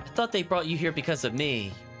 I thought they brought you here because of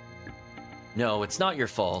me. No, it's not your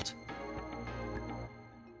fault.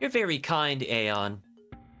 You're very kind, Aeon.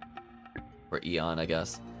 Or Eon, I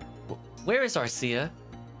guess. Where is Arcia?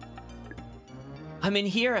 I'm in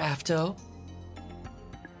here, Afto.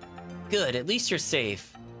 Good, at least you're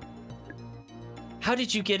safe. How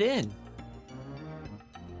did you get in?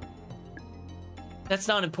 That's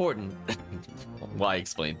not important. Why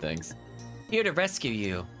explain things? Here to rescue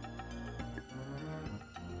you.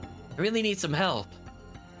 I really need some help.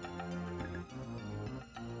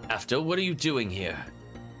 Afto, what are you doing here?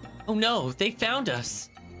 Oh no, they found us.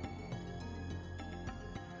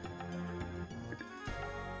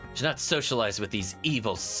 Should not socialize with these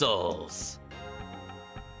evil souls.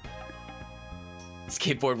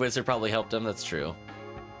 Skateboard Wizard probably helped him, that's true.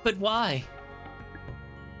 But why?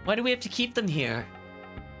 Why do we have to keep them here?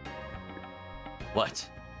 What?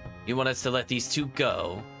 You want us to let these two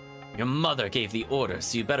go? Your mother gave the orders,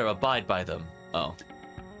 so you better abide by them. Oh.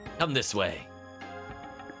 Come this way.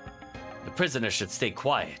 The prisoner should stay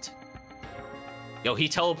quiet. Yo, he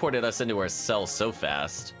teleported us into our cell so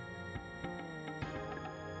fast.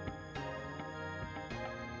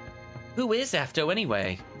 Who is Afto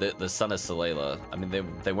anyway? The son of Salela. I mean,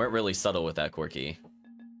 they weren't really subtle with that, Corky.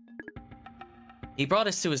 He brought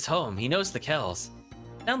us to his home. He knows the Kells.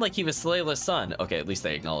 Sound like he was Salela's son. Okay, at least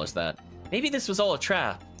they acknowledged that. Maybe this was all a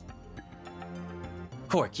trap.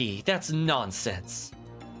 Corky, that's nonsense.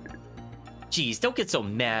 Jeez, don't get so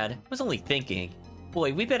mad. I was only thinking.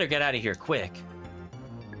 Boy, we better get out of here quick.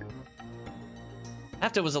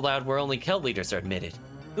 After was allowed where only Kell leaders are admitted.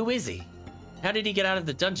 Who is he? How did he get out of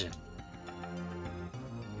the dungeon?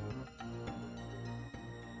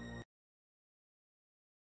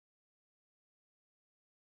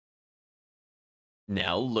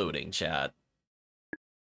 Now loading, chat.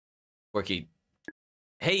 Corky.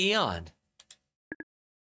 Hey, Eon.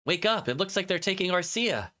 Wake up, it looks like they're taking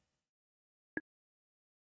Arcia.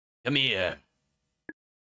 Come here.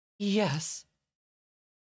 Yes.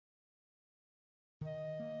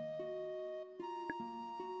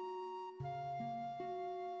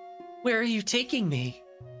 Where are you taking me?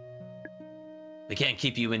 We can't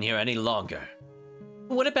keep you in here any longer.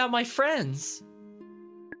 What about my friends?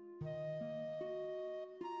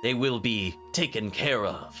 They will be taken care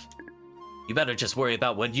of. You better just worry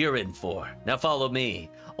about what you're in for. Now follow me.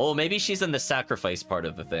 Oh, maybe she's in the sacrifice part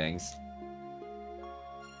of the things.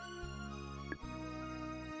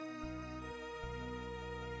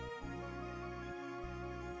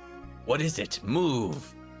 What is it?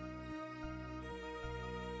 Move!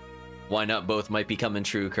 Why not both might be coming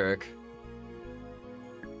true, Kirk?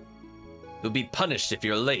 You'll be punished if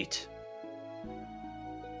you're late.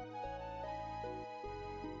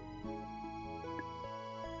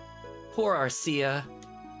 Poor Arcia.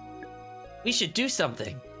 We should do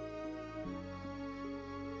something.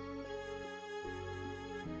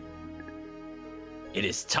 It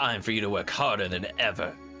is time for you to work harder than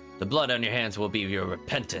ever. The blood on your hands will be your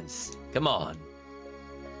repentance. Come on.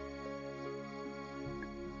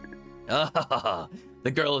 Ah,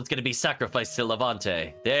 the girl is going to be sacrificed to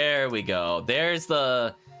Levante. There we go. There's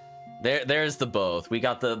the both. We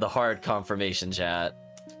got the hard confirmation, chat.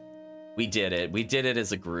 We did it. We did it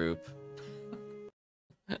as a group.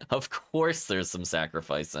 Of course there's some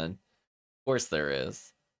sacrificing. Of course there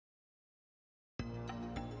is.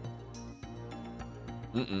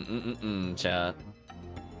 Chat.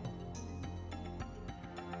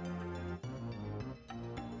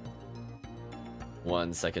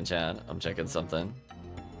 One second, chat. I'm checking something.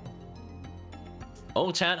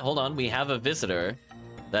 Oh, chat, hold on. We have a visitor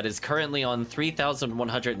that is currently on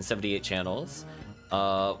 3,178 channels.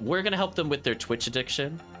 We're gonna help them with their Twitch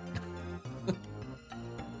addiction.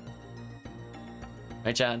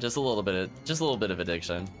 Right, chat? Just a little bit of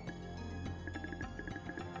addiction.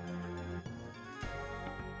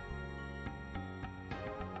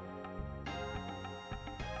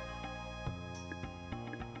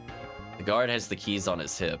 The guard has the keys on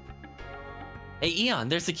his hip. Hey, Eon,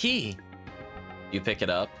 there's a key. You pick it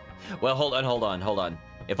up. Well, hold on.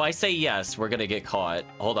 If I say yes, we're gonna get caught.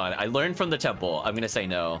 Hold on, I learned from the temple. I'm gonna say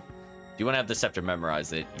no. Do you wanna have the scepter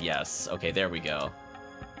memorize it? Yes. Okay, there we go.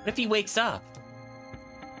 What if he wakes up?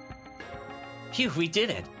 Phew, we did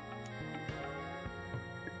it.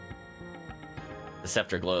 The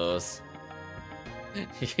scepter glows.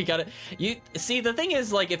 You gotta, see, the thing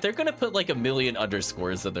is, like, if they're gonna put like a million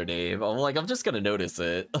underscores in their name, I'm just gonna notice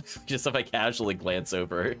it. Just if I casually glance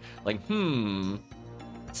over, like,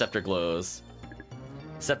 scepter glows.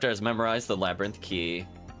 Scepter has memorized the labyrinth key.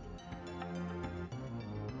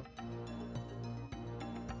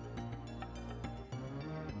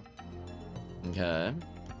 Okay.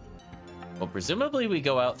 Well, presumably we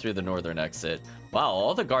go out through the northern exit. Wow,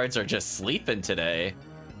 all the guards are just sleeping today.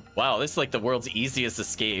 Wow, this is like the world's easiest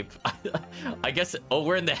escape. I guess, oh,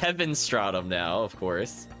 we're in the heaven stratum now, of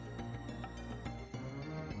course.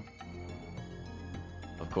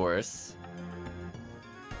 Of course.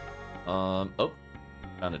 Oh,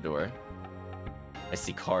 found a door. I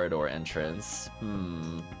see corridor entrance.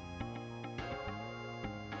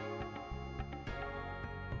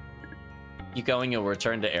 Keep going, you'll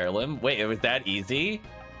return to Airlim. Wait, it was that easy?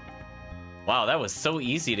 Wow, that was so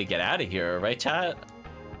easy to get out of here, right, chat?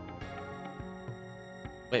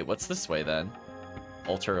 Wait, what's this way then?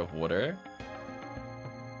 Altar of water?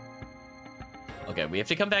 Okay, we have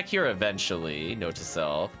to come back here eventually. Note to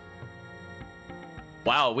self.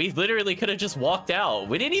 Wow, we literally could have just walked out.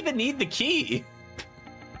 We didn't even need the key.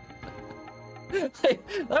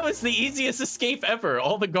 That was the easiest escape ever.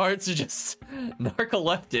 All the guards are just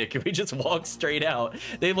narcoleptic. We just walked straight out.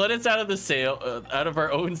 They let us out of the cell, out of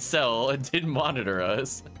our own cell, and didn't monitor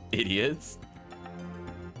us. Idiots.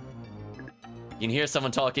 You can hear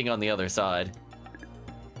someone talking on the other side.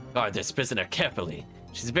 Guard this prisoner carefully.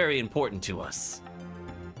 She's very important to us.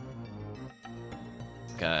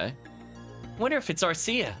 Okay. Wonder if it's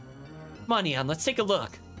Arcia. Come on, Neon, let's take a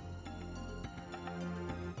look.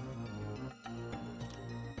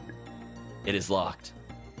 It is locked.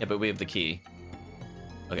 Yeah, but we have the key.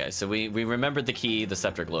 Okay, so we remembered the key, the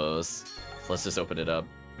scepter glows. So let's just open it up.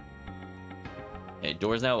 Okay,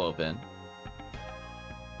 door's now open.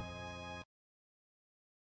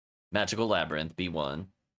 Magical Labyrinth, B1.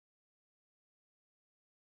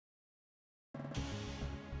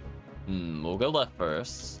 We'll go left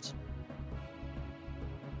first.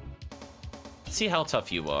 Let's see how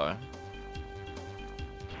tough you are.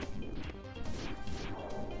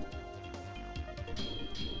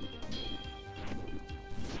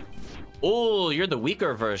 Oh, you're the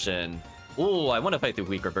weaker version. Oh, I want to fight the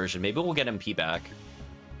weaker version. Maybe we'll get MP back.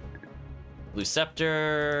 Blue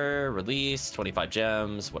Scepter, release, 25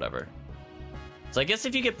 gems, whatever. So I guess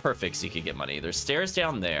if you get perfects, you could get money. There's stairs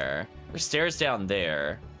down there. There's stairs down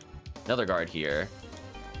there. Another guard here.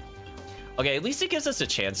 Okay, at least it gives us a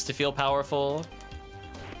chance to feel powerful.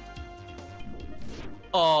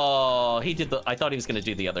 Oh, he did the... I thought he was going to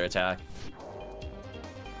do the other attack.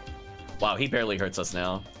 Wow, he barely hurts us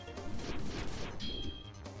now.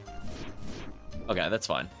 Okay, that's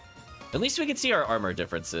fine. At least we can see our armor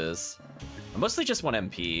differences. I mostly just want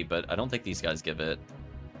MP, but I don't think these guys give it.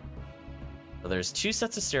 So there's 2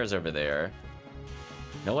 sets of stairs over there.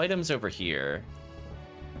 No items over here.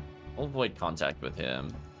 We'll avoid contact with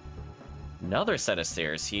him. Another set of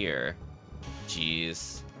stairs here.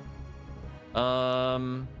 Jeez.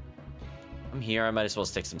 I'm here. I might as well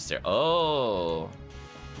stick some stairs. Oh.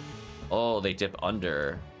 Oh, they dip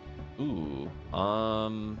under. Ooh. I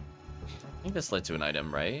think this led to an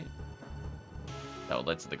item, right? No, it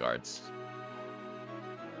led to the guards.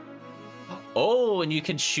 Oh, and you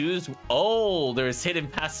can choose... Oh, there's hidden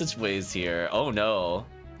passageways here. Oh, no.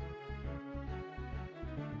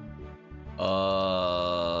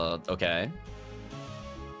 Okay.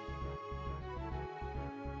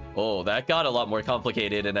 Oh, that got a lot more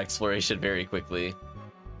complicated in exploration very quickly.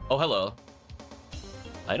 Oh, hello.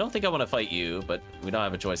 I don't think I want to fight you, but we don't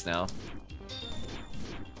have a choice now.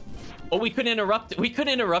 Oh, we couldn't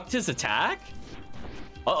interrupt his attack?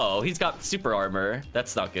 Uh-oh, he's got super armor.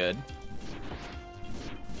 That's not good.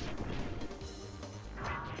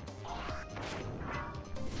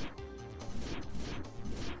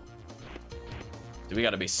 So we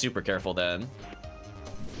gotta be super careful then.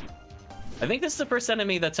 I think this is the first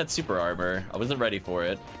enemy that's had super armor. I wasn't ready for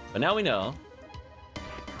it, but now we know.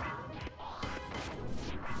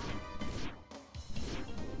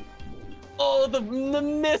 Oh, the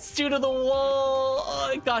miss due to the wall. Oh,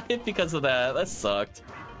 I got hit because of that. That sucked.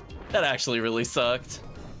 That actually really sucked.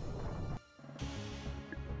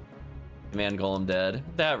 Man golem dead.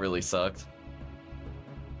 That really sucked.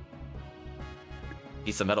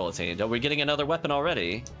 Piece of metal attained. Oh, we're getting another weapon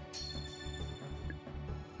already.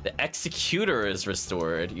 The Executor is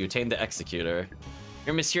restored. You attained the Executor.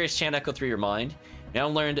 Your mysterious chant echo through your mind. Now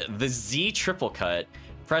learned the Z triple cut.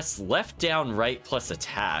 Press left, down, right, plus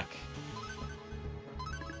attack.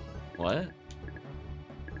 What?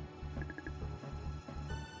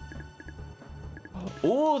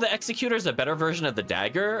 Ooh, the Executor is a better version of the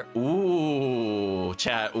dagger. Ooh,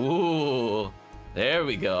 chat. Ooh, there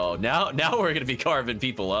we go. Now we're gonna be carving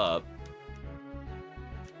people up.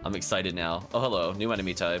 I'm excited now. Oh, hello, new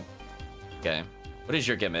enemy type. Okay, what is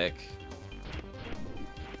your gimmick?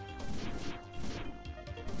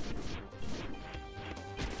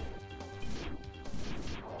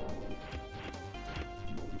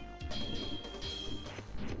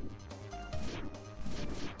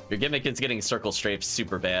 Your gimmick is getting circle strafed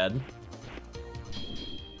super bad.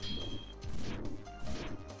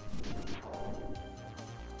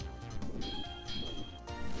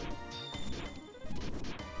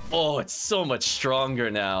 Oh, it's so much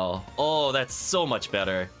stronger now. Oh, that's so much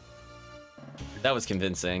better. That was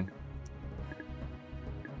convincing.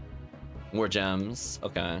 More gems.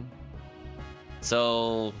 Okay.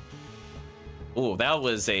 So... Ooh, that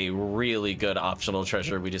was a really good optional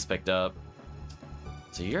treasure we just picked up.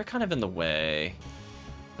 So you're kind of in the way.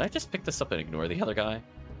 Did I just pick this up and ignore the other guy?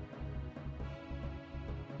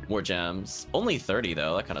 More gems. Only 30,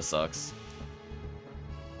 though. That kind of sucks.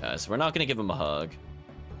 So we're not going to give him a hug.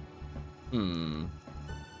 I'd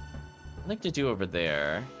like to do over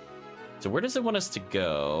there. So where does it want us to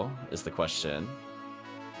go, is the question.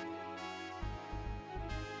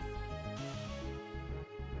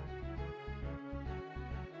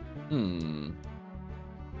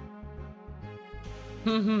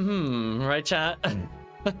 Right, chat?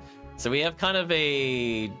 So we have kind of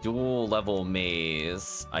a dual level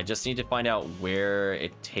maze. I just need to find out where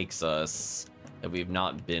it takes us that we've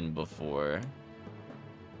not been before.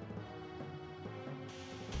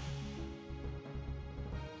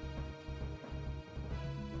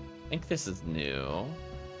 I think this is new.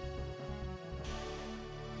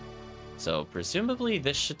 So presumably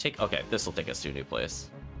this should take... Okay, this will take us to a new place.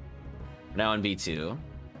 We're now in B2.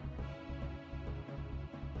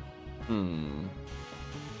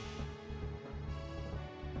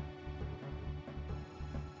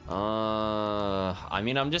 I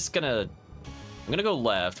mean, I'm gonna go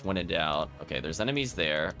left when in doubt. Okay, there's enemies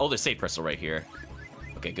there. Oh, there's save crystal right here.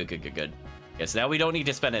 Okay, good. Okay, so now we don't need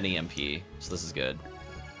to spend any MP, so this is good.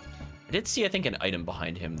 I did see, I think, an item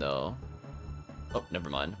behind him, though. Oh, never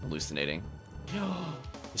mind. Hallucinating.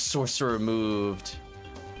 The sorcerer moved.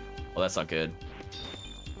 Well, that's not good.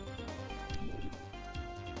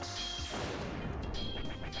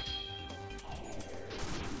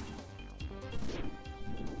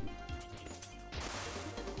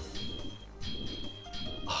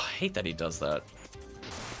 Oh, I hate that he does that.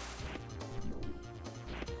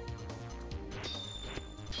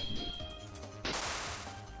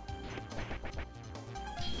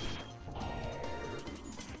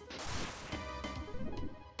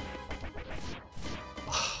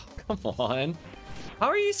 Come on. How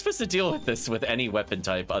are you supposed to deal with this with any weapon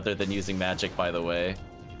type other than using magic, by the way?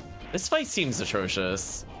 This fight seems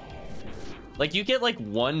atrocious. Like, you get like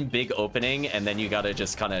one big opening and then you gotta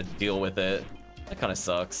just kind of deal with it. That kind of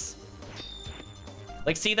sucks.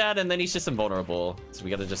 Like, see that? And then he's just invulnerable. So we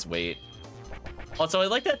gotta just wait. Also, I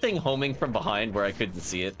like that thing homing from behind where I couldn't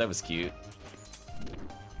see it. That was cute.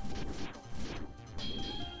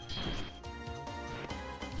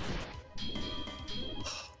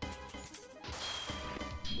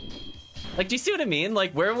 Like, do you see what I mean?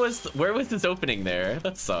 Like, where was this opening there?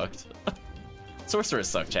 That sucked. Sorcerers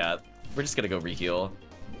suck, chat. We're just gonna go reheal.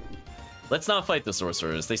 Let's not fight the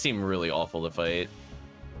sorcerers. They seem really awful to fight.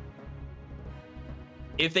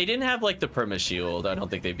 If they didn't have, like, the perma shield, I don't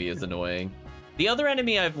think they'd be as annoying. The other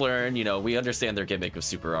enemy I've learned, you know, we understand their gimmick of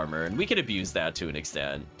super armor, and we can abuse that to an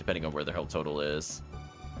extent, depending on where their health total is.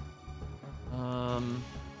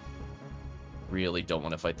 Really don't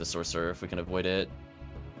want to fight the sorcerer if we can avoid it.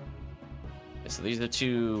 Okay, so these are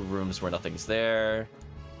two rooms where nothing's there.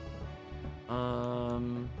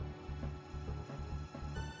 I'm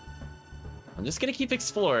just gonna keep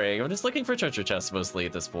exploring. I'm just looking for treasure chests mostly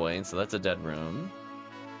at this point, so that's a dead room.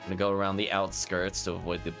 I'm gonna go around the outskirts to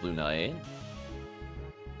avoid the blue knight.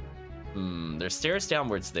 There's stairs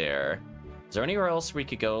downwards there. Is there anywhere else we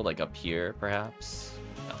could go, like up here, perhaps?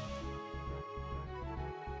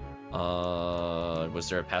 No. Was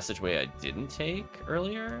there a passageway I didn't take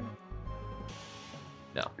earlier?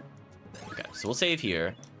 No. Okay, so we'll save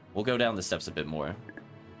here. We'll go down the steps a bit more.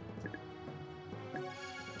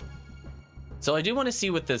 So I do want to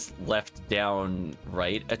see what this left down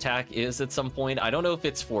right attack is at some point. I don't know if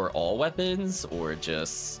it's for all weapons or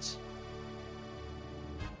just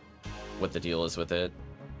what the deal is with it.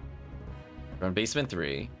 We're on basement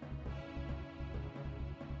 3.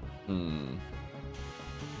 I'm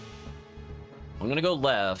gonna go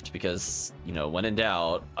left because, you know, when in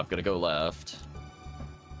doubt, I'm gonna go left.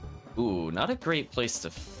 Ooh, not a great place to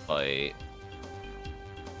fight.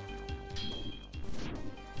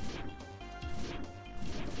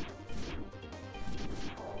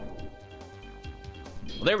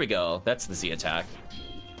 Well, there we go. That's the Z attack.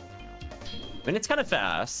 I mean, it's kind of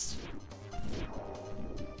fast.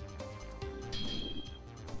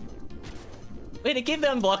 Wait, it gave the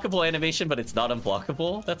unblockable animation, but it's not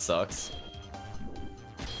unblockable? That sucks.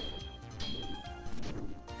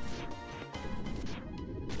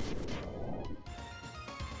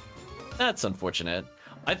 That's unfortunate.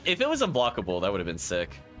 If it was unblockable, that would have been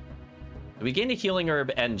sick. We gained a healing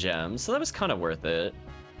herb and gem, so that was kind of worth it.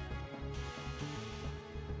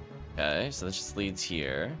 Okay, so this just leads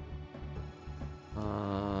here.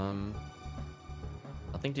 Nothing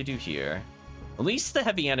to do here. At least the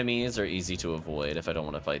heavy enemies are easy to avoid if I don't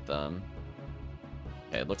want to fight them.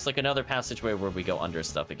 Okay, it looks like another passageway where we go under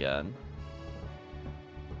stuff again.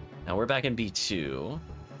 Now we're back in B2.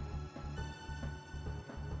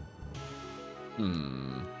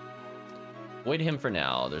 Avoid him for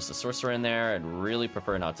now. There's a sorcerer in there. I'd really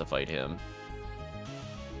prefer not to fight him.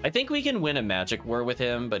 I think we can win a magic war with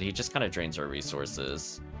him, but he just kind of drains our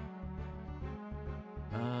resources.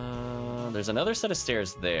 There's another set of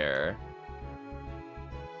stairs there.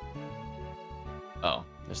 Oh,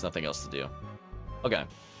 there's nothing else to do. Okay.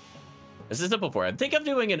 This is simple for. I think I'm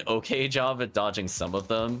doing an okay job at dodging some of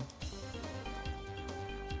them.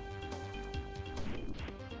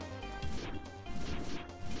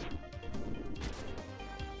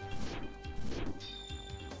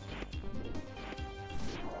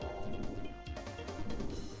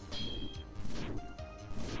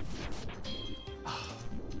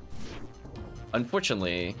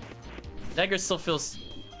 Unfortunately, dagger still feels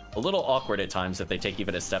a little awkward at times if they take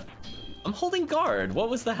even a step. I'm holding guard. What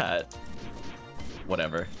was that?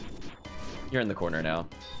 Whatever. You're in the corner now.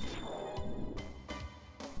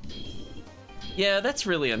 Yeah, that's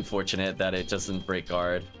really unfortunate that it doesn't break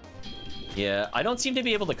guard. Yeah, I don't seem to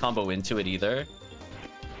be able to combo into it either.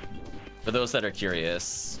 For those that are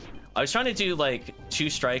curious. I was trying to do like 2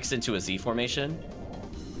 strikes into a Z formation.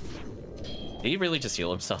 Did he really just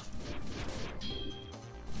heal himself?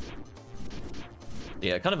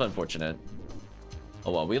 Yeah, kind of unfortunate.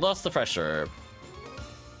 Oh well, we lost the fresh herb.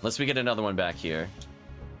 Unless we get another one back here.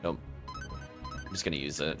 Nope. I'm just gonna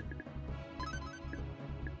use it.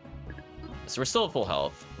 So we're still at full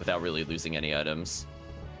health without really losing any items.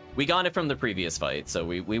 We got it from the previous fight, so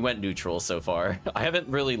we went neutral so far. I haven't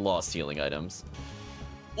really lost healing items.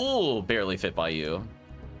 Ooh, barely fit by you.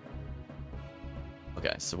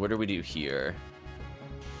 Okay, so what do we do here?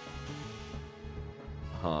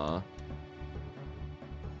 Huh.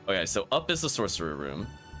 Okay, so up is the sorcerer room.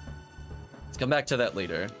 Let's come back to that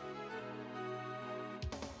later.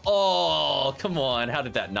 Oh, come on. How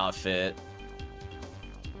did that not fit?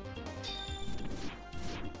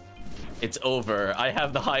 It's over. I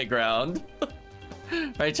have the high ground.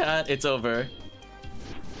 Right, chat? It's over.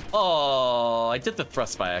 Oh, I did the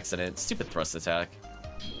thrust by accident. Stupid thrust attack.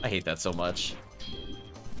 I hate that so much.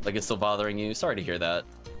 Like it's still bothering you? Sorry to hear that.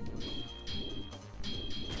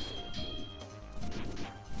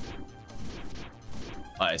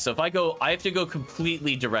 Alright, so if I have to go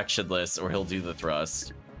completely directionless or he'll do the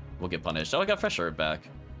thrust. We'll get punished. Oh, I got fresh herb back.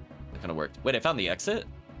 That kind of worked. Wait, I found the exit?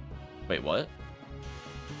 Wait, what?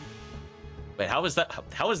 Wait, how is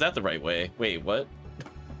that the right way? Wait, what?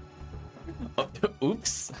 Oh,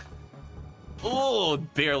 oops. Oh,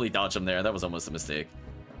 barely dodged him there. That was almost a mistake.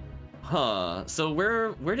 Huh. So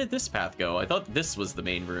where did this path go? I thought this was the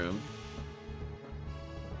main room.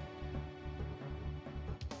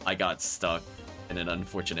 I got stuck in an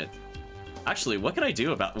unfortunate... Actually, what can I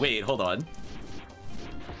do about... Wait, hold on.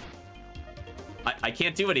 I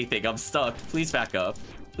can't do anything. I'm stuck. Please back up.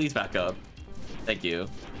 Please back up. Thank you.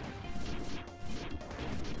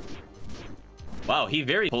 Wow, he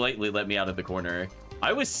very politely let me out of the corner.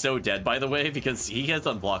 I was so dead, by the way, because he has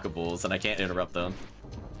unblockables and I can't interrupt them.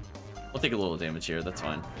 I'll take a little damage here. That's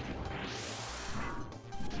fine.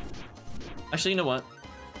 Actually, you know what?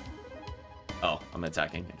 Oh, I'm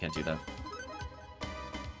attacking. I can't do that.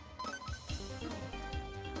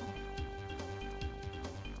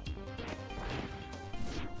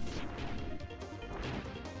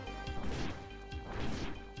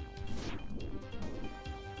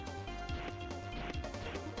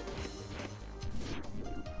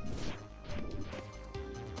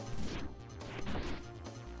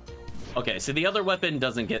 Okay, so the other weapon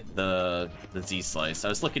doesn't get the Z slice. I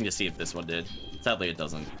was looking to see if this one did. Sadly, it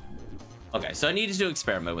doesn't. Okay, so I needed to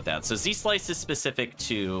experiment with that. So Z slice is specific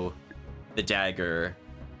to the dagger.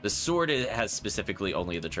 The sword has specifically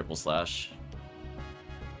only the triple slash.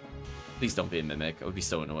 Please don't be a mimic. I would be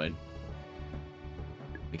so annoyed.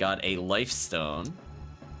 We got a life stone.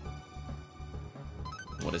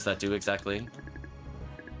 What does that do exactly?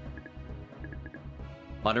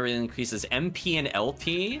 Moderately increases MP and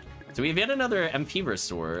LP. So we have yet another MP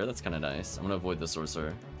restorer. That's kind of nice. I'm gonna avoid the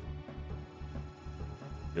sorcerer.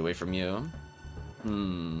 Get away from you.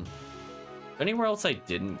 Anywhere else I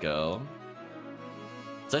didn't go?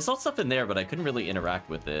 So I saw stuff in there, but I couldn't really interact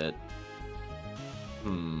with it.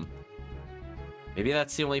 Maybe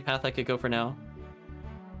that's the only path I could go for now.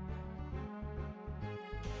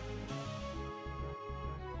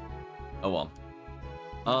 well.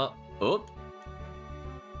 Oop.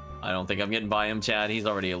 I don't think I'm getting by him, Chad. He's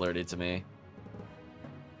already alerted to me.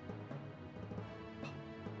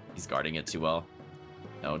 He's guarding it too well.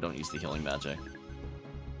 No, don't use the healing magic.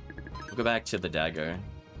 We'll go back to the dagger.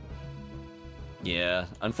 Yeah,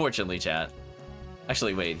 unfortunately, chat.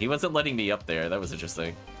 Actually, wait, he wasn't letting me up there. That was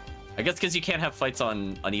interesting. I guess because you can't have fights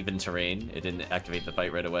on uneven terrain, it didn't activate the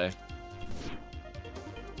fight right away.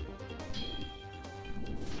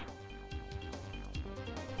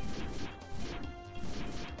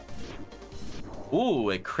 Ooh,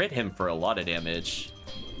 it crit him for a lot of damage.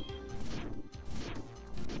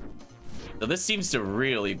 So this seems to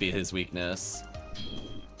really be his weakness.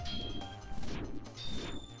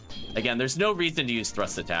 Again, there's no reason to use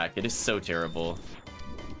thrust attack. It is so terrible.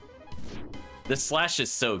 The slash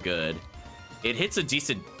is so good. It hits a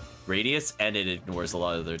decent radius and it ignores a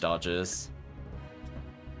lot of their dodges.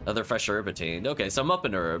 Another fresh herb attained. Okay, so I'm up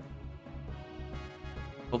an herb.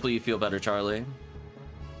 Hopefully you feel better, Charlie.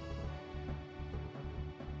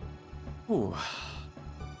 Ooh.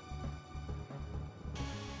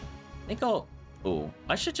 I think I'll... Ooh,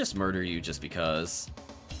 I should just murder you just because.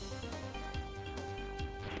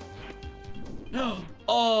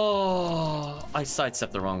 Oh, I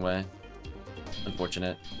sidestepped the wrong way.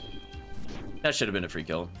 Unfortunate. That should have been a free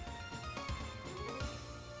kill.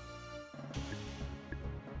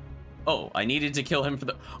 Oh, I needed to kill him for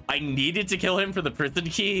the... I needed to kill him for the prison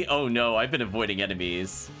key? Oh no, I've been avoiding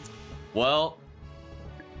enemies. Well...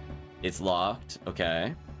 It's locked.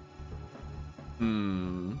 Okay.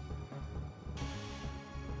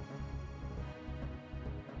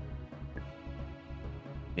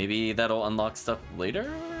 Maybe that'll unlock stuff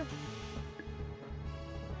later?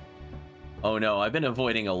 Oh no, I've been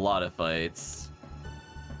avoiding a lot of fights.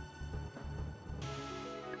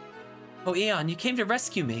 Oh, Aeon, you came to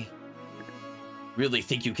rescue me. Really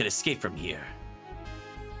think you could escape from here?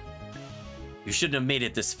 You shouldn't have made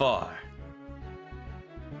it this far.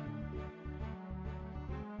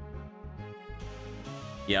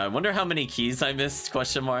 Yeah, I wonder how many keys I missed,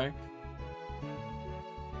 question mark.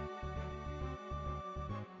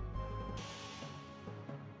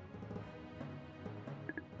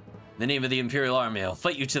 In the name of the Imperial Army, I'll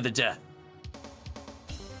fight you to the death.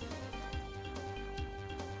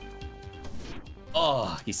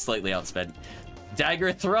 Oh, he's slightly outsped.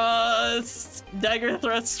 Dagger thrust! Dagger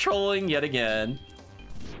thrust trolling yet again.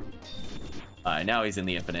 Alright, now he's in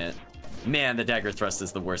the infinite. Man, the dagger thrust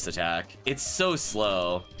is the worst attack. It's so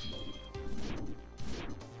slow.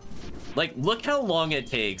 Like, look how long it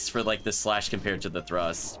takes for, like, the slash compared to the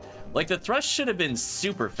thrust. Like, the thrust should have been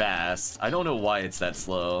super fast. I don't know why it's that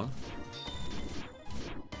slow.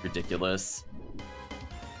 Ridiculous.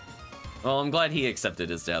 Well, I'm glad he accepted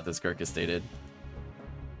his death, as Kirk has stated.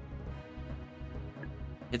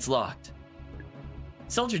 It's locked.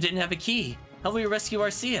 Soldier didn't have a key. How will we rescue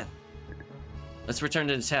Arcia? Let's return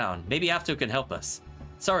to the town. Maybe Apto can help us.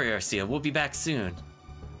 Sorry, Arcia. We'll be back soon.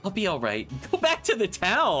 I'll be alright. Go back to the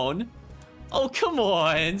town? Oh, come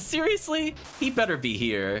on. Seriously? He better be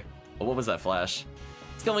here. Oh, what was that flash?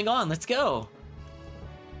 What's going on? Let's go.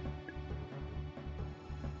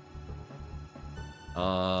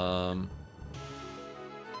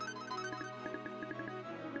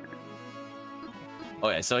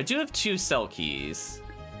 Okay, so I do have 2 cell keys.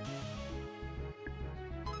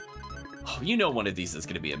 Oh, you know one of these is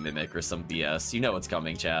gonna be a mimic or some BS. You know what's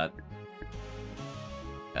coming, chat.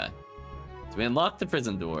 Okay. So we unlock the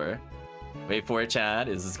prison door. Wait for it, chat.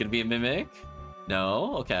 Is this gonna be a mimic?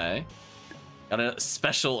 No? Okay. Got a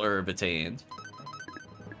special herb attained.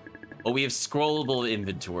 Oh, we have scrollable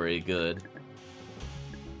inventory. Good.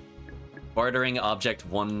 Bartering object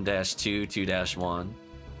 1-2, 2-1.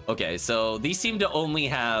 Okay, so these seem to only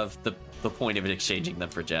have the point of exchanging them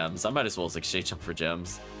for gems. I might as well exchange them for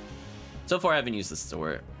gems. So far, I haven't used the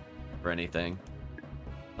store for anything.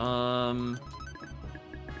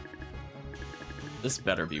 This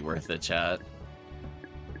better be worth it, chat.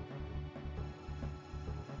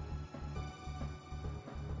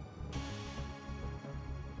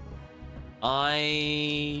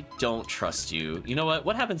 I don't trust you. You know what?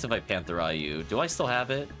 What happens if I Panther Eye you? Do I still have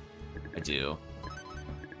it? I do.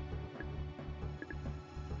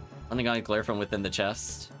 Uniguided glare from within the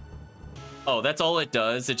chest. Oh, that's all it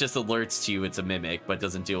does. It just alerts to you it's a mimic, but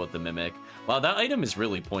doesn't deal with the mimic. Wow, that item is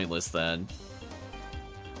really pointless then.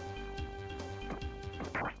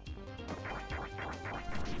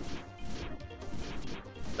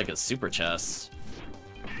 Like a super chest.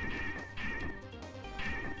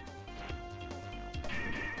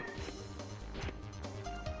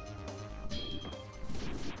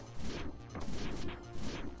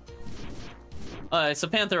 So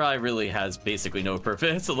Panther Eye really has basically no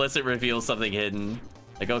purpose unless it reveals something hidden.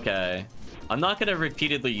 Like, okay. I'm not gonna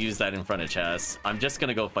repeatedly use that in front of chests. I'm just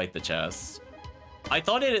gonna go fight the chest. I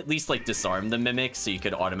thought it at least, like, disarmed the mimic so you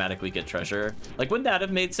could automatically get treasure. Like, wouldn't that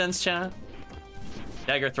have made sense, chat?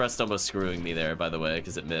 Dagger Thrust almost screwing me there, by the way,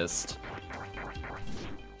 because it missed.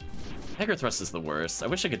 Dagger Thrust is the worst. I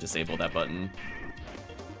wish I could disable that button.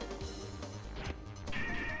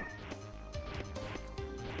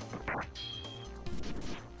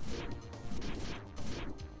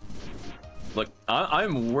 Look,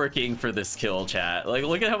 I'm working for this kill, chat. Like,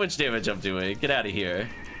 look at how much damage I'm doing. Get out of here.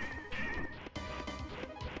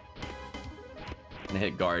 I'm gonna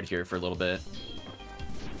hit guard here for a little bit.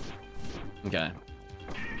 Okay.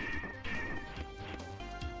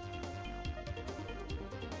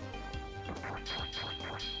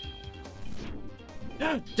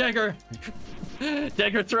 Dagger!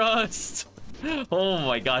 Dagger thrust! Oh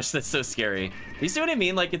my gosh, that's so scary. You see what I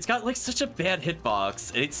mean? Like, it's got like such a bad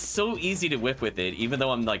hitbox. It's so easy to whip with it, even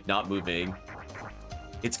though I'm like not moving.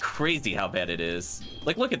 It's crazy how bad it is.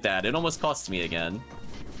 Like, look at that. It almost cost me again.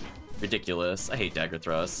 Ridiculous. I hate dagger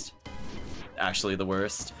thrust. Actually the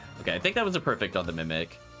worst. Okay, I think that was a perfect on the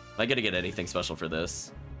mimic. Am I gonna get anything special for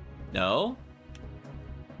this? No?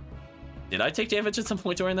 Did I take damage at some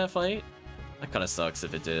point during that fight? That kind of sucks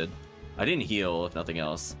if it did. I didn't heal, if nothing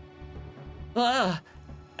else.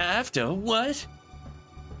 After what?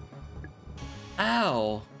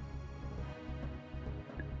 Ow.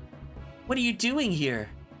 What are you doing here?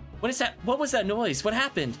 What is that? What was that noise? What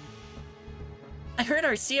happened? I heard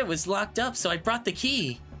Arcia was locked up, so I brought the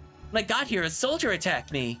key. When I got here, a soldier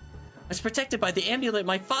attacked me. I was protected by the amulet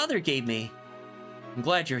my father gave me. I'm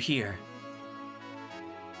glad you're here.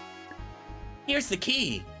 Here's the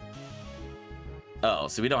key. Oh,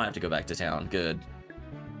 so we don't have to go back to town. Good.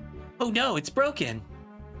 Oh no, it's broken.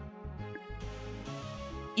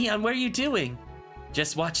 Eon, what are you doing?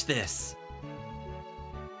 Just watch this.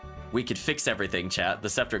 We could fix everything, chat. The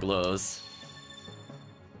scepter glows.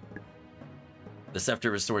 The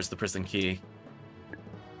scepter restores the prison key.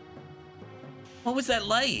 What was that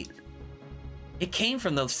light? It came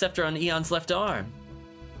from the scepter on Eon's left arm.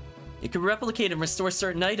 It could replicate and restore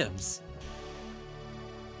certain items.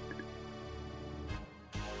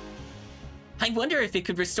 I wonder if it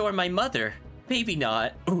could restore my mother. Maybe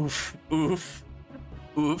not. Oof, oof,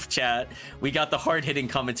 oof, chat. We got the hard-hitting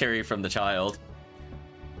commentary from the child.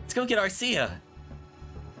 Let's go get Arcia.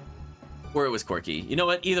 Or it was Corky. You know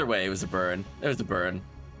what? Either way, it was a burn. It was a burn.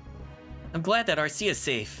 I'm glad that Arcia's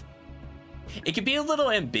safe. It can be a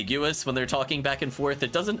little ambiguous when they're talking back and forth.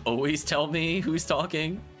 It doesn't always tell me who's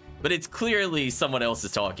talking, but it's clearly someone else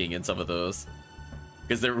is talking in some of those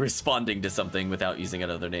because they're responding to something without using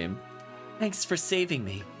another name. Thanks for saving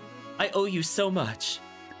me. I owe you so much.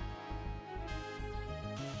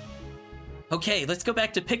 Okay, let's go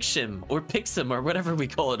back to Pixim or Pixim or whatever we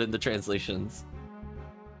call it in the translations.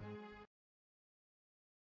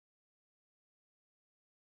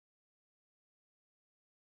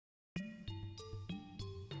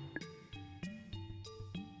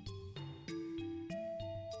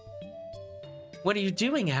 What are you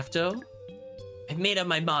doing, Afto? I've made up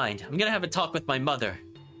my mind. I'm gonna have a talk with my mother.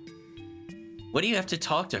 What do you have to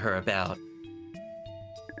talk to her about?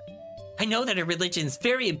 I know that her religion's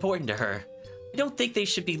very important to her. I don't think they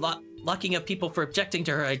should be locking up people for objecting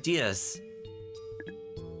to her ideas.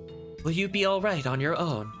 Will you be alright on your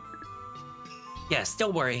own? Yes,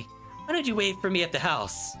 don't worry. Why don't you wait for me at the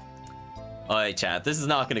house? Alright, chat, this is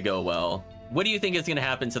not gonna go well. What do you think is gonna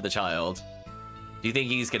happen to the child? Do you think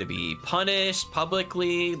he's gonna be punished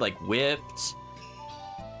publicly, like whipped,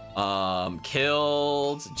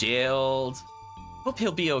 killed, jailed? Hope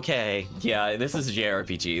he'll be okay. Yeah, this is a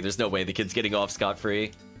JRPG. There's no way the kid's getting off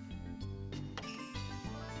scot-free.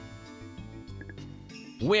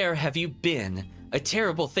 Where have you been? A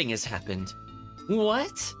terrible thing has happened.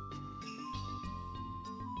 What?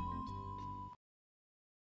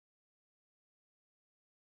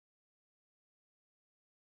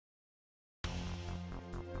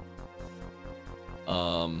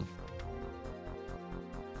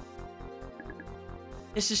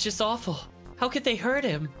 This is just awful. How could they hurt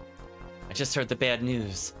him? I just heard the bad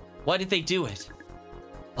news. Why did they do it?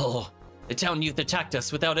 Oh, the town youth attacked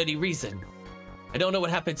us without any reason. I don't know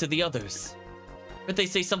what happened to the others. But they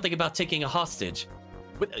say something about taking a hostage.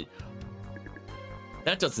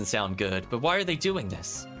 That doesn't sound good, but why are they doing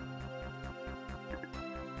this?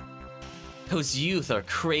 Those youth are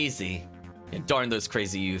crazy. And darn those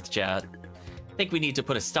crazy youth, chat. I think we need to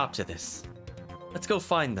put a stop to this. Let's go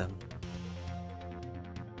find them.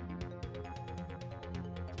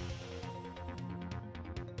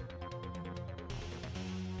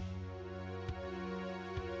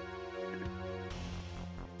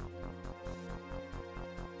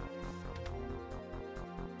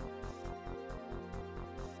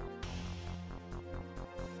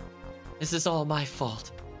 This is all my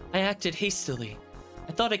fault. I acted hastily.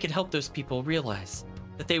 I thought I could help those people realize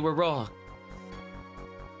that they were wrong.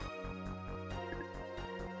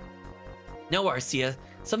 No, Arcia,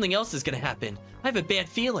 something else is gonna happen. I have a bad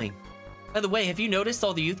feeling. By the way, have you noticed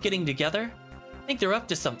all the youth getting together? I think they're up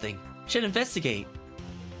to something. Should investigate.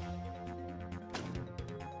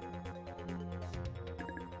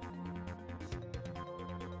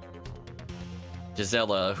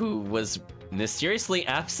 Gisela, who was mysteriously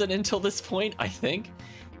absent until this point, I think.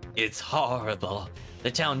 It's horrible.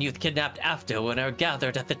 The town youth kidnapped Afto and are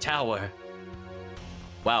gathered at the tower.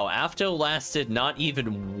 Wow, Afto lasted not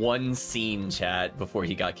even one scene, chat, before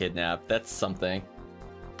he got kidnapped. That's something.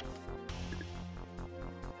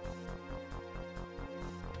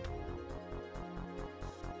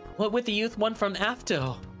 What would the youth want from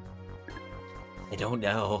Afto? I don't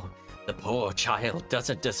know. The poor child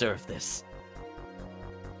doesn't deserve this.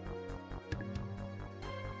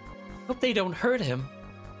 Hope they don't hurt him.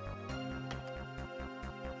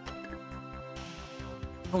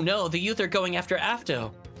 Oh no, the youth are going after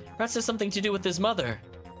Afto. Perhaps it's something to do with his mother.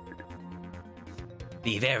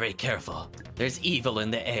 Be very careful. There's evil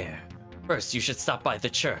in the air. First, you should stop by the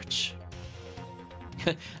church.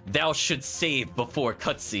 Thou should save before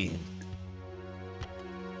cutscene.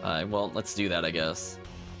 Alright, well, let's do that, I guess.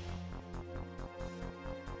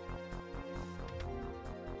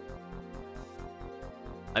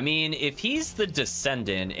 I mean, if he's the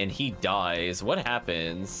descendant and he dies, what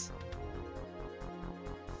happens?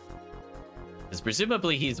 Because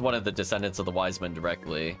presumably he's one of the descendants of the wise men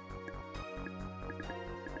directly.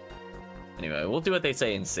 Anyway, we'll do what they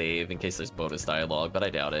say and save in case there's bonus dialogue, but I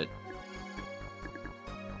doubt it.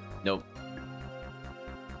 Nope.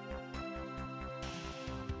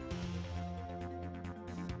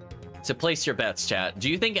 So place your bets, chat. Do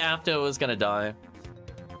you think Afto is gonna die?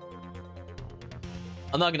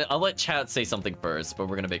 I'll let chat say something first, but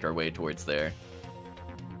we're gonna make our way towards there.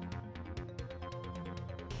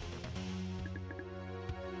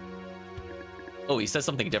 Oh, he says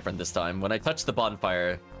something different this time. When I touch the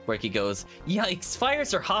bonfire, Quirky goes, "Yikes,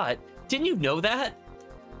 fires are hot. Didn't you know that?"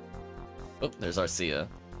 Oh, there's Arcia.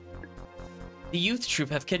 The youth troop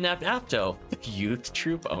have kidnapped Afto. The youth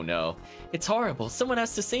troop? Oh no. It's horrible. Someone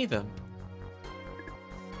has to save him.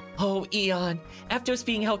 Oh, Eon. Afto's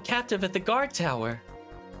being held captive at the guard tower.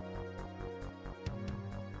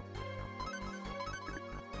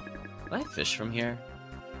 Can I fish from here?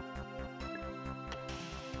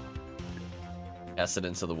 Cast it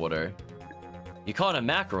into the water. You caught a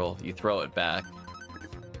mackerel, you throw it back.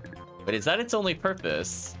 But is that its only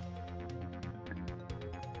purpose?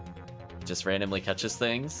 Just randomly catches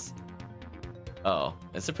things? Oh,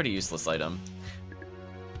 it's a pretty useless item.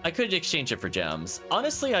 I could exchange it for gems.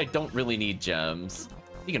 Honestly, I don't really need gems.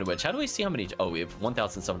 Speaking of which, how do we see how many? Oh, we have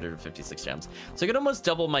 1,756 gems. So I could almost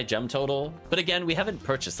double my gem total. But again, we haven't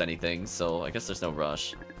purchased anything, so I guess there's no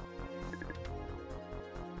rush.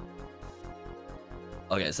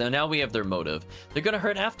 Okay, so now we have their motive. They're gonna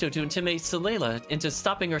hurt Afto to intimidate Soulblazer into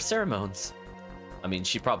stopping her ceremonies. I mean,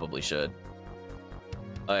 she probably should.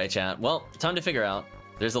 Alright, chat. Well, time to figure out.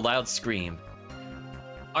 There's a loud scream.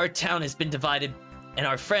 Our town has been divided, and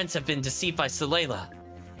our friends have been deceived by Soulblazer.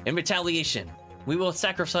 In retaliation, we will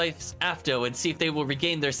sacrifice Afto and see if they will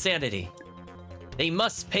regain their sanity. They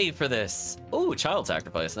must pay for this. Ooh, child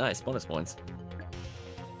sacrifice. Nice. Bonus points.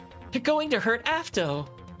 They're going to hurt Afto.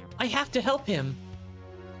 I have to help him.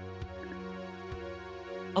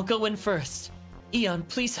 I'll go in first. Eon,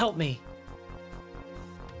 please help me.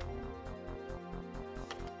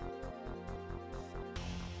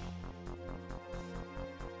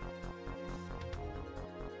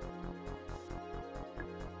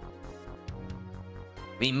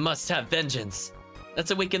 We must have vengeance.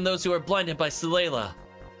 Let's awaken those who are blinded by Soulblazer.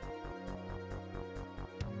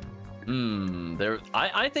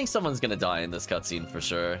 I think someone's gonna die in this cutscene for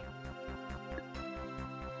sure.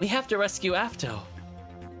 We have to rescue Afto.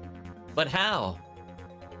 But how?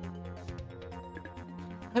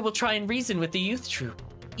 I will try and reason with the youth troop.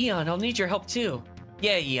 Eon, I'll need your help too.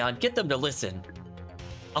 Yeah, Eon, get them to listen.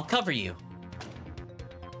 I'll cover you.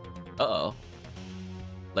 Uh-oh.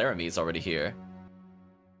 Laramie's already here.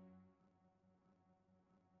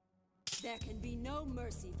 There can be no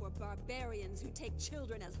mercy for barbarians who take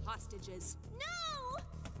children as hostages. No!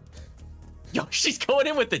 Yo, she's going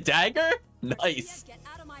in with the dagger? Nice. Get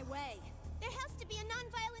out of my way. There has to be a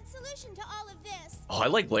non-violent solution to all of this. Oh, I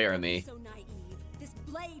like Laramie. So naive. This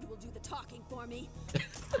blade will do the talking for me.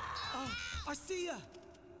 Oh, Arcia!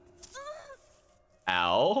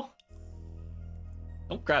 Ow.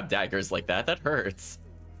 Don't grab daggers like that. That hurts.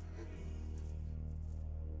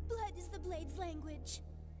 Blood is the blade's language.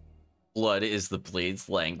 Blood is the blade's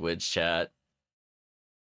language, chat.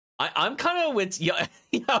 I'm kind of with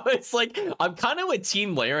it's like I'm kind of with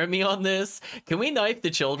Team Laramie on this. Can we knife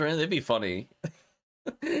the children? It'd be funny.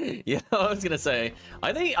 Yeah, I was gonna say.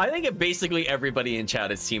 I think basically everybody in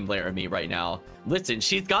chat is Team Laramie right now. Listen,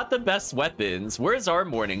 she's got the best weapons. Where's our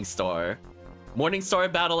Morningstar?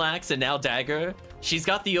 Morningstar battle axe and now dagger. She's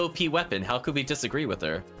got the OP weapon. How could we disagree with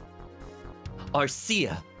her?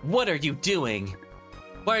 Arcia, what are you doing?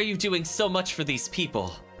 Why are you doing so much for these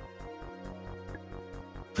people?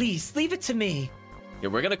 Please, leave it to me. Yeah,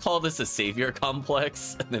 we're gonna call this a savior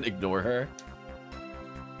complex and then ignore her.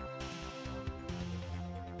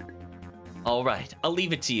 All right, I'll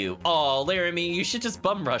leave it to you. Oh, Laramie, you should just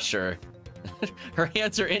bum rush her. Her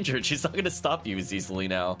hands are injured. She's not gonna stop you as easily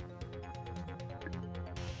now.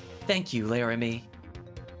 Thank you, Laramie.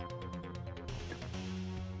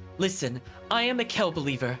 Listen, I am a Kel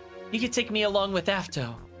believer. You can take me along with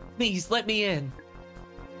Afto. Please, let me in.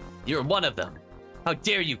 You're one of them. How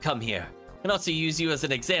dare you come here? And also use you as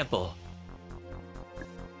an example.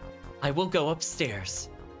 I will go upstairs.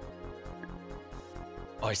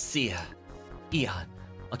 Arcia. Eon.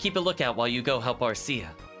 I'll keep a lookout while you go help Arcia.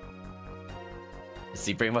 Is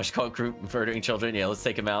he pretty much cult group murdering children? Yeah, let's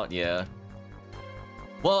take him out, yeah.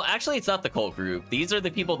 Well, actually, it's not the cult group. These are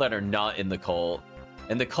the people that are not in the cult.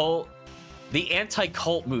 And the cult... The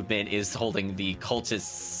anti-cult movement is holding the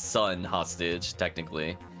cultist's son hostage,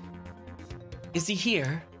 technically. Is he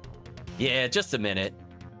here? Yeah, just a minute.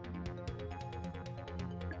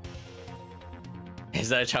 Is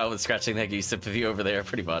that a child with scratching that gives you sympathy over there?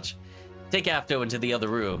 Pretty much. Take Afto into the other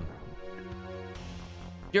room.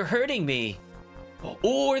 You're hurting me.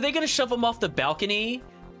 Oh, are they gonna shove him off the balcony?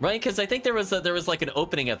 Right? Because I think there was like an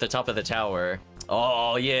opening at the top of the tower.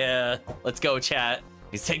 Oh yeah, let's go, chat.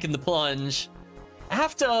 He's taking the plunge.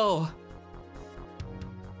 Afto.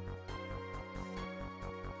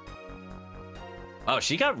 Oh,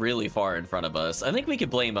 she got really far in front of us. I think we could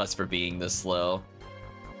blame us for being this slow.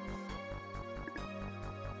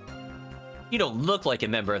 You don't look like a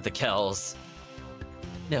member of the Kells.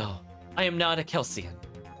 No, I am not a Kelsian.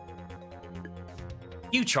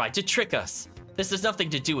 You tried to trick us. This has nothing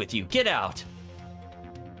to do with you. Get out.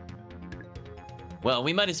 Well,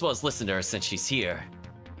 we might as well listen to her since she's here.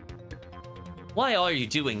 Why are you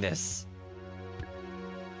doing this?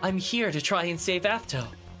 I'm here to try and save Afto.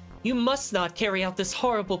 You must not carry out this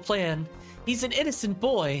horrible plan. He's an innocent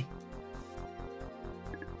boy.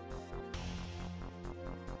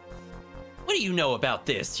 What do you know about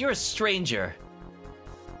this? You're a stranger.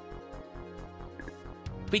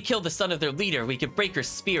 If we kill the son of their leader, we could break her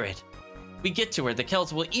spirit. If we get to her, the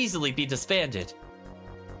Kells will easily be disbanded.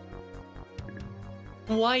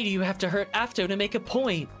 Why do you have to hurt Afto to make a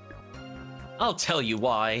point? I'll tell you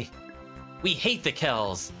why. We hate the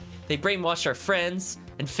Kells. They brainwash our friends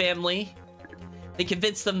and family. They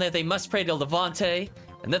convince them that they must pray to Levante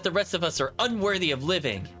and that the rest of us are unworthy of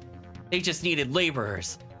living. They just needed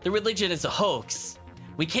laborers. The religion is a hoax.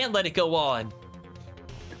 We can't let it go on.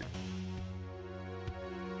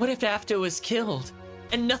 What if Afto is killed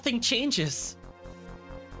and nothing changes?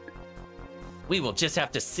 We will just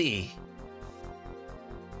have to see.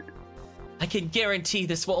 I can guarantee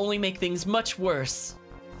this will only make things much worse.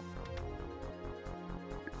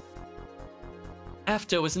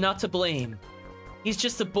 Afto is not to blame. He's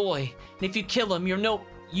just a boy, and if you kill him,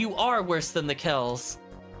 you are worse than the Kells.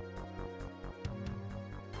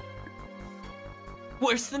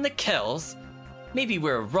 Worse than the Kells? Maybe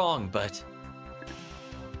we're wrong, but...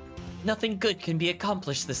 Nothing good can be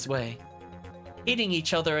accomplished this way. Hating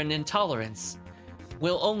each other and intolerance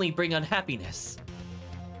will only bring unhappiness.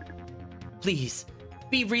 Please,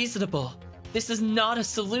 be reasonable. This is not a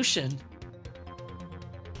solution.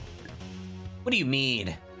 What do you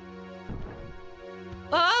mean?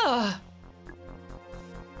 Ah!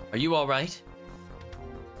 Are you all right?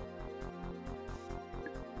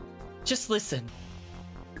 Just listen.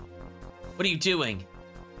 What are you doing?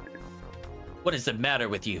 What is the matter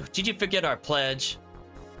with you? Did you forget our pledge?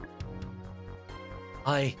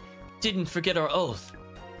 I didn't forget our oath.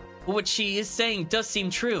 But what she is saying does seem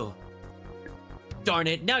true. Darn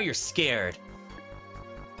it, now you're scared.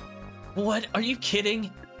 What? Are you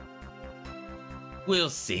kidding?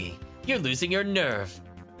 We'll see. You're losing your nerve.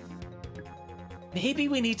 Maybe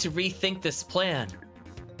we need to rethink this plan.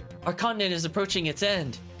 Our continent is approaching its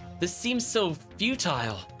end. This seems so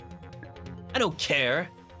futile. I don't care.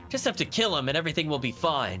 Just have to kill him and everything will be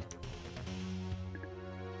fine.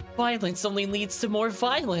 Violence only leads to more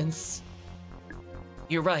violence.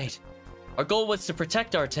 You're right. Our goal was to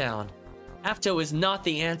protect our town. Afto is not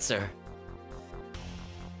the answer.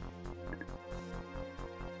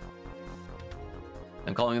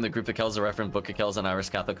 I'm calling the group of Kells a reference book of Kells, an Irish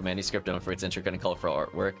Catholic manuscript known for its intricate and colorful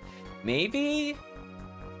artwork. Maybe?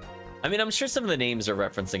 I mean, I'm sure some of the names are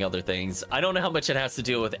referencing other things. I don't know how much it has to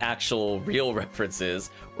do with actual real references,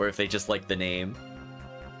 or if they just like the name.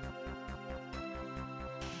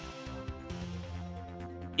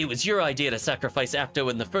 It was your idea to sacrifice Apto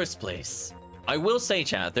in the first place. I will say,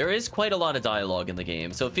 chat, there is quite a lot of dialogue in the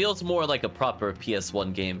game, so it feels more like a proper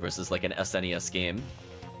PS1 game versus like an SNES game.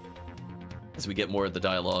 As we get more of the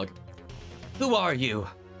dialogue. Who are you?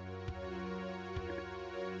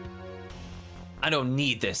 I don't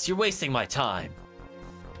need this. You're wasting my time.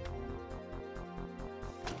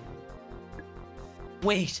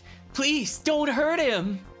 Wait, please don't hurt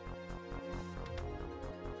him.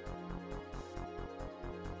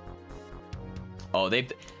 Oh,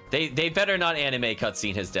 they better not anime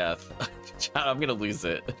cutscene his death. I'm gonna lose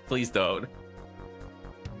it. Please don't.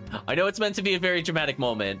 I know it's meant to be a very dramatic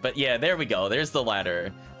moment, but yeah, there we go. There's the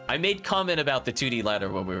ladder. I made comment about the 2D ladder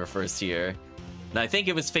when we were first here. And I think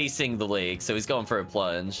it was facing the lake, so he's going for a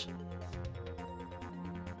plunge.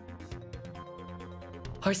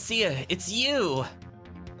 Arcia, it's you!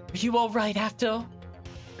 Are you alright, Apto?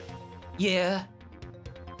 Yeah.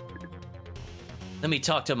 Let me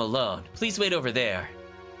talk to him alone. Please wait over there.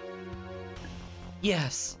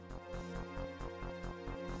 Yes.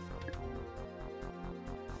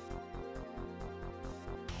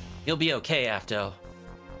 You'll be okay, Apto.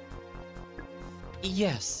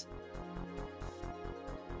 Yes.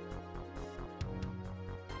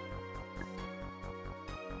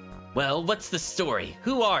 Well, what's the story?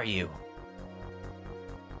 Who are you?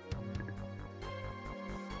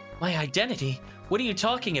 My identity? What are you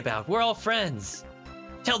talking about? We're all friends.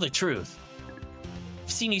 Tell the truth.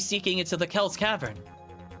 I've seen you sneaking into the Kel's Cavern.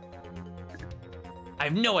 I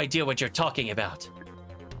have no idea what you're talking about.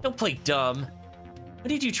 Don't play dumb. Why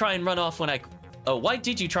did you try and run off when I... Oh, why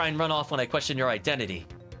did you try and run off when I questioned your identity?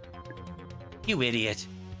 You idiot.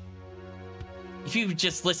 If you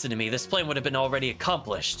just listened to me, this plan would have been already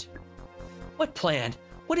accomplished. What plan?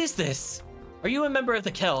 What is this? Are you a member of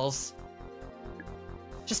the Kells?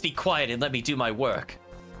 Just be quiet and let me do my work.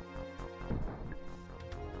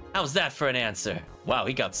 How's that for an answer? Wow,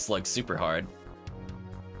 he got slugged super hard.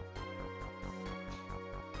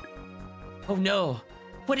 Oh no!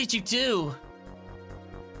 What did you do?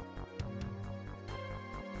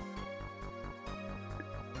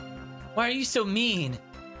 Why are you so mean?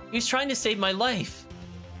 He was trying to save my life.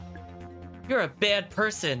 You're a bad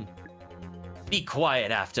person. Be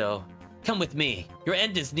quiet, Apto. Come with me. Your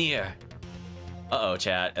end is near. Uh-oh,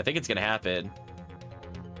 chat. I think it's gonna happen.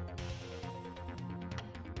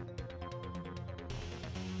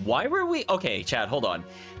 Why were we... Okay, chat, hold on.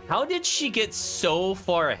 How did she get so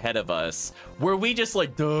far ahead of us? Were we just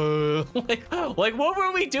like, duh? like, what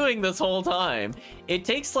were we doing this whole time? It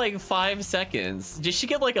takes like 5 seconds. Did she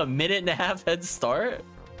get like a 1.5-minute head start?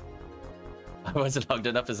 I wasn't hugged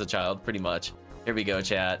enough as a child, pretty much. Here we go,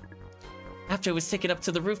 chat. After I was taken up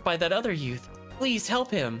to the roof by that other youth. Please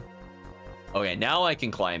help him. Okay, now I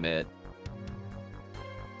can climb it.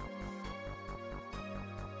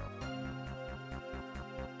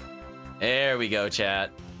 There we go,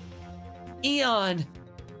 chat. Eon!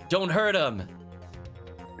 Don't hurt him!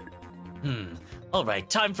 Alright,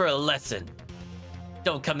 time for a lesson.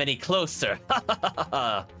 Don't come any closer.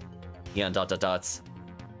 Eon ...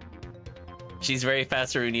 She's very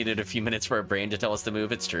fast, or who needed a few minutes for her brain to tell us to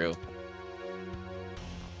move. It's true.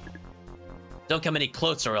 Don't come any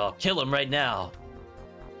closer or I'll kill him right now.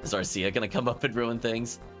 Is Arcia gonna come up and ruin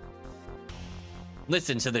things?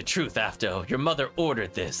 Listen to the truth, Apto. Your mother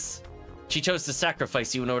ordered this. She chose to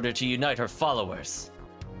sacrifice you in order to unite her followers.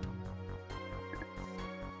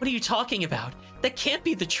 What are you talking about? That can't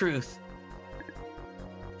be the truth.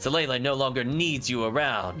 Zalela no longer needs you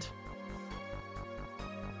around.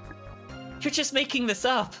 You're just making this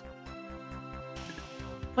up.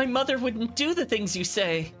 My mother wouldn't do the things you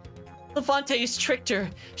say. Levante has tricked her.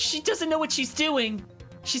 She doesn't know what she's doing.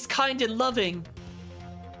 She's kind and loving.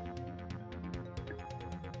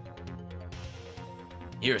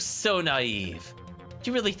 You're so naive.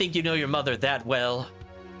 Do you really think you know your mother that well?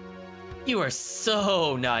 You are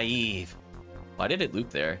so naive. Why did it loop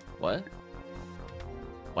there? What?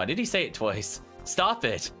 Why did he say it twice? Stop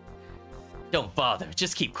it. Don't bother.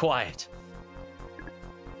 Just keep quiet.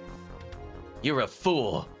 You're a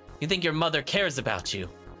fool. You think your mother cares about you.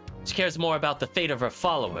 She cares more about the fate of her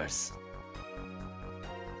followers.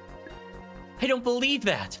 I don't believe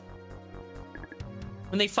that.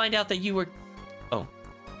 When they find out that you were... Oh.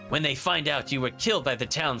 When they find out you were killed by the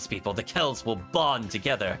townspeople, the Kells will bond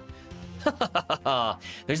together.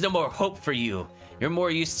 There's no more hope for you. You're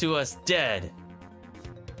more used to us dead.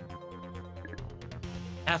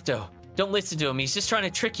 Afto, don't listen to him. He's just trying to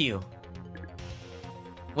trick you.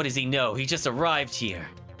 What does he know? He just arrived here.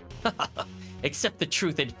 Accept the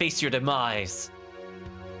truth and face your demise.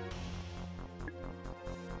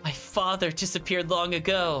 My father disappeared long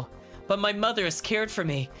ago, but my mother has cared for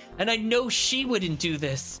me, and I know she wouldn't do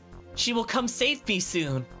this. She will come save me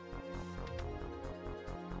soon.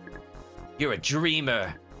 You're a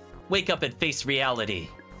dreamer. Wake up and face reality.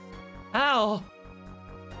 How?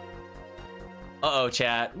 Uh-oh,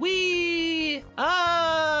 chat. Wee!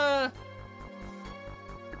 Ah!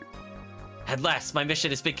 At last, my mission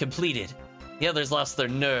has been completed. The others lost their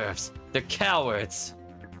nerves. They're cowards.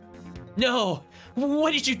 No!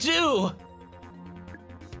 What did you do?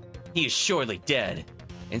 He is surely dead.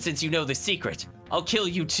 And since you know the secret, I'll kill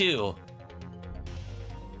you too.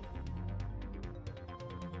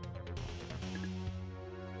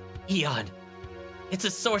 Eon, it's a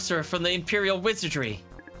sorcerer from the Imperial Wizardry.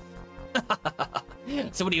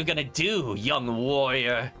 So what are you gonna do, young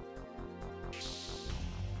warrior?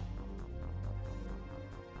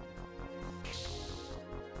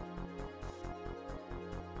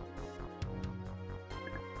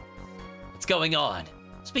 What's going on?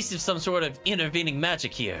 Speaks of some sort of intervening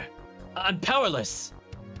magic here. I'm powerless.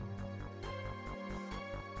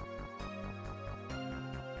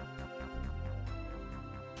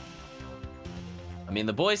 I mean,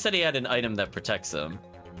 the boy said he had an item that protects him.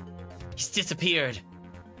 He's disappeared.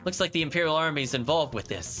 Looks like the Imperial Army's involved with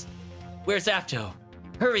this. Where's Afto?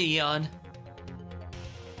 Hurry, Eon.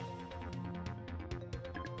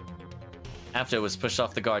 Afto was pushed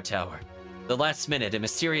off the guard tower. The last minute, a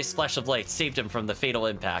mysterious flash of light saved him from the fatal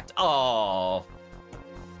impact. Oh,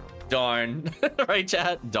 darn. Right,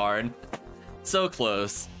 chat? Darn. So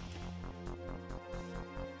close.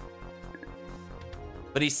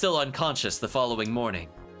 But he's still unconscious the following morning.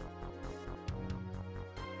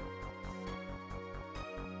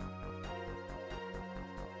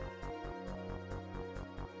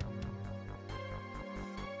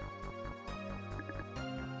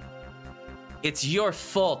 It's your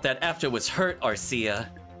fault that Afto was hurt, Arcia.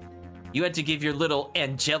 You had to give your little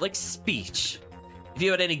angelic speech. If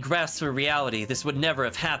you had any grasp for reality, this would never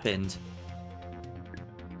have happened.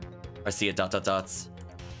 Arcia ...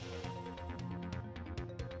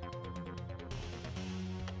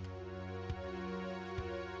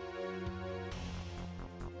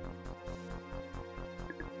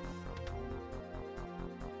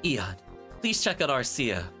 Eon, please check on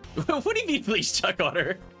Arcia. What do you mean, please check on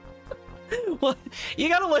her? What? You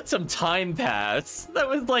gotta let some time pass. That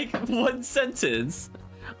was like one sentence.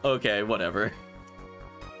 Okay, whatever.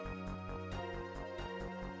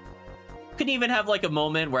 Couldn't even have like a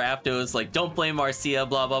moment where Afto is like, don't blame Arcia,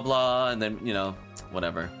 blah, blah, blah, and then, you know,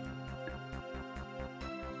 whatever.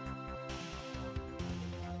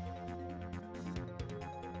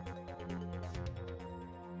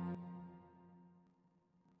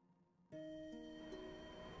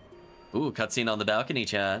 Ooh, cutscene on the balcony,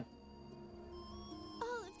 chat.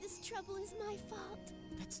 All of this trouble is my fault.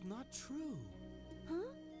 That's not true. Huh?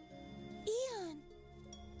 Eon!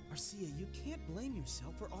 Arcia, you can't blame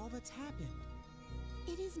yourself for all that's happened.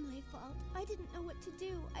 It is my fault. I didn't know what to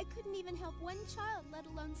do. I couldn't even help one child, let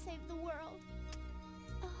alone save the world.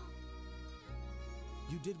 Oh.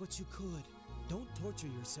 You did what you could. Don't torture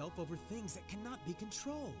yourself over things that cannot be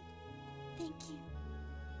controlled. Thank you.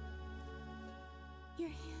 Your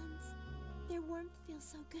hands. Their warmth feels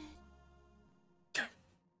so good.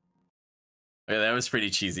 Okay, that was pretty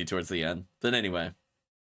cheesy towards the end. But anyway.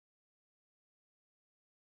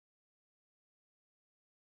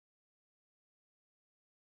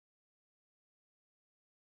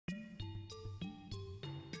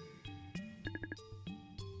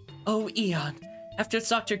 Oh, Eon. After its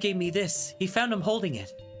doctor gave me this, he found him holding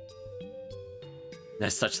it.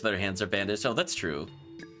 As such, their hands are bandaged. Oh, that's true.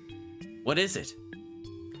 What is it?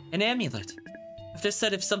 An amulet. After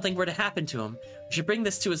said if something were to happen to him, we should bring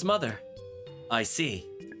this to his mother. I see.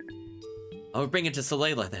 I will bring it to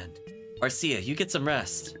Soulblazer then. Arcia, you get some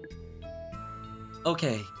rest.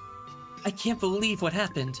 Okay. I can't believe what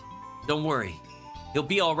happened. Don't worry. He'll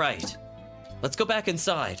be alright. Let's go back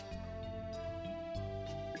inside.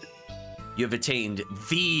 You have attained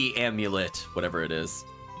the amulet, whatever it is.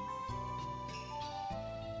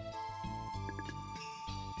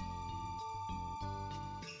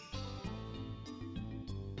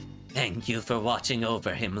 Thank you for watching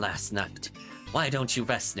over him last night. Why don't you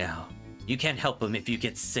rest now? You can't help him if you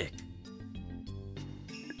get sick.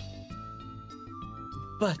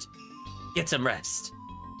 But, get some rest.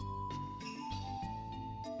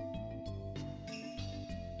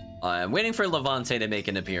 I'm waiting for Levante to make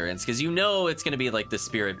an appearance, because you know it's going to be like the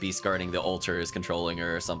spirit beast guarding the altar is controlling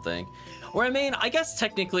her or something. Or I mean, I guess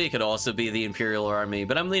technically it could also be the Imperial Army,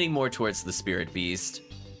 but I'm leaning more towards the spirit beast.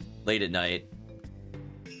 Late at night.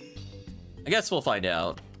 I guess we'll find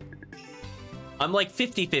out. I'm like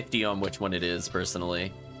 50-50 on which one it is,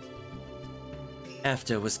 personally.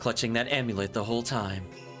 After was clutching that amulet the whole time.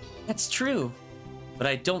 That's true, but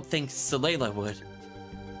I don't think Soulblazer would.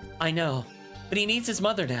 I know. But he needs his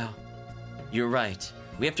mother now. You're right.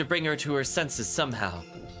 We have to bring her to her senses somehow.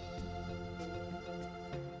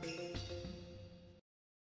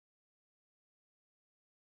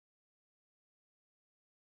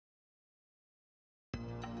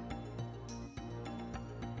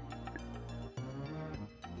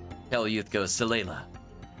 Hell Youth goes to Layla.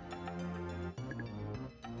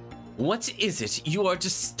 What is it? You are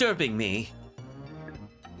disturbing me.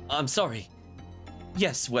 I'm sorry.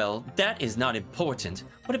 Yes, well, that is not important.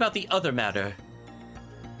 What about the other matter?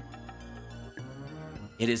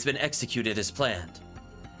 It has been executed as planned.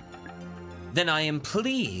 Then I am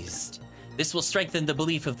pleased. This will strengthen the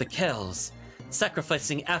belief of the Kells.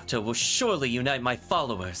 Sacrificing After will surely unite my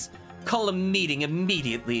followers. Call a meeting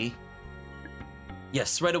immediately.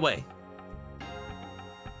 Yes, right away.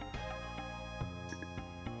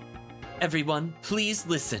 Everyone, please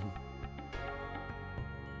listen.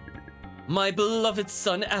 My beloved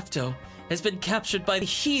son, Afto, has been captured by the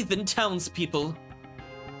heathen townspeople.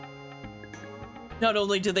 Not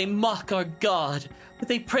only do they mock our god, but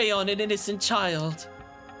they prey on an innocent child.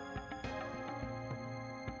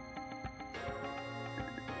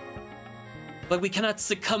 But we cannot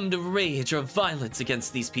succumb to rage or violence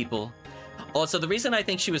against these people. Also, the reason I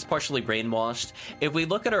think she was partially brainwashed, if we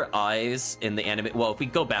look at her eyes in the anime, well, if we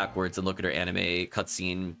go backwards and look at her anime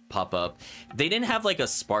cutscene pop up, they didn't have like a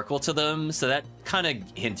sparkle to them, so that kind of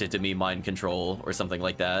hinted to me mind control or something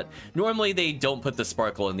like that. Normally, they don't put the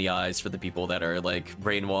sparkle in the eyes for the people that are like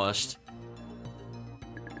brainwashed.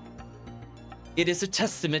 It is a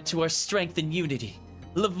testament to our strength and unity.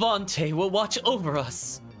 Levante will watch over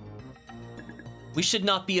us. We should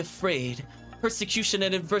not be afraid. Persecution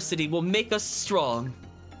and adversity will make us strong.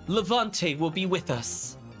 Levante will be with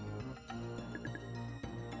us.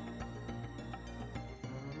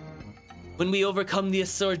 When we overcome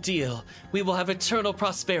this ordeal, we will have eternal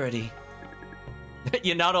prosperity.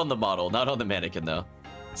 You're not on the model, not on the mannequin though.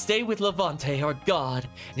 Stay with Levante, our god,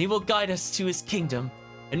 and he will guide us to his kingdom,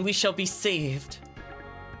 and we shall be saved.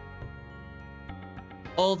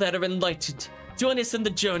 All that are enlightened, join us in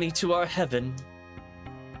the journey to our heaven.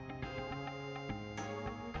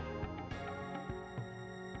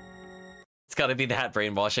 It's gotta be that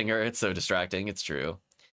brainwashing her. It's so distracting. It's true.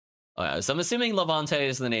 Oh, yeah, so I'm assuming Levante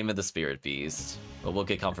is the name of the spirit beast, but we'll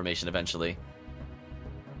get confirmation eventually.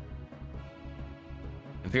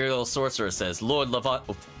 Imperial Sorcerer says, Lord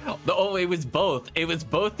Levante. Oh, it was both. It was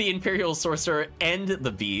both the Imperial Sorcerer and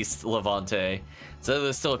the beast, Levante. So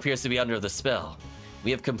this still appears to be under the spell.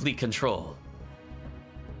 We have complete control.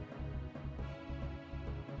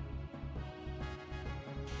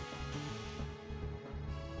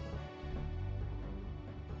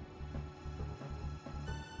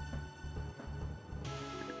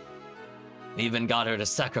 We even got her to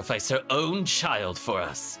sacrifice her own child for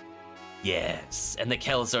us. Yes, and the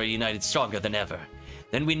Kells are united stronger than ever.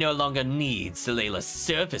 Then we no longer need Soulblaze's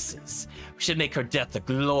services. We should make her death a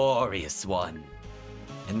glorious one.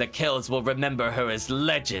 And the Kells will remember her as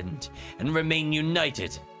legend and remain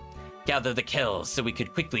united. Gather the Kells so we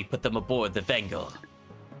could quickly put them aboard the Vanguard.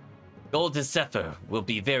 Gold Zephyr will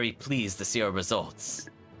be very pleased to see our results.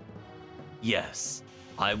 Yes,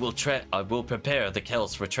 I will prepare the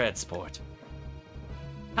Kells for transport.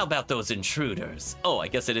 How about those intruders? Oh, I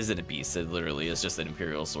guess it isn't a beast. It literally is just an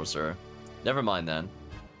Imperial Sorcerer. Never mind then.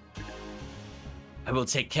 I will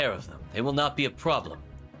take care of them. They will not be a problem.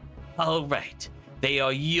 All right. They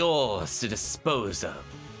are yours to dispose of.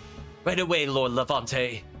 Right away, Lord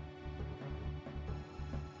Levante.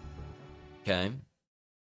 Okay.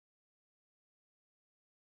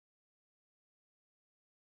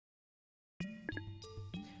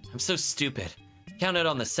 I'm so stupid. Counted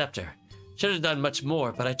on the scepter. Should have done much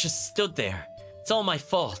more, but I just stood there. It's all my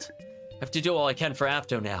fault. I have to do all I can for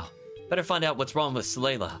Afto now. Better find out what's wrong with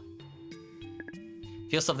Soulblazer.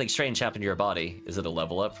 Feel something strange happen to your body. Is it a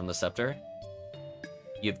level up from the scepter?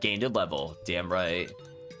 You've gained a level. Damn right.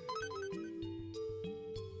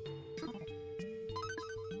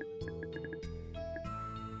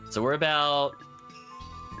 So we're about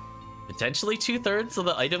potentially 2/3 of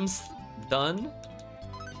the items done.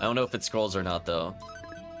 I don't know if it scrolls or not though.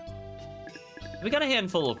 We got a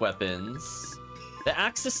handful of weapons. The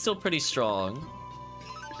axe is still pretty strong.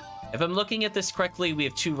 If I'm looking at this correctly, we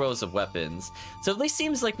have 2 rows of weapons. So at least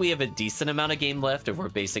seems like we have a decent amount of game left if we're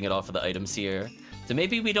basing it off of the items here. So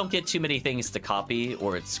maybe we don't get too many things to copy,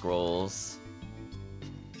 or it's scrolls.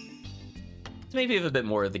 So maybe we have a bit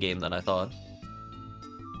more of the game than I thought.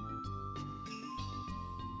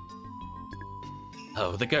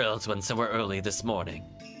 Oh, the girls went somewhere early this morning.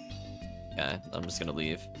 Okay, I'm just gonna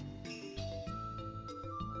leave.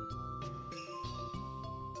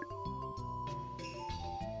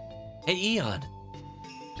 Hey, Eon.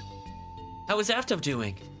 How is Aftab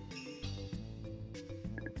doing?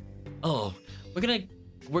 Oh,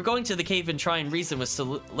 we're going to the cave and try and reason with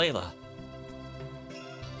Layla.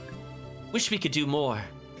 Wish we could do more.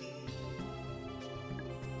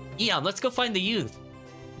 Eon, let's go find the youth.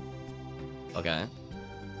 Okay.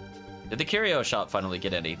 Did the curio shop finally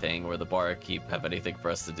get anything, or the barkeep have anything for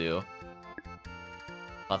us to do?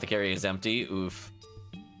 Apothecary is empty. Oof.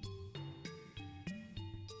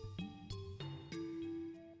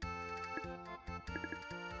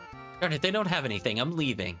 Darn it, they don't have anything. I'm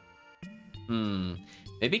leaving. Maybe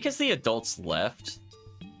because the adults left?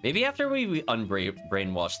 Maybe after we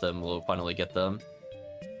brainwash them, we'll finally get them.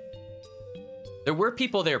 There were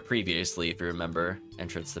people there previously, if you remember.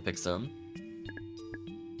 Entrance to Pixum.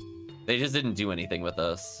 They just didn't do anything with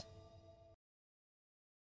us.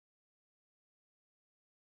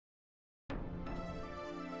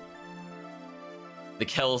 The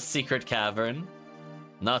Kel's secret cavern.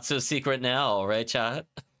 Not so secret now, right, chat?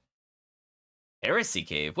 Heresy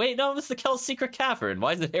Cave. Wait, no, it's the Kel's secret cavern.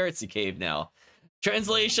 Why is it Heresy Cave now?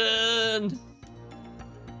 Translation!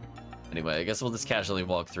 Anyway, I guess we'll just casually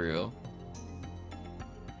walk through.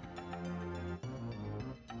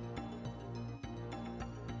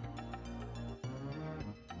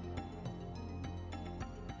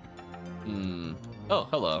 Oh,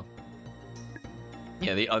 hello.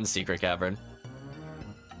 Yeah, the unsecret cavern.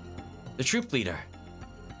 The troop leader.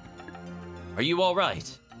 Are you all right?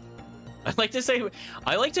 I like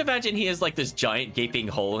to imagine he has like this giant gaping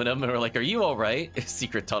hole in him, and we're like, are you all right?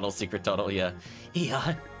 Secret tunnel, yeah.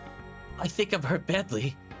 Eon, I think I'm hurt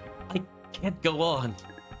badly. I can't go on.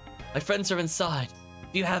 My friends are inside.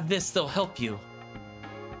 If you have this, they'll help you.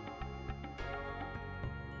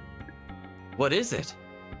 What is it?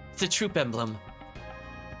 It's a troop emblem.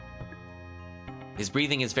 His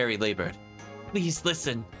breathing is very labored. Please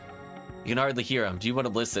listen. You can hardly hear him. Do you want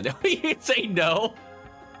to listen? You say no?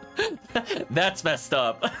 That's messed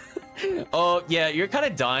up. Oh, yeah, you're kind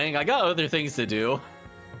of dying. I got other things to do.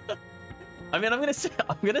 I mean, I'm gonna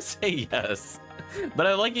say yes. But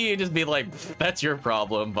I'd like you to just be like, that's your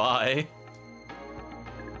problem, bye.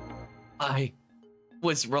 I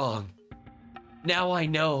was wrong. Now I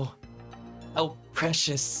know how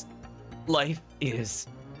precious life is.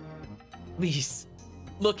 Please,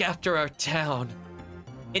 look after our town.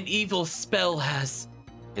 An evil spell has...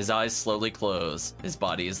 His eyes slowly close. His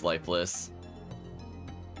body is lifeless.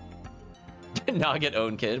 Now I get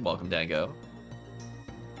own kid. Welcome, Dango.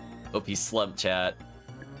 Hope he's slumped, chat.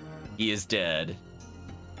 He is dead.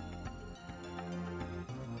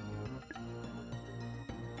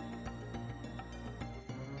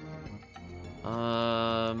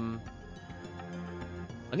 I'm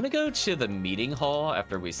gonna go to the meeting hall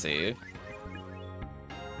after we save.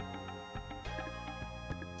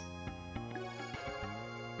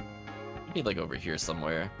 Maybe like over here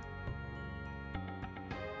somewhere.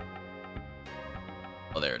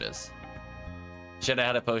 Oh, there it is. Should have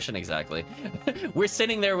had a potion, exactly. We're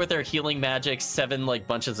sitting there with our healing magic, 7 like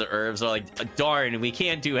bunches of herbs. We're like, darn, we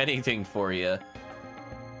can't do anything for you.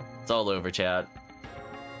 It's all over, chat.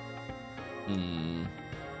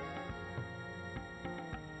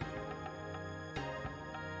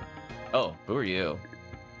 Oh, who are you?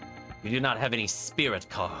 You do not have any spirit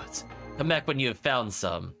cards. Come back when you have found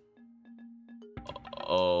some.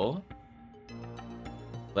 Oh.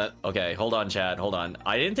 Okay, hold on, chat, hold on.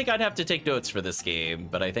 I didn't think I'd have to take notes for this game,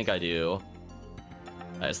 but I think I do.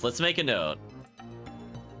 Alright, so let's make a note.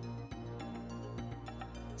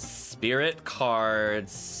 Spirit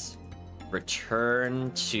cards.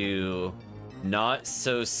 Return to not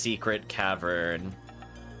so secret cavern.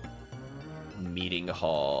 Meeting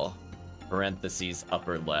hall. Parentheses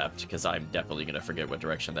upper left, because I'm definitely gonna forget what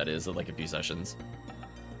direction that is in like a few sessions.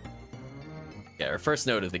 Yeah, our first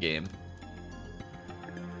note of the game.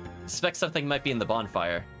 Suspect something might be in the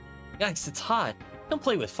bonfire. Yikes, it's hot. Don't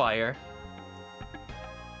play with fire.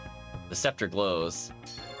 The scepter glows.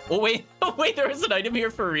 Oh wait, oh wait, there was an item here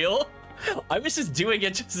for real? I was just doing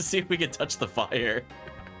it just to see if we could touch the fire.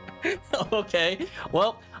 Okay,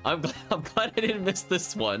 well, I'm glad I didn't miss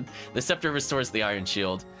this one. The scepter restores the iron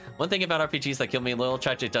shield. One thing about RPGs that kill me a little,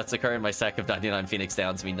 tragic deaths occur, and my sack of 99 Phoenix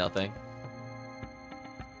Downs mean nothing.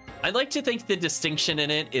 I like to think the distinction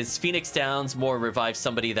in it is Phoenix Downs more revive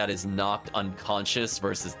somebody that is knocked unconscious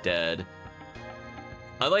versus dead.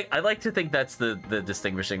 I like to think that's the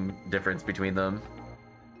distinguishing difference between them.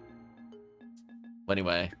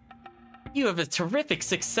 Anyway, you have a terrific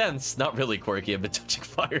sixth sense. Not really quirky. I've been touching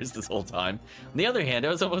fires this whole time. On the other hand, it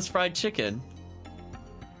was almost fried chicken.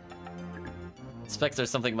 Suspects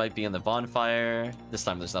there's something might be in the bonfire. This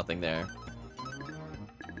time there's nothing there.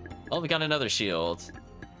 Oh, we got another shield.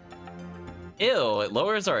 Ew, it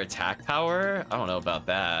lowers our attack power? I don't know about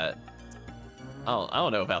that. I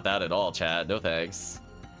don't know about that at all, chat. No thanks.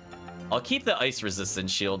 I'll keep the ice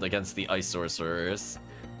resistance shield against the ice sorcerers.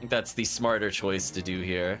 I think that's the smarter choice to do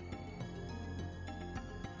here.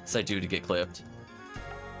 As I do to get clipped.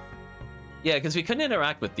 Yeah, because we couldn't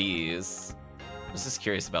interact with these. I was just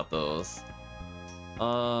curious about those.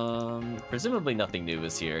 Presumably nothing new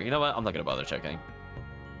is here. You know what? I'm not gonna bother checking.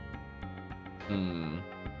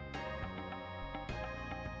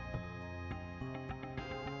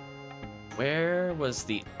 Where was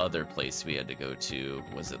the other place we had to go to?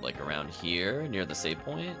 Was it like around here, near the save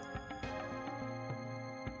point?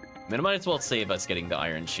 I mean, it might as well save us getting the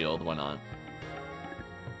iron shield. Why not?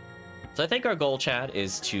 So I think our goal, chat,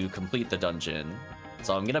 is to complete the dungeon.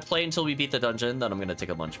 So I'm gonna play until we beat the dungeon, then I'm gonna take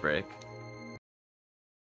a lunch break.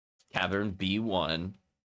 Cavern B1.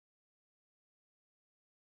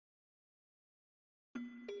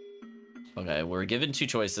 Okay, we're given two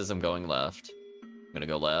choices. I'm going left. I'm gonna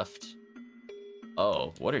go left.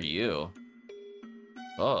 Oh, what are you?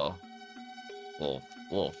 Oh.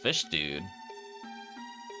 Little fish dude.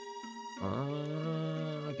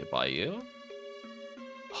 I could buy you.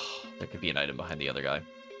 There could be an item behind the other guy.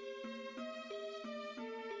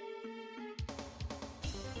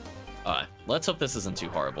 Alright, let's hope this isn't too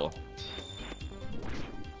horrible.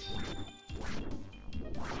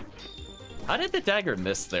 How did the dagger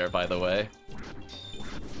miss there, by the way?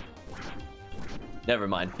 Never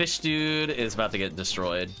mind. Fish dude is about to get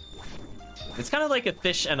destroyed. It's kind of like a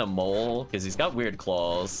fish and a mole, because he's got weird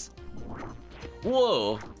claws.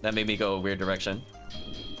 Whoa! That made me go a weird direction.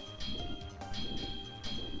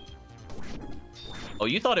 Oh,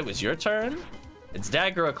 you thought it was your turn? It's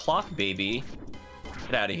dagger o'clock, baby.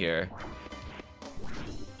 Get out of here.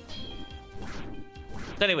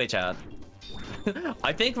 Anyway, chat.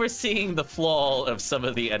 I think we're seeing the flaw of some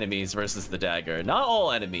of the enemies versus the dagger. Not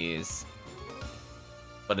all enemies,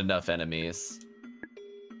 but enough enemies.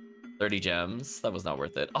 30 gems. That was not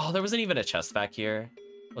worth it. Oh, there wasn't even a chest back here.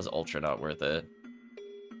 It was ultra not worth it.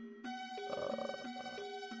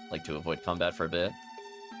 Like to avoid combat for a bit.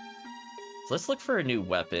 So let's look for a new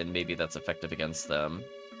weapon. Maybe that's effective against them.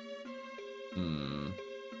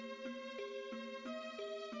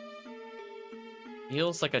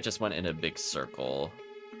 Feels like I just went in a big circle.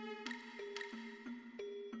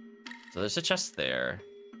 So there's a chest there.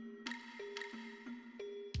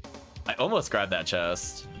 I almost grabbed that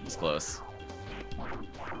chest. It's close.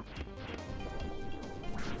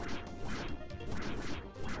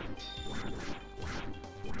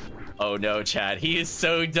 Oh no, chat. He is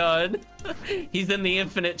so done. He's in the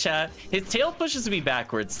infinite, chat. His tail pushes me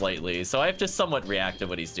backwards slightly, so I have to somewhat react to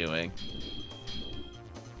what he's doing.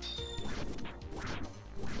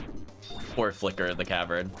 Poor Flicker in the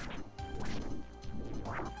cavern.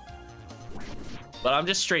 But I'm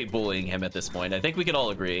just straight bullying him at this point. I think we can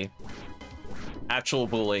all agree. Actual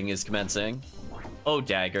bullying is commencing. Oh,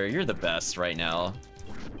 Dagger, you're the best right now.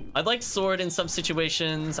 I'd like Sword in some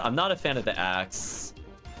situations. I'm not a fan of the Axe.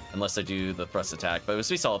 Unless I do the thrust attack. But as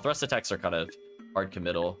we saw, thrust attacks are kind of hard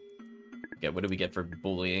committal. Okay, what do we get for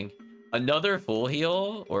bullying? Another full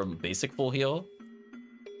heal? Or basic full heal?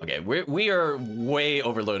 Okay, we are way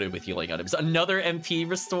overloaded with healing items. Another MP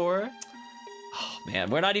restore? Oh, man,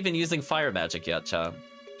 we're not even using fire magic yet, chat.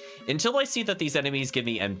 Until I see that these enemies give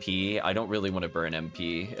me MP, I don't really want to burn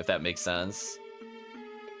MP, if that makes sense.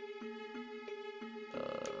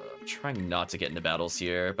 I'm trying not to get into battles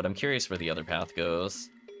here, but I'm curious where the other path goes.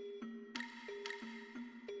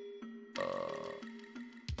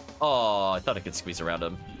 Oh, I thought I could squeeze around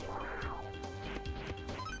him.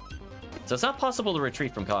 So it's not possible to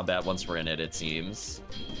retreat from combat once we're in it, it seems.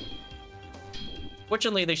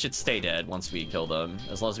 Fortunately, they should stay dead once we kill them,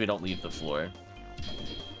 as long as we don't leave the floor.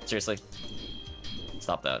 Seriously?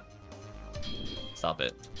 Stop that. Stop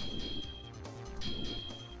it.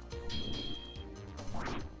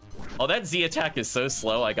 Oh, that Z attack is so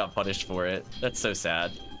slow, I got punished for it. That's so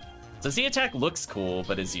sad. So Z attack looks cool,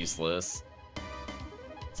 but is useless.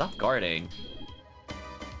 Stop guarding.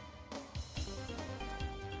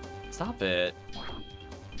 Stop it.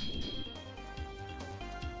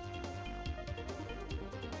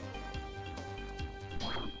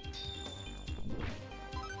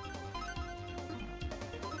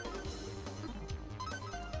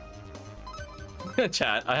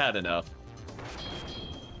 Chat, I had enough.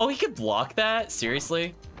 Oh, he could block that?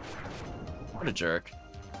 Seriously? What a jerk.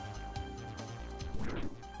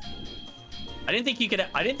 I didn't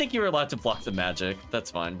think you were allowed to block the magic. That's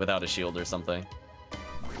fine, without a shield or something.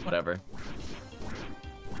 Whatever.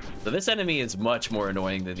 So this enemy is much more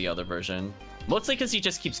annoying than the other version. Mostly because he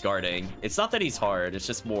just keeps guarding. It's not that he's hard, it's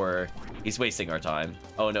just more... He's wasting our time.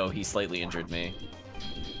 Oh no, he slightly injured me.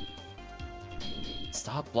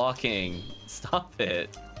 Stop blocking. Stop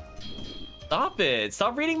it. Stop it.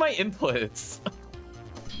 Stop reading my inputs.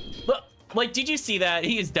 Look, like, did you see that?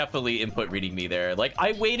 He is definitely input reading me there. Like,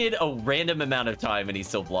 I waited a random amount of time and he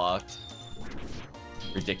still blocked.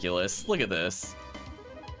 Ridiculous. Look at this.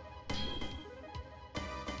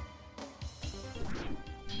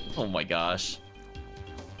 Oh my gosh.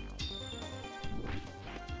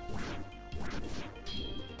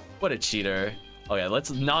 What a cheater. Oh yeah,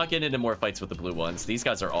 let's not get into more fights with the blue ones. These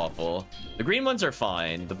guys are awful. The green ones are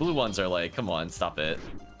fine. The blue ones are like, come on, stop it.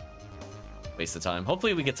 Waste of time.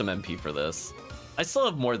 Hopefully we get some MP for this. I still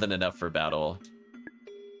have more than enough for battle.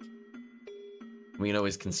 We can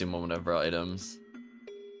always consume one of our items.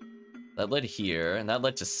 That led here, and that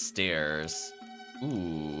led to stairs.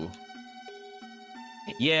 Ooh.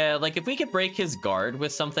 Yeah, like if we could break his guard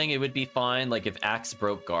with something, it would be fine. Like if Axe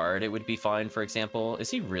broke guard, it would be fine, for example. Is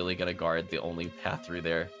he really gonna guard the only path through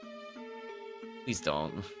there? Please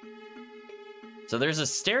don't. So there's a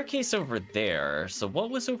staircase over there. So what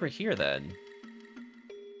was over here then?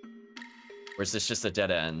 Or is this just a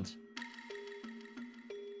dead end?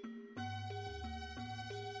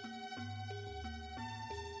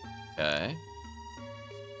 Okay.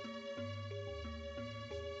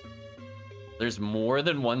 There's more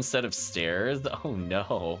than one set of stairs? Oh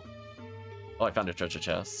no. Oh, I found a treasure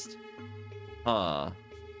chest. Huh.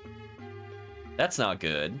 That's not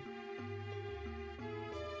good.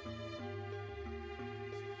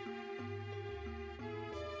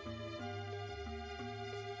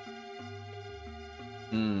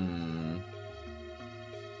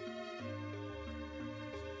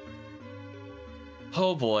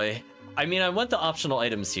 Oh boy. I mean, I want the optional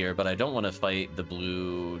items here, but I don't want to fight the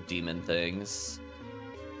blue demon things.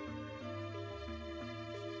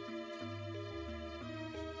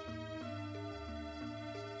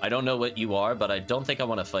 I don't know what you are, but I don't think I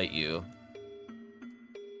want to fight you.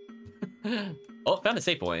 Oh, found a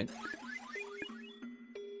save point.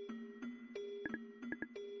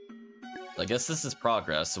 I guess this is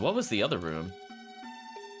progress. So what was the other room?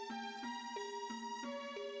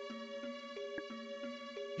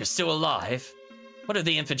 You're still alive? What are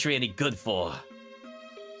the infantry any good for?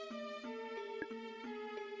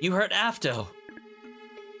 You hurt Afto.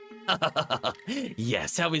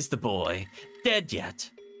 Yes, how is the boy? Dead yet?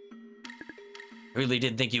 Really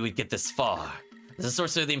didn't think you would get this far. As a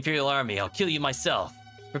sorcerer of the Imperial Army, I'll kill you myself.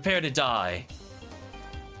 Prepare to die.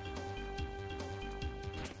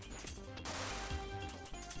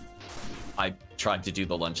 I tried to do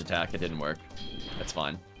the lunge attack, it didn't work. That's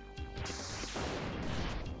fine.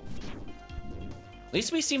 At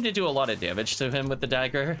least we seem to do a lot of damage to him with the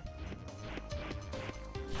dagger.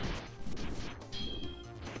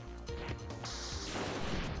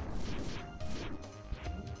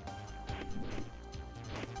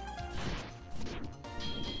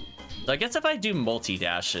 So I guess if I do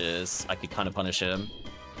multi-dashes, I could kind of punish him.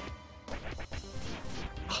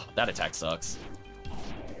 That attack sucks.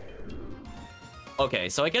 Okay,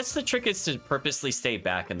 so I guess the trick is to purposely stay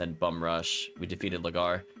back and then bum rush. We defeated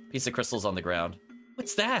Lagar. Piece of crystals on the ground.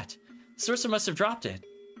 What's that? The sorcerer must have dropped it.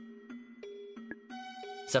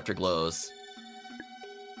 Scepter glows.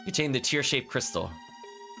 Contained the tear-shaped crystal.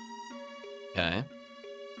 Okay.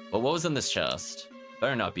 Well, what was in this chest?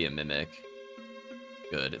 Better not be a mimic.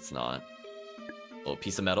 Good, it's not. Oh,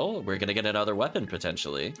 piece of metal. We're gonna get another weapon,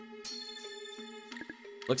 potentially.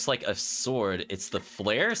 Looks like a sword. It's the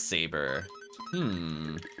flare saber.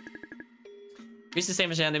 Increases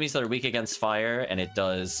damage to enemies that are weak against fire, and it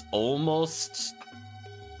does almost...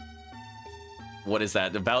 What is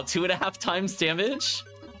that? About 2.5 times damage?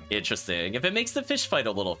 Interesting. If it makes the fish fight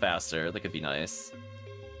a little faster, that could be nice.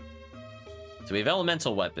 So we have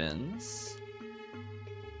elemental weapons.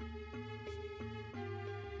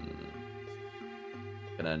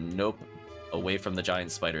 Gonna nope away from the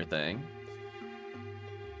giant spider thing.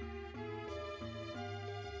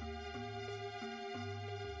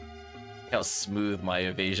 How smooth my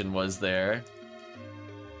evasion was there.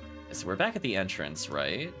 So we're back at the entrance,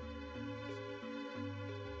 right?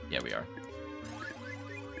 Yeah, we are.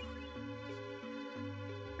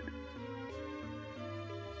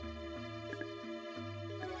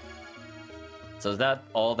 So is that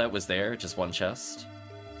all that was there? Just one chest?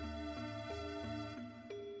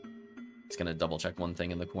 Just gonna double check one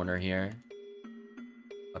thing in the corner here.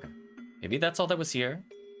 Okay. Maybe that's all that was here.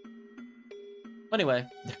 Anyway,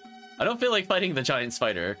 I don't feel like fighting the giant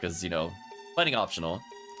spider, because, you know, fighting optional.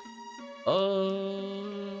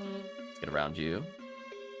 Let's get around you.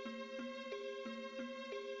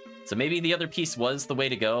 So maybe the other piece was the way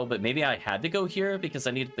to go, but maybe I had to go here because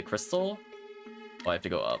I needed the crystal. Oh, I have to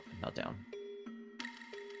go up, not down.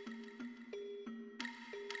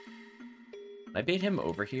 Can I bait him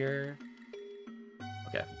over here?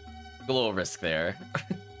 Okay. A little risk there.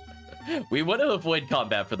 We want to avoid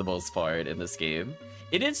combat for the most part in this game.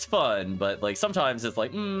 It is fun, but like sometimes it's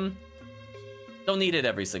like, don't need it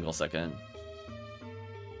every single second.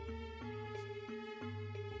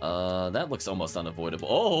 That looks almost unavoidable.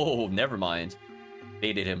 Oh, never mind.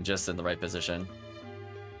 Baited him just in the right position.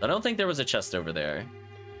 I don't think there was a chest over there.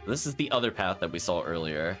 This is the other path that we saw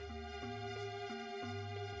earlier.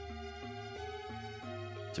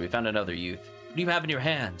 So we found another youth. What do you have in your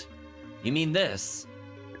hand? You mean this?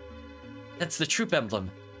 That's the troop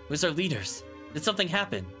emblem. Who's our leaders? Did something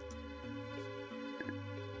happen?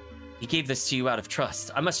 He gave this to you out of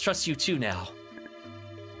trust. I must trust you too now.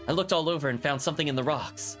 I looked all over and found something in the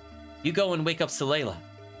rocks. You go and wake up Soulblazer. What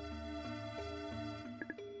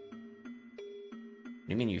do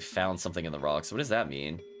you mean you found something in the rocks? What does that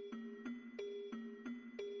mean?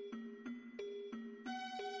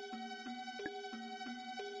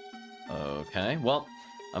 Okay, well,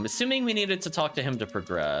 I'm assuming we needed to talk to him to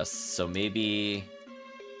progress, so maybe...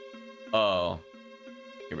 Oh,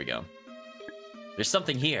 here we go. There's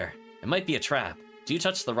something here. It might be a trap. Do you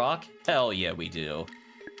touch the rock? Hell yeah, we do.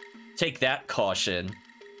 Take that, caution.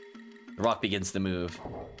 The rock begins to move.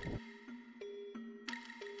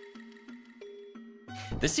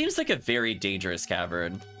 This seems like a very dangerous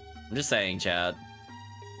cavern. I'm just saying, chat.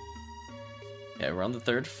 Yeah, we're on the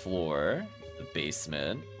 3rd floor. The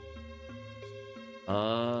basement.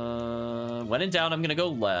 When in doubt, I'm gonna go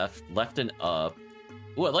left. Left and up.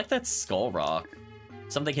 Ooh, I like that skull rock.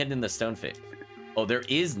 Something hidden in the stone face. Oh, there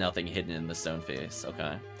is nothing hidden in the stone face.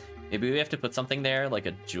 Okay. Maybe we have to put something there, like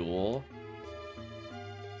a jewel.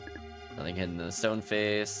 Nothing hidden in the stone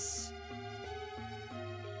face.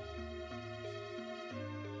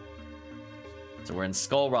 So we're in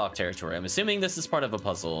Skull Rock territory. I'm assuming this is part of a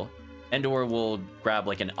puzzle. And/or we'll grab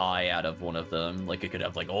like an eye out of one of them. Like it could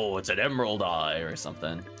have like, oh, it's an emerald eye or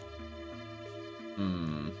something.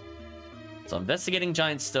 So investigating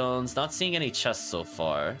giant stones, not seeing any chests so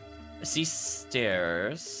far. I see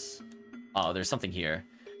stairs. Oh, there's something here.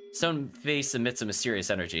 Stone face emits a mysterious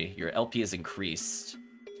energy. Your LP is increased.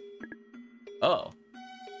 Oh.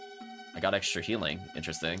 I got extra healing.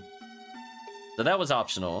 Interesting. So that was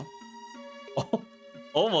optional. Oh,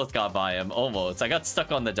 almost got by him. Almost. I got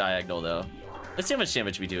stuck on the diagonal, though. Let's see how much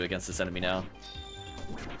damage we do against this enemy now.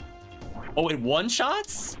 Oh, it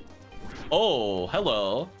one-shots? Oh,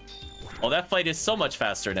 hello. Oh, that fight is so much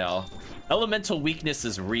faster now. Elemental weakness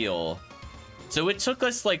is real. So it took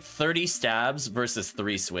us like 30 stabs versus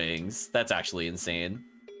 3 swings. That's actually insane.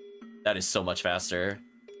 That is so much faster.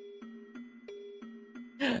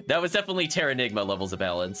 That was definitely Terranigma levels of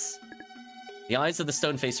balance. The eyes of the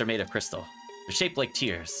stone face are made of crystal. They're shaped like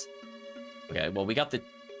tears. Okay, well, we got the...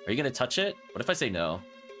 Are you gonna touch it? What if I say no?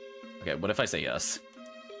 Okay, what if I say yes?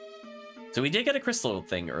 So we did get a crystal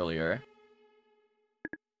thing earlier.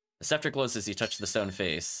 The scepter glows as you touch the stone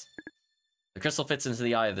face. The crystal fits into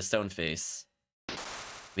the eye of the stone face.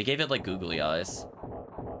 We gave it like googly eyes.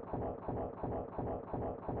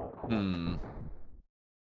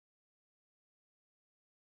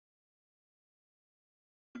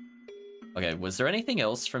 Okay, was there anything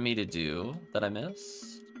else for me to do that I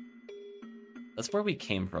missed? That's where we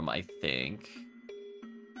came from, I think.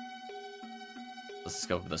 Let's just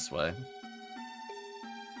go this way.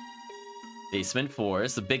 Basement 4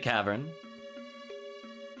 is the big cavern.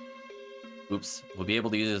 Oops, we'll be able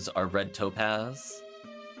to use our red topaz.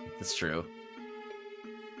 That's true.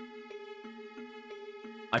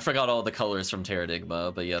 I forgot all the colors from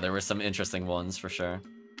Terranigma, but yeah, there were some interesting ones for sure.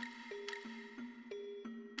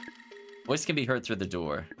 Voice can be heard through the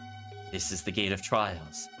door. This is the gate of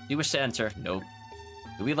trials. Do you wish to enter? Nope.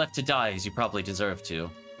 You'll be left to die as you probably deserve to.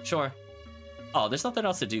 Sure. Oh, there's nothing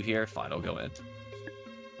else to do here? Fine, I'll go in.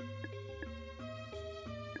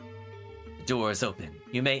 The door is open.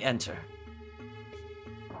 You may enter.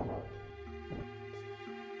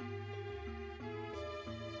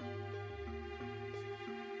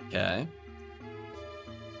 Okay.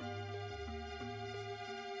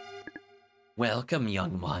 Welcome,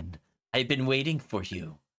 young one. I've been waiting for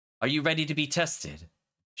you. Are you ready to be tested?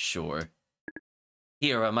 Sure.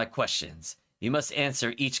 Here are my questions. You must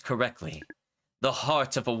answer each correctly. The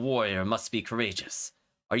heart of a warrior must be courageous.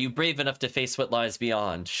 Are you brave enough to face what lies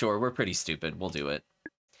beyond? Sure, we're pretty stupid. We'll do it.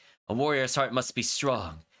 A warrior's heart must be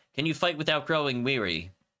strong. Can you fight without growing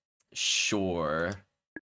weary? Sure.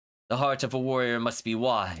 The heart of a warrior must be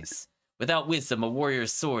wise. Without wisdom, a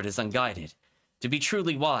warrior's sword is unguided. To be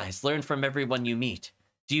truly wise, learn from everyone you meet.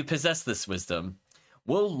 Do you possess this wisdom?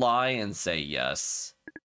 We'll lie and say yes.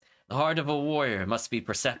 The heart of a warrior must be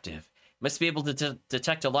perceptive. He must be able to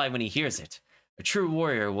detect a lie when he hears it. A true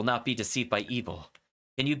warrior will not be deceived by evil.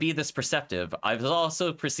 Can you be this perceptive? I've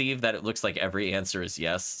also perceived that it looks like every answer is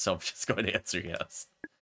yes, so I'm just going to answer yes.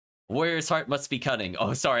 A warrior's heart must be cunning.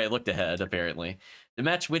 Oh, sorry, I looked ahead, apparently. To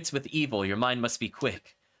match wits with evil, your mind must be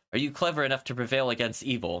quick. Are you clever enough to prevail against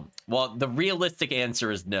evil? Well, the realistic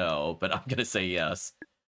answer is no, but I'm going to say yes.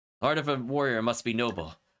 The heart of a warrior must be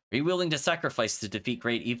noble. Are you willing to sacrifice to defeat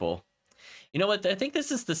great evil? You know what? I think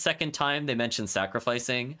this is the second time they mentioned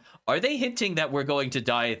sacrificing. Are they hinting that we're going to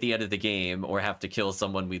die at the end of the game or have to kill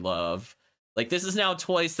someone we love? Like, this is now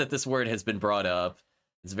twice that this word has been brought up.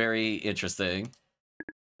 It's very interesting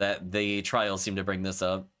that the trials seem to bring this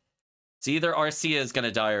up. So either Arcia is going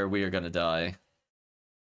to die or we are going to die.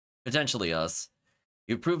 Potentially us.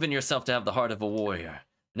 You've proven yourself to have the heart of a warrior.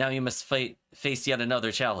 Now you must face yet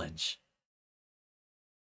another challenge.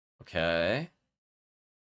 Okay.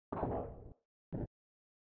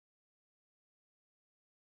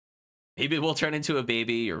 Maybe we'll turn into a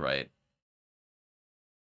baby, you're right.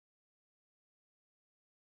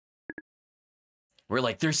 We're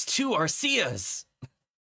like, there's two Arcias!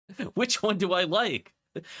 Which one do I like?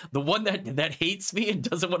 The one that hates me and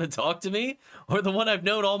doesn't want to talk to me? Or the one I've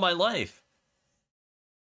known all my life?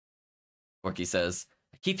 Corky says,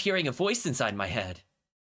 I keep hearing a voice inside my head.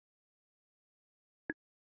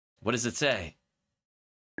 What does it say?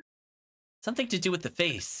 Something to do with the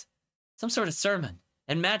face. Some sort of sermon.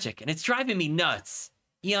 And magic, and it's driving me nuts.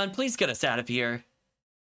 Eon, please get us out of here.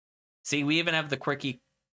 See, we even have the quirky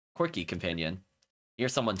companion.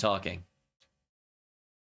 Here's someone talking.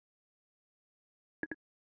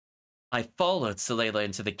 I followed Soulblazer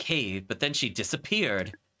into the cave, but then she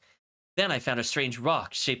disappeared. Then I found a strange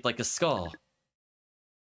rock shaped like a skull.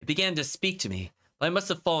 It began to speak to me, but I must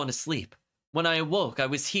have fallen asleep. When I awoke, I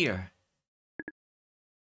was here.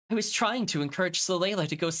 I was trying to encourage Soulblazer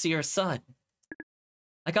to go see her son.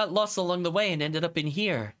 I got lost along the way and ended up in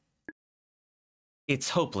here. It's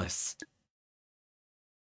hopeless.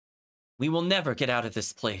 We will never get out of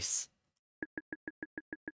this place.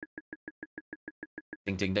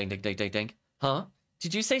 Ding, ding, ding, ding, ding, ding, ding. Huh?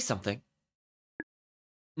 Did you say something?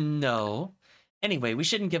 No. Anyway, we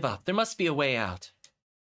shouldn't give up. There must be a way out.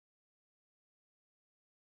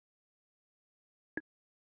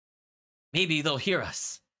 Maybe they'll hear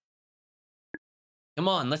us. Come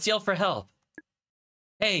on, let's yell for help.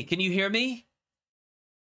 Hey, can you hear me?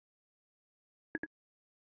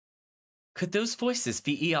 Could those voices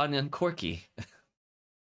be Eon and Corky?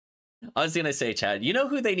 I was gonna say, Chad, you know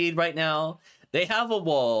who they need right now? They have a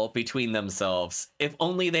wall between themselves. If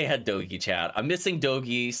only they had Dogi, Chad. I'm missing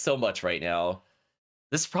Dogi so much right now.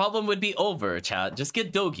 This problem would be over, Chad. Just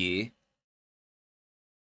get Dogi.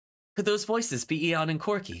 Could those voices be Eon and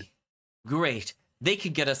Corky? Great. They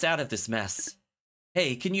could get us out of this mess.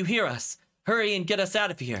 Hey, can you hear us? Hurry and get us out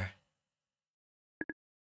of here.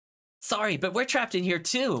 Sorry, but we're trapped in here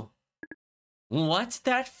too. What?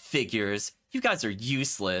 That figures. You guys are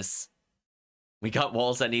useless. We got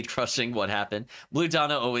walls that need crushing. What happened? Blue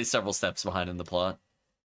Donna always several steps behind in the plot.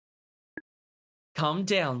 Calm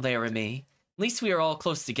down, Laramie. At least we are all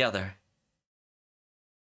close together.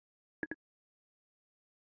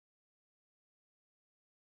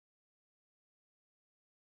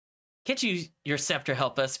 Can't you, your scepter,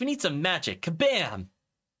 help us? We need some magic. Kabam!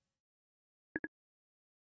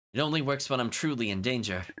 It only works when I'm truly in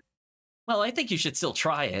danger. Well, I think you should still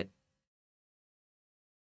try it.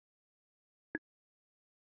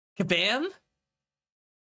 Kabam?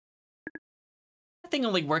 That thing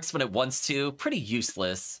only works when it wants to. Pretty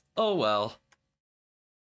useless. Oh well.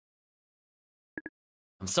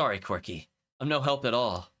 I'm sorry, Corky. I'm no help at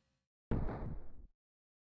all.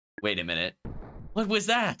 Wait a minute. What was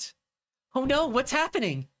that? Oh no, what's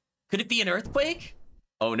happening? Could it be an earthquake?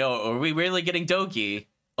 Oh no, are we really getting Dogi?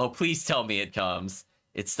 Oh, please tell me it comes.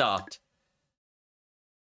 It stopped.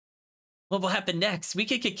 What will happen next? We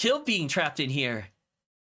could get killed being trapped in here.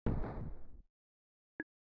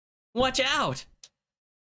 Watch out!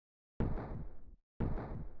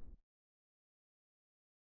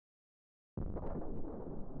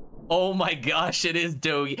 Oh my gosh, it is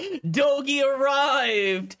Dogi. Dogi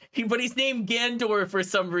arrived! But he's named Gandor for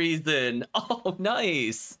some reason. Oh,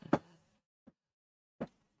 nice.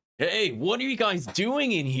 Hey, what are you guys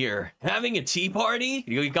doing in here? Having a tea party?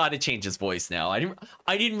 You gotta change his voice now.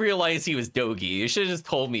 I didn't realize he was Dogi. You should have just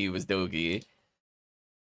told me he was Dogi.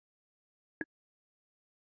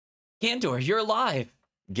 Gandor, you're alive.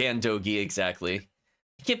 Gandogi, exactly.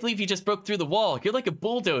 I can't believe you just broke through the wall. You're like a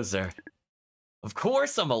bulldozer. Of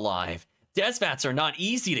course I'm alive. Desvats are not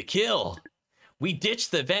easy to kill. We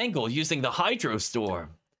ditched the Vangal using the Hydrostorm.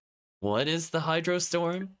 What is the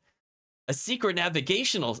Hydrostorm? A secret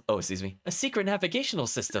navigational... Oh, excuse me. A secret navigational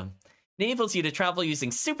system. Enables you to travel using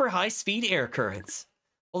super high-speed air currents.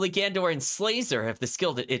 Only Gandor and Slazer have the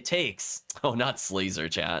skill that it takes. Oh, not Slazer,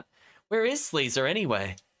 chat. Where is Slazer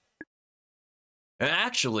anyway?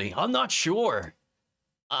 Actually, I'm not sure.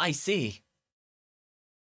 I see.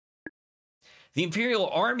 The Imperial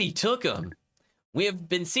Army took him. We have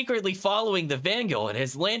been secretly following the Vangal and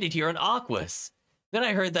has landed here on Aquas. Then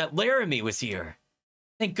I heard that Laramie was here.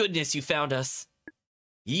 Thank goodness you found us.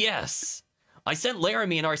 Yes. I sent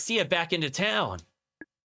Laramie and Arcia back into town.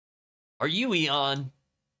 Are you Eon?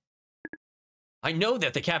 I know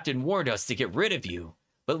that the captain warned us to get rid of you,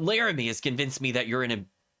 but Laramie has convinced me that you're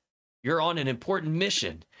on an important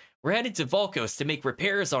mission. We're headed to Volkos to make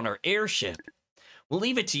repairs on our airship. We'll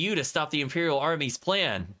leave it to you to stop the Imperial Army's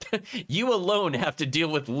plan. You alone have to deal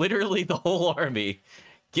with literally the whole army.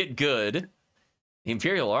 Get good. The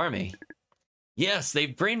Imperial Army? Yes,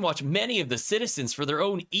 they've brainwashed many of the citizens for their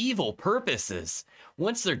own evil purposes.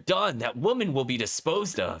 Once they're done, that woman will be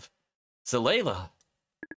disposed of. Zalela.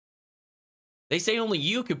 They say only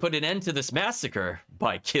you could put an end to this massacre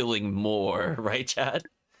by killing more, right, Chad?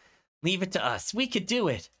 Leave it to us. We could do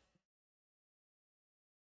it.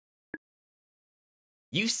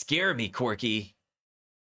 You scare me, Corky.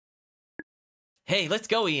 Hey, let's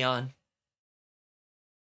go, Eon.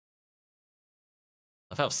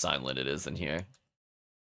 I love how silent it is in here.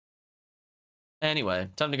 Anyway,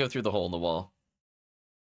 time to go through the hole in the wall.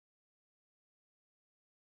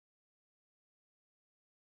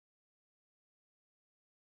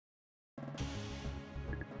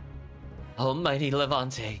 Almighty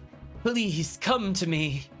Levante, please come to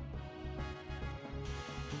me.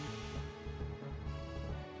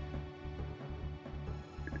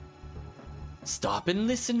 Stop and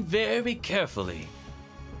listen very carefully.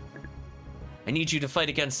 I need you to fight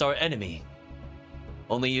against our enemy.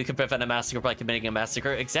 Only you can prevent a massacre by committing a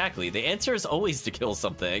massacre. Exactly. The answer is always to kill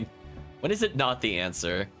something. When is it not the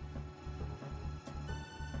answer?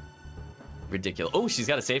 Ridiculous. Oh, she's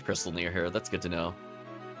got a save crystal near her. That's good to know.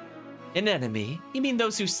 An enemy? You mean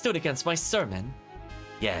those who stood against my sermon?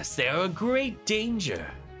 Yes, they are a great danger.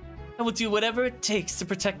 I will do whatever it takes to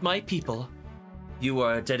protect my people. You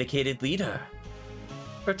are a dedicated leader.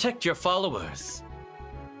 Protect your followers.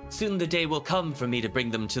 Soon the day will come for me to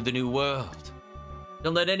bring them to the new world.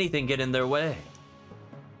 Don't let anything get in their way.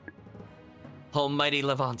 Almighty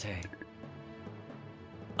Levante,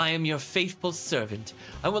 I am your faithful servant.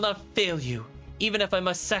 I will not fail you, even if I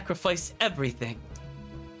must sacrifice everything.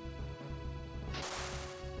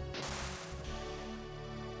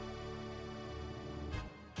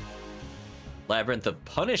 Labyrinth of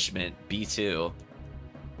Punishment, B2.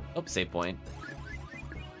 Oh, save point.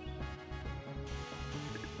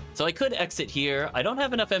 So I could exit here. I don't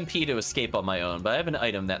have enough MP to escape on my own, but I have an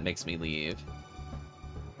item that makes me leave.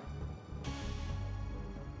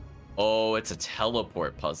 Oh, it's a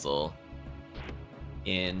teleport puzzle.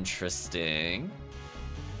 Interesting.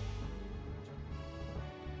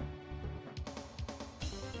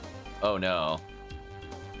 Oh no.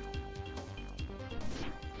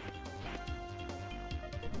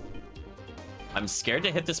 I'm scared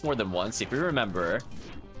to hit this more than once. If you remember,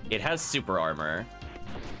 it has super armor.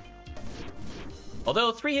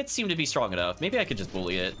 Although 3 hits seem to be strong enough. Maybe I could just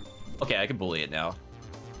bully it. Okay, I can bully it now.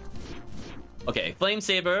 Okay, Flame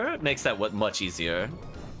Saber makes that much easier.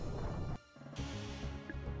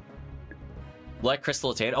 Black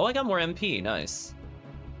Crystal attained. Oh, I got more MP. Nice.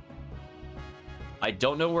 I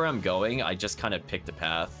don't know where I'm going. I just kind of picked a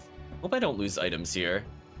path. Hope I don't lose items here.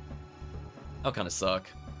 That'll kind of suck.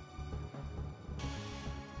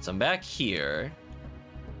 So I'm back here.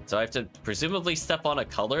 So I have to presumably step on a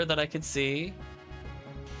color that I could see.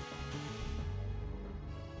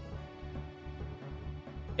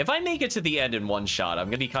 If I make it to the end in one shot, I'm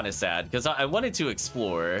gonna be kind of sad because I wanted to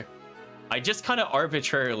explore. I just kind of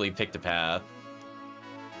arbitrarily picked a path.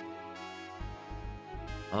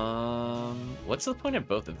 What's the point of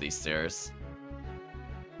both of these stairs?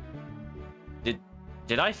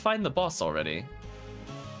 Did I find the boss already?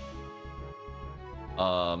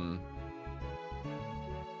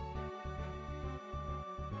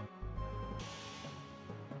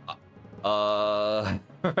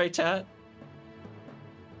 Right, chat?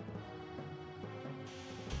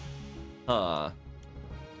 Huh.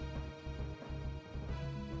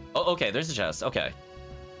 Oh, okay, there's a chest. Okay.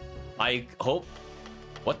 I hope...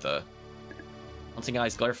 What the? Hunting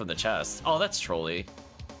eyes glare from the chest. Oh, that's trolly.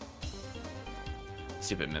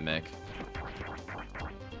 Stupid mimic.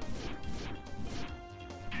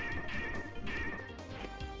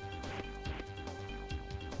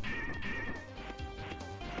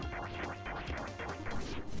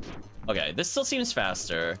 Okay, this still seems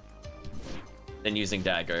faster than using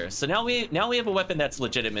dagger. So now we have a weapon that's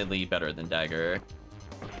legitimately better than dagger.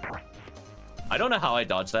 I don't know how I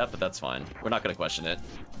dodged that, but that's fine. We're not gonna question it.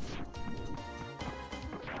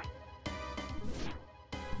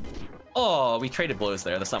 Oh, we traded blows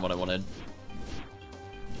there. That's not what I wanted.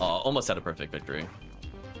 Oh, almost had a perfect victory.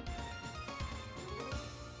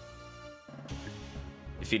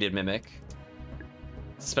 Defeated Mimic.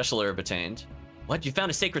 Special herb attained. What? You found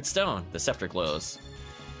a sacred stone. The scepter glows.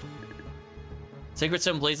 Sacred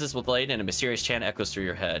stone blazes with light and a mysterious chant echoes through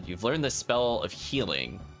your head. You've learned the spell of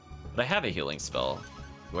healing. But I have a healing spell.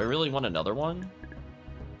 Do I really want another one?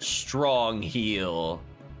 Strong heal.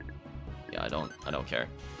 Yeah, I don't care.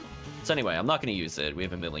 So anyway, I'm not gonna use it. We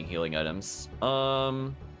have a million healing items.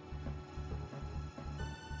 I'm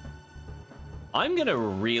gonna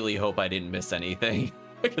really hope I didn't miss anything.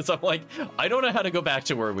 Because I'm like, I don't know how to go back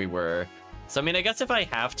to where we were. So I mean, I guess if I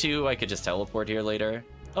have to, I could just teleport here later.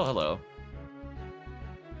 Oh, hello.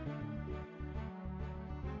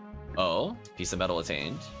 Oh, piece of metal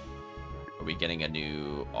attained. Are we getting a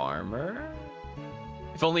new armor?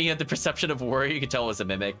 If only you had the perception of worry, you could tell it was a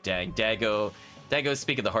mimic. Dang, Dago's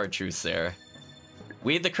speaking the hard truths there.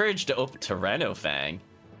 We had the courage to open Tyranofang.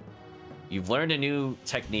 You've learned a new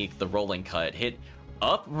technique, the rolling cut. Hit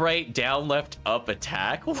up, right, down, left, up,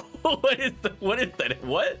 attack. What is that?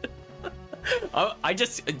 What? I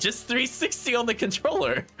just 360 on the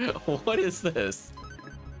controller. What is this?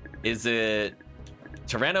 Is it...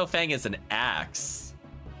 Tyranofang is an axe.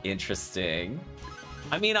 Interesting.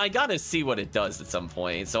 I mean, I gotta see what it does at some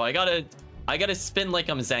point, so I gotta spin like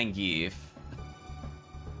I'm Zangief.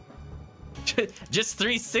 Just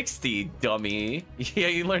 360, dummy. Yeah,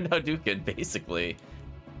 you learned Hadouken, basically.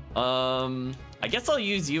 I guess I'll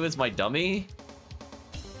use you as my dummy.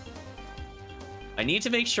 I need to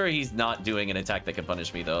make sure he's not doing an attack that can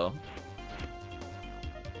punish me, though.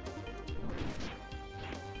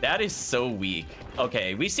 That is so weak.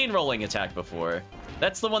 Okay, we've seen rolling attack before.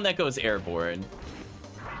 That's the one that goes airborne.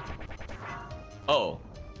 Oh,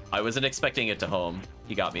 I wasn't expecting it to home.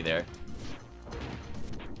 He got me there.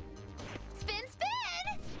 Spin,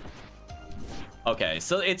 spin! Okay,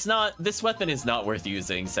 so it's not... This weapon is not worth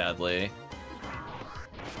using, sadly.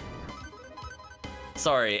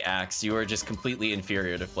 Sorry, Axe. You are just completely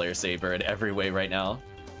inferior to Flare Saber in every way right now.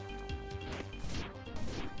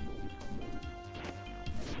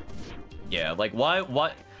 Yeah, like,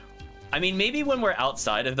 why? I mean, maybe when we're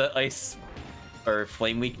outside of the ice or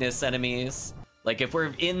flame weakness enemies, like if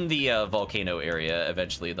we're in the volcano area,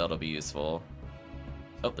 eventually that'll be useful.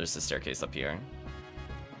 Oh, there's the staircase up here.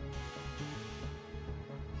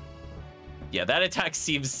 Yeah, that attack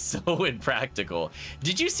seems so impractical.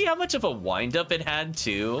 Did you see how much of a wind-up it had,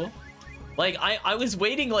 too? Like, I was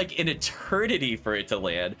waiting, like, an eternity for it to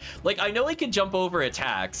land. Like, I know it can jump over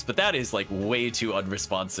attacks, but that is, like, way too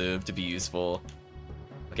unresponsive to be useful.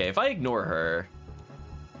 Okay, if I ignore her...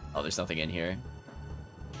 Oh, there's nothing in here.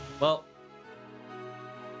 Well...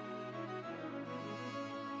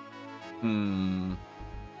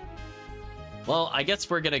 Well, I guess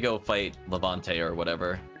we're gonna go fight Levante or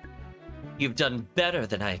whatever. You've done better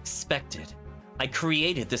than I expected. I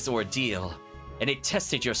created this ordeal, and it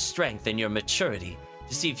tested your strength and your maturity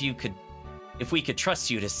to see if we could trust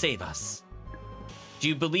you to save us. Do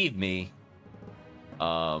you believe me?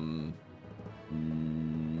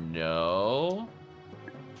 No.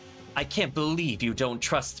 I can't believe you don't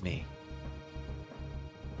trust me.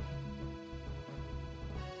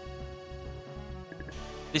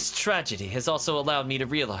 This tragedy has also allowed me to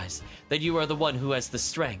realize that you are the one who has the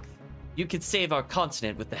strength. You can save our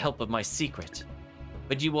continent with the help of my secret.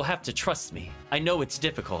 But you will have to trust me. I know it's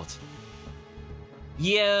difficult.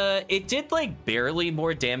 Yeah, it did like barely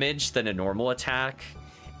more damage than a normal attack.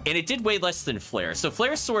 And it did way less than Flare. So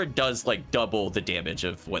Flare's sword does like double the damage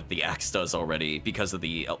of what the axe does already because of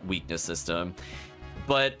the weakness system.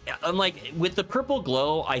 But unlike with the purple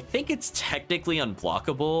glow, I think it's technically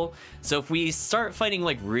unblockable. So if we start fighting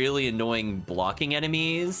like really annoying blocking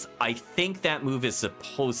enemies, I think that move is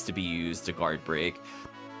supposed to be used to guard break.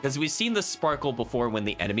 Because we've seen the sparkle before when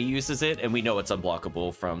the enemy uses it, and we know it's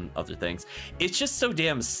unblockable from other things. It's just so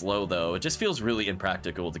damn slow, though. It just feels really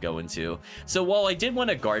impractical to go into. So while I did want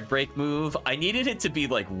a guard break move, I needed it to be,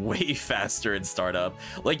 like, way faster in startup.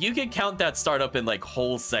 Like, you can count that startup in, like,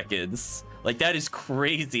 whole seconds. Like, that is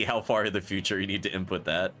crazy how far in the future you need to input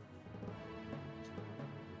that.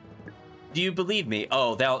 Do you believe me?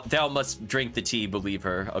 Oh, thou must drink the tea, believe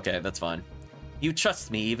her. Okay, that's fine. You trust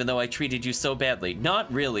me even though I treated you so badly.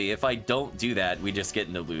 Not really. If I don't do that, we just get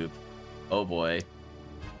in a loop. Oh boy.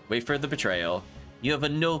 Wait for the betrayal. You have a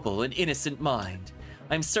noble and innocent mind.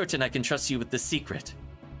 I'm certain I can trust you with the secret.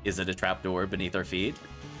 Is it a trapdoor beneath our feet?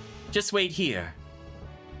 Just wait here.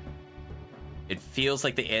 It feels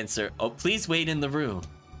like the answer. Oh, please wait in the room.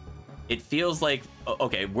 It feels like,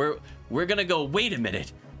 okay, we're gonna go, wait a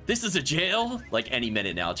minute. This is a jail? Like any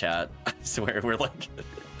minute now, chat. I swear, we're like...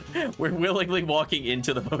 We're willingly walking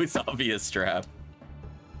into the most obvious trap.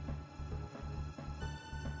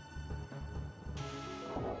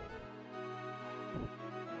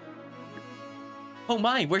 Oh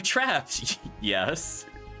my, we're trapped! Yes.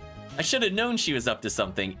 I should have known she was up to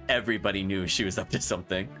something. Everybody knew she was up to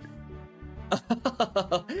something.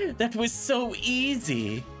 That was so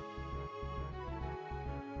easy.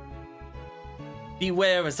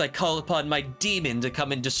 Beware as I call upon my demon to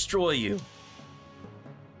come and destroy you.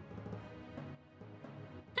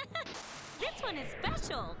 This one is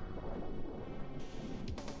special.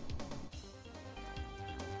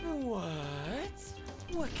 What?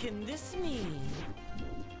 What can this mean?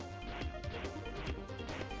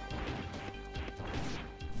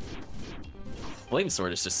 Flame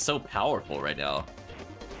Sword is just so powerful right now.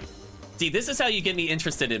 See, this is how you get me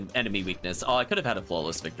interested in enemy weakness. Oh, I could have had a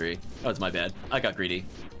flawless victory. Oh, it's my bad. I got greedy.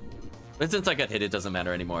 But since I got hit, it doesn't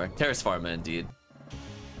matter anymore. Terrace Pharma, indeed.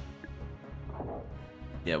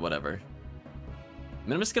 Yeah, whatever. I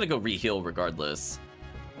mean, I'm just gonna go re-heal regardless.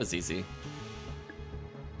 It was easy.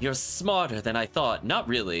 You're smarter than I thought. Not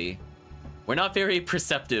really. We're not very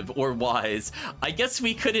perceptive or wise. I guess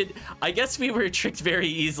we were tricked very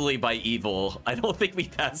easily by evil. I don't think we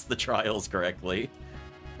passed the trials correctly.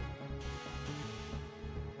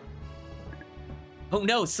 Oh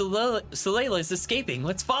no, Soleila is escaping.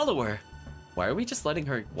 Let's follow her. Why are we just letting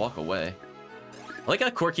her walk away? I like how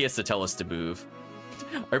Corky has to tell us to move.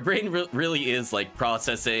 Our brain really is like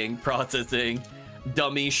processing.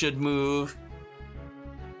 Dummy should move.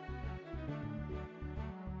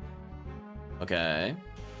 Okay.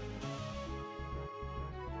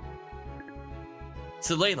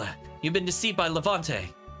 Soleila, you've been deceived by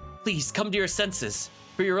Levante. Please come to your senses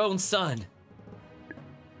for your own son.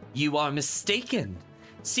 You are mistaken.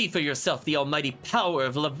 See for yourself the almighty power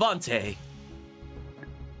of Levante.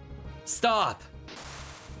 Stop.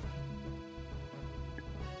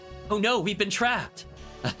 Oh no, we've been trapped.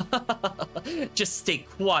 Just stay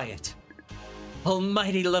quiet.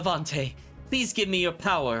 Almighty Levante, please give me your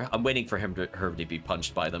power. I'm waiting for her to be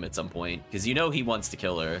punched by them at some point, because you know he wants to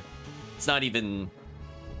kill her. It's not even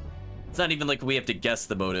like we have to guess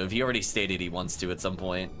the motive. He already stated he wants to at some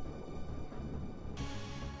point.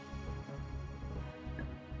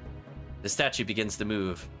 The statue begins to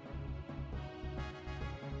move.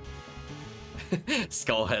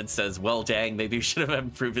 Skullhead says, well, dang, maybe we should have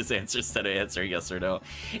improved his answer instead of answering yes or no.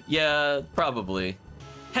 Yeah, probably.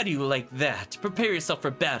 How do you like that? Prepare yourself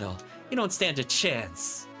for battle. You don't stand a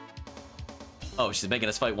chance. Oh, she's making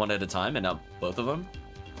us fight one at a time and not both of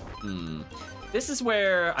them? This is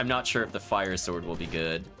where I'm not sure if the fire sword will be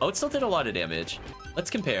good. Oh, it still did a lot of damage. Let's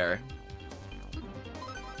compare.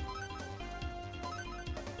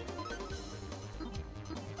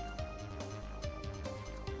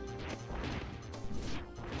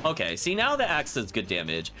 Okay, see, now the axe does good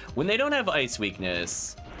damage. When they don't have ice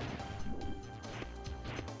weakness...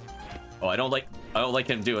 Oh, I don't like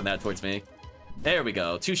him doing that towards me. There we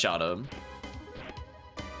go, two-shot him.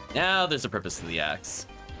 Now there's a purpose to the axe.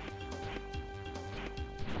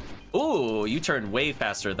 Ooh, you turned way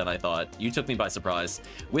faster than I thought. You took me by surprise.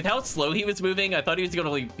 With how slow he was moving, I thought he was going to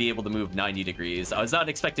only be able to move 90 degrees. I was not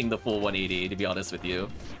expecting the full 180, to be honest with you.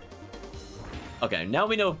 Okay, now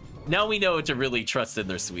we know to really trust in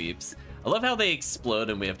their sweeps. I love how they explode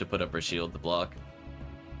and we have to put up our shield to block.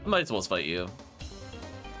 I might as well fight you.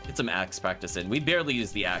 Get some axe practice in. We barely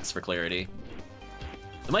use the axe for clarity.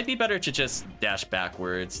 It might be better to just dash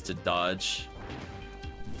backwards to dodge.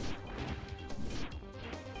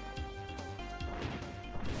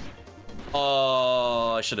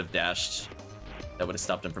 Oh, I should have dashed. That would have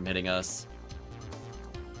stopped him from hitting us.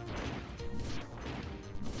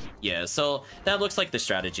 Yeah, so that looks like the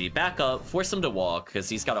strategy. Back up, force him to walk, because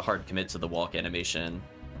he's got a hard commit to the walk animation.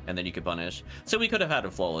 And then you could punish. So we could have had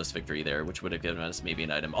a flawless victory there, which would have given us maybe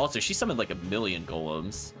an item. Also, she summoned like 1,000,000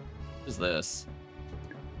 golems. What is this?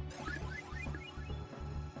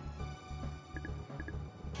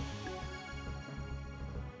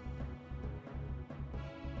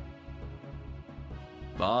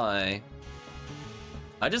 Bye.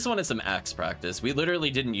 I just wanted some axe practice. We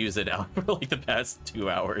literally didn't use it out for like the past 2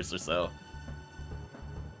 hours or so.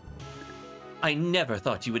 I never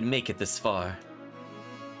thought you would make it this far.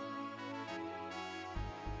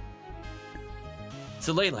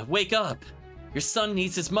 Soulblazer, wake up! Your son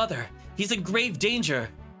needs his mother. He's in grave danger.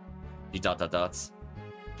 He dots.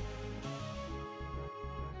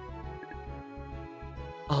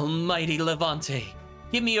 Almighty Levante,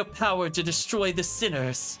 give me your power to destroy the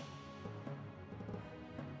sinners.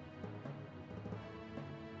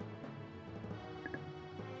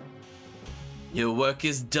 Your work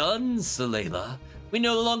is done, Soulblazer. We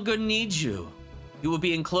no longer need you. You will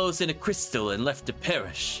be enclosed in a crystal and left to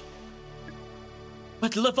perish.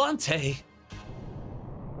 But Levante!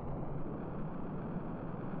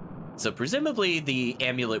 So presumably the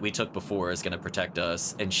amulet we took before is going to protect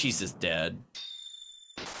us, and she's just dead.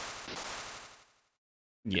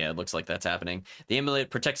 Yeah, it looks like that's happening. The amulet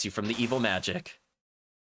protects you from the evil magic.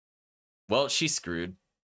 Well, she's screwed.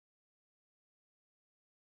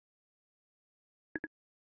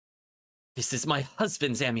 This is my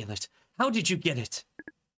husband's amulet. How did you get it?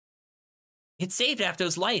 It saved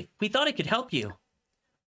Apto's life. We thought it could help you.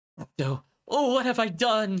 Apto, oh, what have I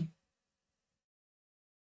done?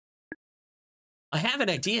 I have an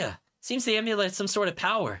idea. Seems the amulet has some sort of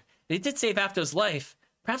power. It did save Apto's life.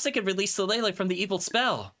 Perhaps I could release Soulblazer from the evil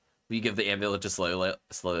spell. Will you give the amulet to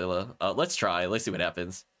Soulblazer? Let's try. Let's see what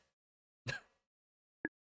happens.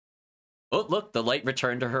 Oh, look, the light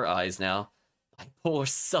returned to her eyes now. My poor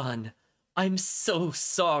son. I'm so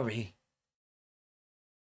sorry.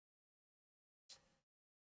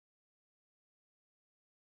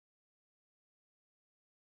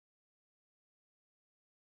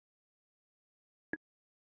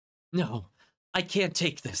 No, I can't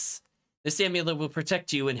take this. This amulet will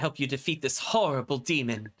protect you and help you defeat this horrible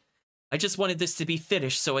demon. I just wanted this to be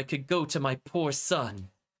finished so I could go to my poor son.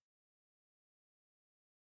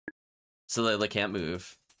 Soulblazer can't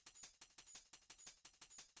move.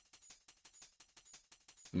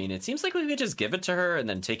 I mean, it seems like we could just give it to her and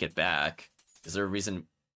then take it back. Is there a reason?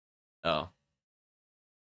 Oh.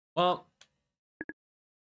 Well.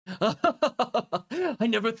 I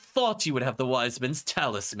never thought you would have the wise man's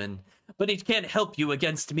talisman, but it can't help you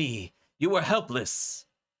against me. You are helpless.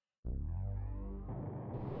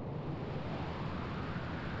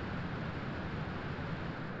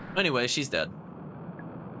 Anyway, she's dead.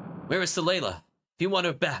 Where is Soulblazer? If you want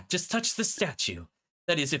her back, just touch the statue.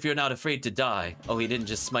 That is, if you're not afraid to die. Oh, he didn't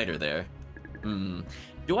just smite her there.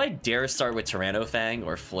 Do I dare start with Tyrannofang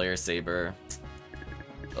or Flare Saber?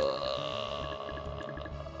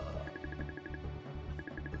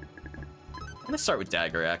 I'm gonna start with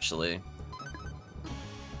Dagger, actually.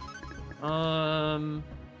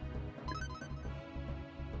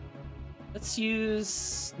 Let's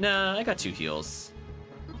use... Nah, I got 2 heals.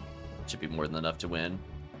 Should be more than enough to win.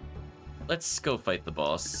 Let's go fight the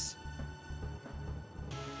boss.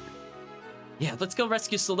 Yeah, let's go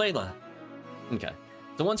rescue Soulblazer. Okay.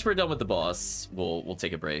 So once we're done with the boss, we'll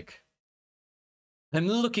take a break. I'm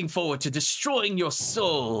looking forward to destroying your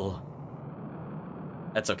soul.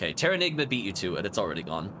 That's okay. Terranigma beat you to it. It's already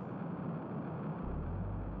gone.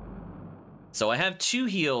 So I have 2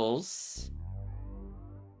 heals.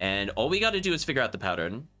 And all we got to do is figure out the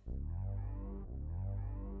pattern.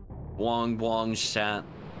 Wong wong shat.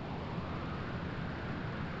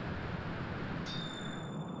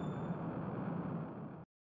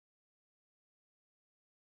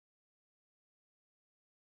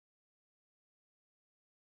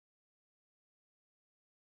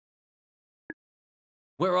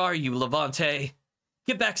 Where are you, Levante?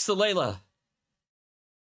 Get back, Soulblazer.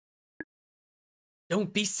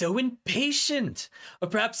 Don't be so impatient. Or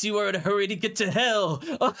perhaps you are in a hurry to get to hell.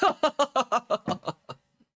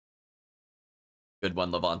 Good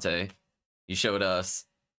one, Levante. You showed us.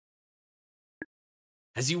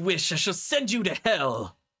 As you wish, I shall send you to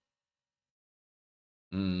hell.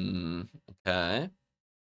 Okay.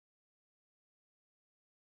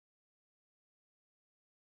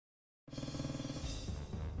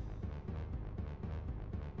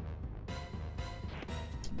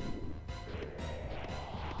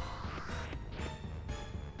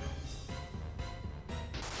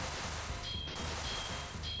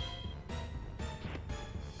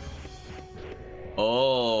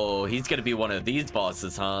 Oh, he's gonna be one of these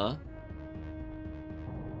bosses, huh?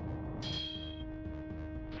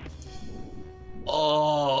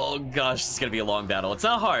 Oh gosh, this is gonna be a long battle. It's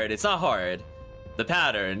not hard, it's not hard. The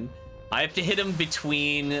pattern. I have to hit him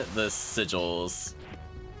between the sigils.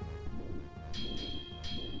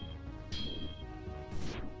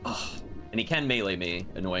 Oh, and he can melee me,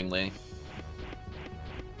 annoyingly.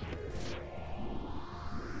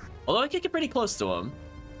 Although I could get pretty close to him.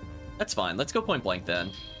 That's fine, let's go point blank then.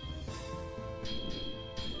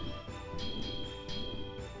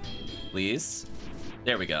 Please.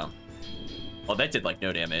 There we go. Oh, that did like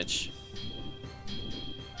no damage.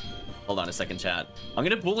 Hold on a second, chat. I'm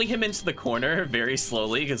gonna bully him into the corner very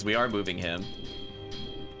slowly because we are moving him.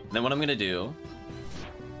 And then what I'm gonna do...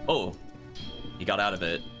 Oh, he got out of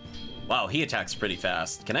it. Wow, he attacks pretty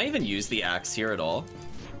fast. Can I even use the axe here at all?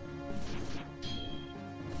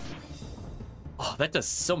 Oh, that does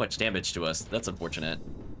so much damage to us. That's unfortunate.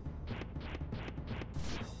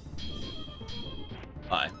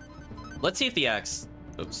 Alright. Let's see if the axe...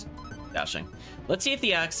 Oops. Dashing. Let's see if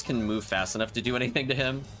the axe can move fast enough to do anything to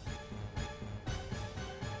him.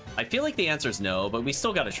 I feel like the answer is no, but we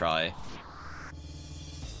still gotta try.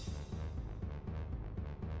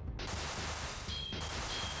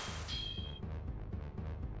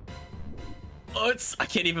 Oh, I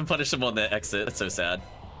can't even punish him on the exit. That's so sad.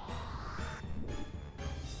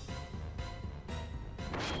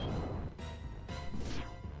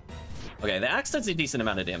 Okay, the axe does a decent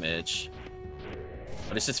amount of damage,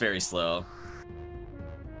 but it's just very slow.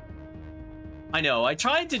 I know, I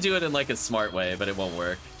tried to do it in like a smart way, but it won't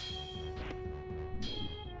work.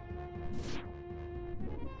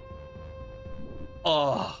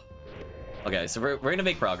 Oh. Okay, so we're gonna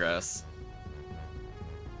make progress.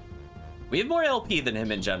 We have more LP than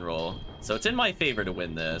him in general, so it's in my favor to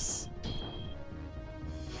win this.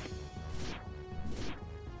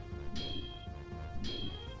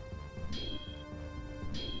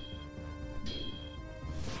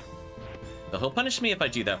 So he'll punish me if I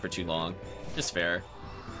do that for too long. Just fair.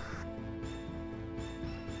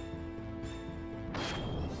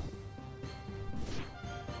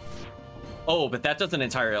 Oh, but that does an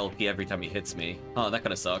entire LP every time he hits me. Oh, that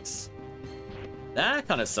kind of sucks. That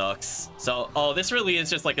kind of sucks. So, oh, this really is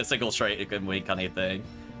just like a single strike and wait kind of thing.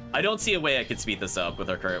 I don't see a way I could speed this up with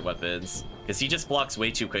our current weapons, because he just blocks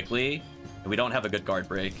way too quickly, and we don't have a good guard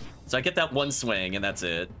break. So I get that one swing, and that's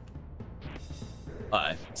it.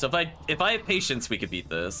 Alright, so if I have patience, we could beat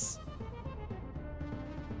this.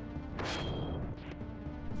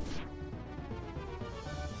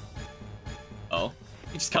 Oh,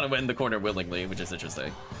 he just kind of went in the corner willingly, which is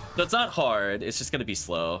interesting. So it's not hard, it's just gonna be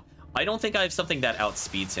slow. I don't think I have something that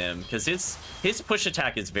outspeeds him, because his push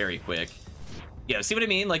attack is very quick. Yeah, see what I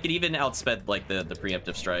mean? Like, it even outsped, like, the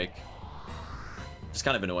preemptive strike. Just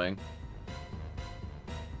kind of annoying.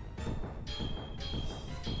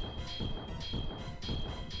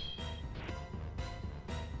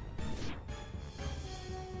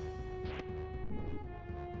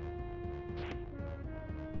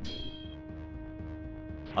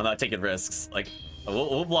 I'm not taking risks. Like,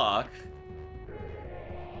 we'll block.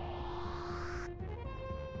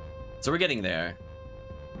 So we're getting there.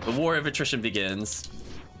 The war of attrition begins.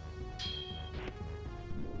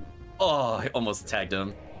 Oh, I almost tagged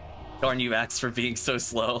him. Darn you, Axe, for being so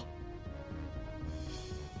slow.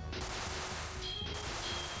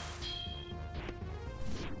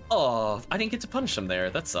 Oh, I didn't get to punish him there.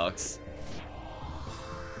 That sucks.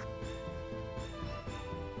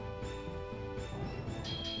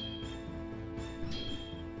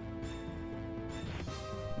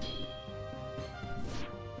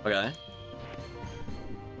 Okay.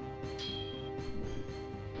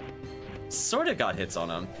 Sort of got hits on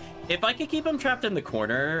him. If I could keep him trapped in the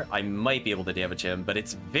corner, I might be able to damage him, but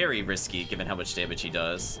it's very risky given how much damage he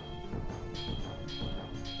does.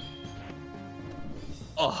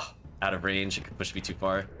 Oh, out of range. It could push me too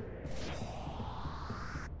far.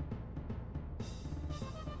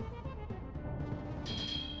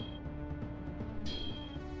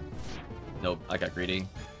 Nope, I got greedy.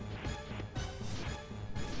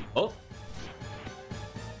 Oh.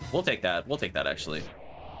 We'll take that. We'll take that, actually.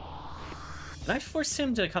 Can I force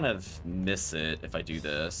him to kind of miss it if I do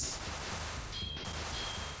this?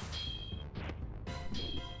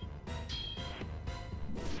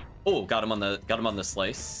 Oh, got him on the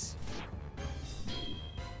slice.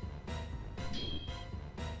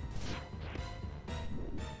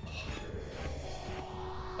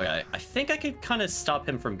 Okay, I think I could kind of stop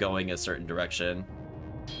him from going a certain direction.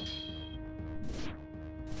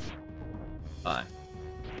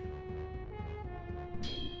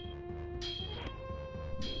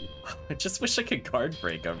 I just wish I could guard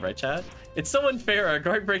break him, right, chat? It's so unfair. Our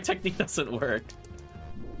guard break technique doesn't work.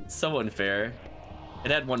 So unfair.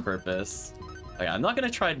 It had one purpose. Okay, I'm not gonna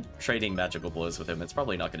try trading magical blows with him. It's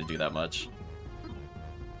probably not gonna do that much.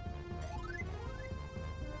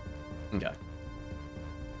 Okay.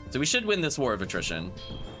 So we should win this war of attrition.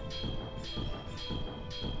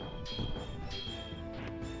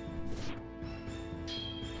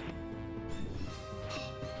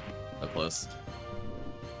 So close.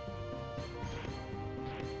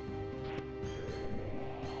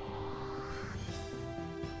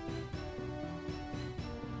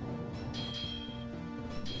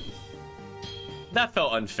 That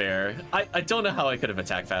felt unfair. I don't know how I could have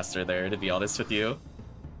attacked faster there, to be honest with you.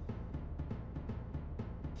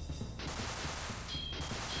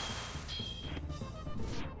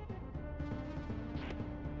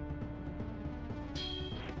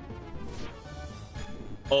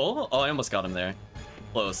 Oh, I almost got him there.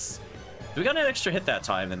 Close. We got an extra hit that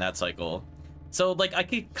time in that cycle. So, like, I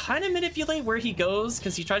could kind of manipulate where he goes,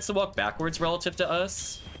 because he tries to walk backwards relative to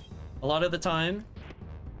us a lot of the time.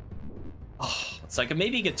 Oh, so I could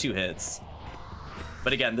maybe get 2 hits.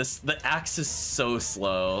 But again, the axe is so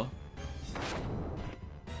slow.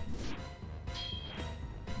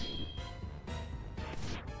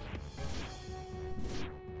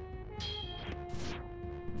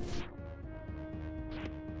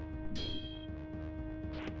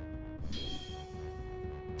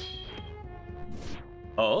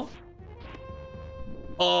 Oh?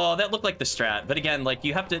 Oh, that looked like the strat. But again, like,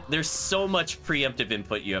 you have to... There's so much preemptive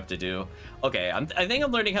input you have to do. Okay, I think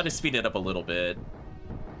I'm learning how to speed it up a little bit.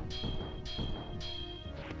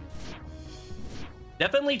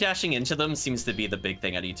 Definitely dashing into them seems to be the big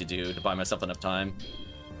thing I need to do to buy myself enough time.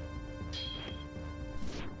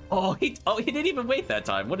 Oh, he didn't even wait that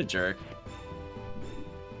time. What a jerk.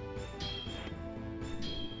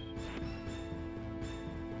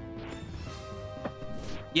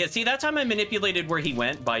 Yeah, see, that time I manipulated where he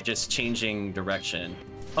went by just changing direction.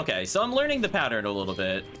 Okay, so I'm learning the pattern a little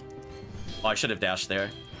bit. Oh, I should have dashed there.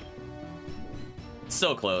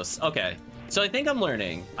 So close. Okay, so I think I'm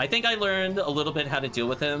learning. I think I learned a little bit how to deal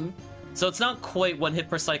with him. So it's not quite 1 hit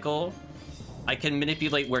per cycle. I can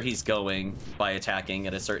manipulate where he's going by attacking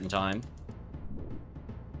at a certain time.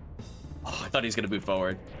 Oh, I thought he was going to move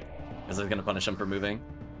forward because I was going to punish him for moving.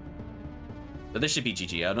 But this should be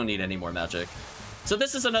GG. I don't need any more magic. So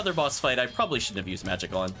this is another boss fight I probably shouldn't have used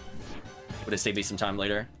magic on. Would have saved me some time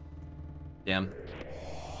later. Damn.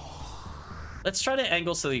 Let's try to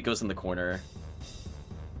angle so he goes in the corner.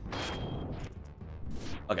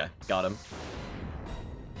 Okay, got him.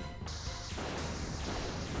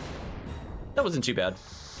 That wasn't too bad.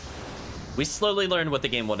 We slowly learned what the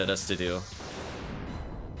game wanted us to do.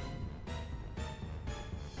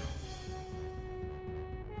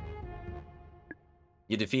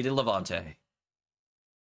 You defeated Levante.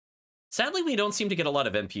 Sadly, we don't seem to get a lot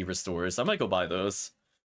of MP restores. I might go buy those.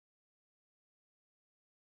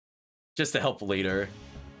 Just to help later.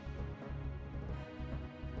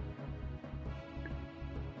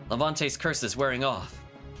 Levante's curse is wearing off.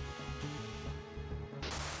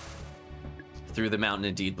 Through the mountain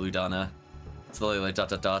indeed, Blue Donna. Slowly like ...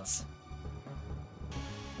 dots.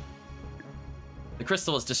 The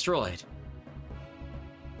crystal is destroyed.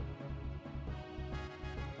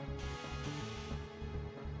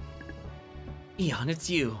 Eon, it's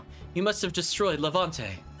you. You must have destroyed Levante.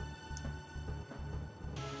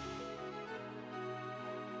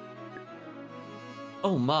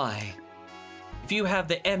 Oh my. If you have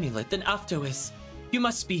the amulet, then Afto is... You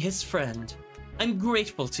must be his friend. I'm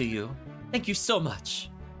grateful to you. Thank you so much.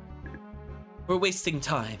 We're wasting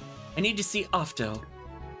time. I need to see Afto.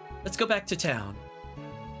 Let's go back to town.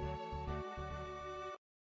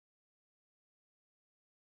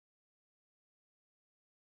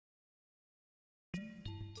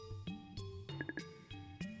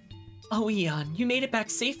 Oh, Eon, you made it back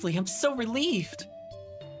safely. I'm so relieved.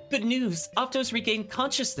 Good news, Afto's regained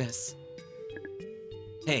consciousness.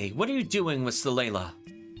 Hey, what are you doing with Soulblazer?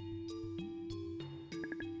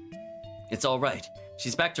 It's all right.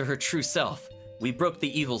 She's back to her true self. We broke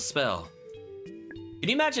the evil spell. Can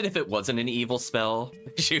you imagine if it wasn't an evil spell?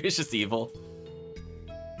 She was just evil.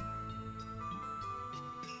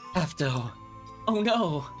 Afto. Oh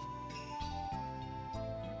no.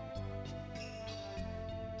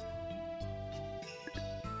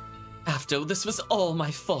 Afto, this was all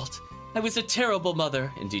my fault. I was a terrible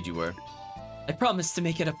mother. Indeed you were. I promised to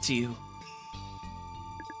make it up to you.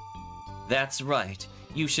 That's right.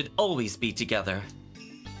 You should always be together.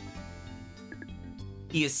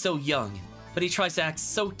 He is so young, but he tries to act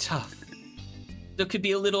so tough. Though could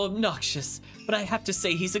be a little obnoxious, but I have to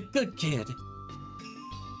say he's a good kid.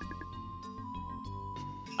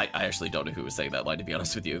 I actually don't know who was saying that line, to be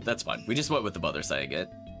honest with you. That's fine. We just went with the mother saying it.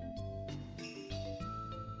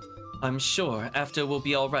 I'm sure After will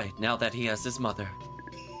be alright now that he has his mother.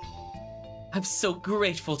 I'm so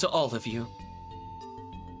grateful to all of you.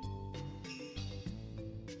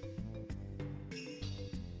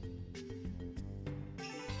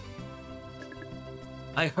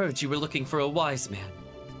 I heard you were looking for a wise man.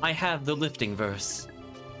 I have the lifting verse.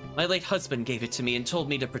 My late husband gave it to me and told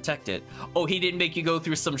me to protect it. Oh, he didn't make you go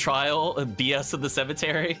through some trial of BS in the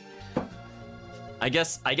cemetery? I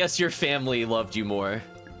guess your family loved you more.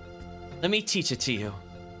 Let me teach it to you.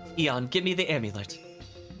 Eon, give me the amulet.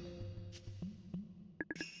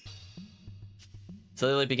 So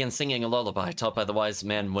Lily begins singing a lullaby taught by the wise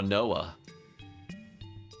man Wanoa.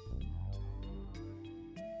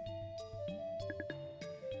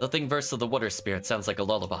 The thing verse of the water spirit sounds like a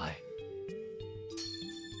lullaby.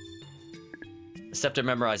 The scepter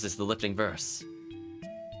memorizes the lifting verse.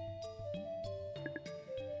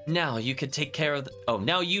 Now you can take care of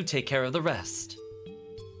now you take care of the rest.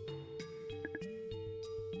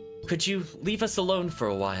 Could you leave us alone for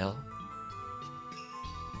a while?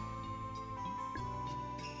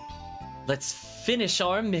 Let's finish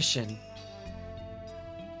our mission.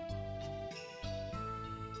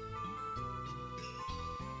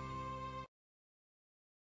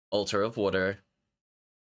 Altar of Water.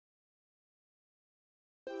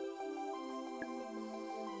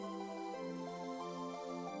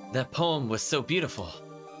 That poem was so beautiful.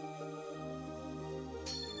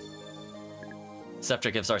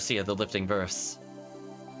 Scepter gives Arcia the lifting verse.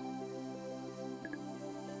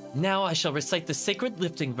 Now I shall recite the sacred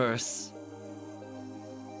lifting verse.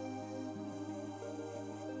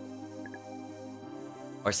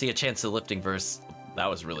 Arcia chants the lifting verse. That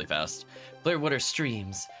was really fast. Clear water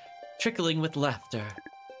streams, trickling with laughter,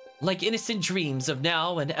 like innocent dreams of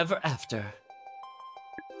now and ever after.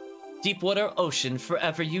 Deep water ocean,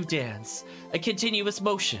 forever you dance. A continuous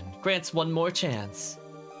motion grants one more chance.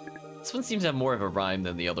 This one seems to have more of a rhyme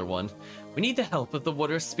than the other one. We need the help of the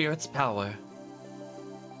water spirit's power.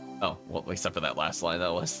 Oh, well, except for that last line. That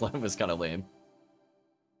last line was kind of lame.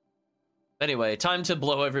 Anyway, time to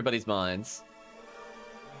blow everybody's minds.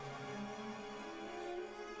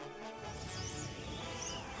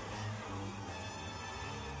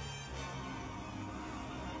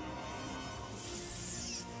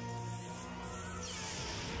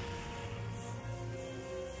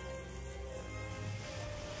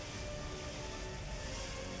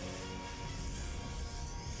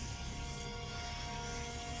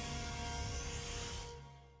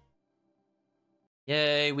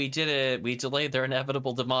 Yay, we did it. We delayed their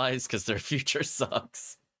inevitable demise because their future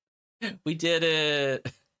sucks. We did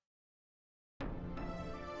it.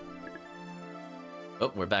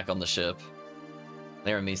 Oh, we're back on the ship.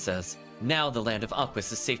 Laramie says, now the land of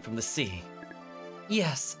Aquis is safe from the sea.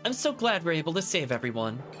 Yes, I'm so glad we're able to save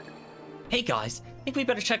everyone. Hey guys, I think we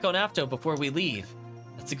better check on Afto before we leave.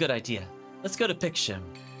 That's a good idea. Let's go to Picsham.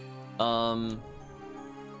 Can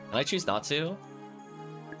I choose not to?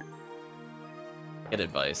 Get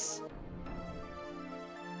advice.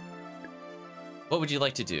 What would you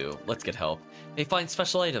like to do? Let's get help. They find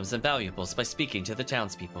special items and valuables by speaking to the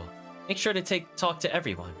townspeople. Make sure to talk to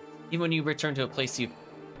everyone, even when you return to a place you've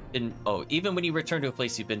been. Oh, even when you return to a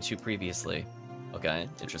place you've been to previously. Okay,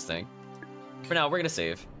 interesting. For now, we're gonna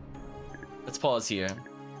save. Let's pause here.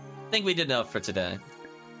 I think we did enough for today.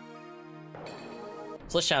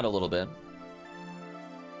 So let's chat a little bit.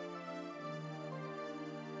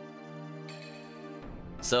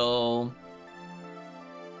 So,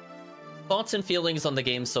 thoughts and feelings on the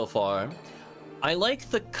game so far. I like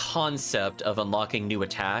the concept of unlocking new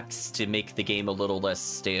attacks to make the game a little less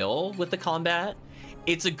stale with the combat.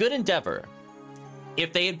 It's a good endeavor.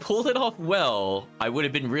 If they had pulled it off well, I would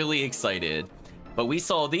have been really excited. But we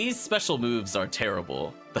saw these special moves are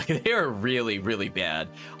terrible. Like, they are really, really bad.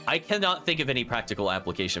 I cannot think of any practical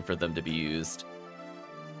application for them to be used.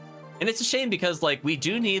 And it's a shame because, like, we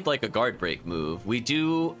do need, like, a guard break move.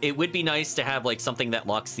 It would be nice to have, like, something that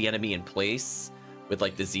locks the enemy in place with,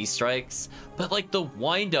 like, the Z strikes. But, like, the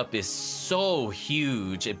windup is so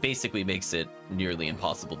huge, it basically makes it nearly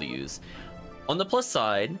impossible to use. On the plus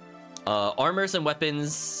side, armors and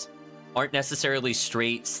weapons aren't necessarily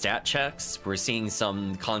straight stat checks. We're seeing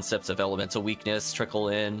some concepts of elemental weakness trickle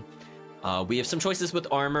in. We have some choices with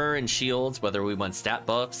armor and shields, whether we want stat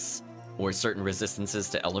buffs or certain resistances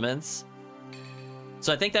to elements.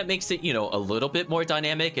 So I think that makes it, you know, a little bit more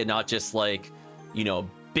dynamic and not just like, you know,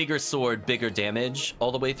 bigger sword, bigger damage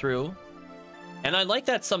all the way through. And I like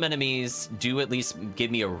that some enemies do at least give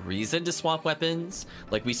me a reason to swap weapons.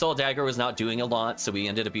 Like we saw Dagger was not doing a lot, so we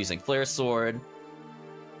ended up using Flare Sword.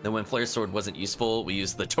 Then when Flare Sword wasn't useful, we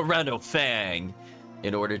used the Tyranno Fang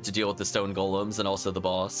in order to deal with the stone golems and also the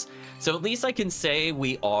boss. So at least I can say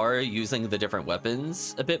we are using the different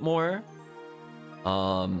weapons a bit more.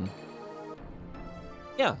 Yeah,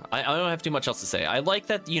 I don't have too much else to say. I like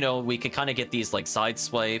that, you know, we could kind of get these like side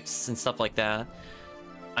swipes and stuff like that.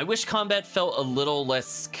 I wish combat felt a little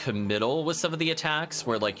less committal with some of the attacks,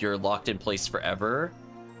 where like you're locked in place forever.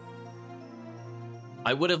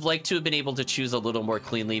 I would have liked to have been able to choose a little more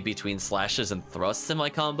cleanly between slashes and thrusts in my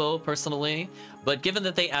combo, personally. But given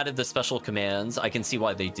that they added the special commands, I can see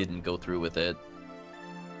why they didn't go through with it.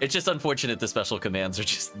 It's just unfortunate the special commands are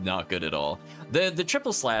just not good at all. The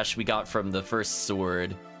triple slash we got from the first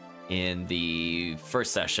sword in the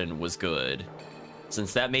first session was good,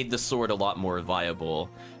 since that made the sword a lot more viable.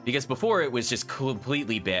 Because before it was just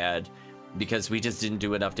completely bad, because we just didn't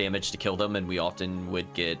do enough damage to kill them, and we often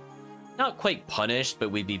would get not quite punished, but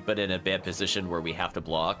we'd be put in a bad position where we have to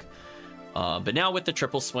block. But now with the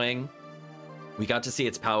triple swing, we got to see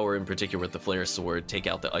its power, in particular with the flare sword, take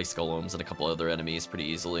out the ice golems and a couple other enemies pretty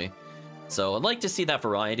easily. So I'd like to see that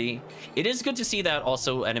variety. It is good to see that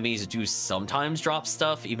also enemies do sometimes drop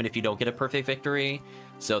stuff, even if you don't get a perfect victory.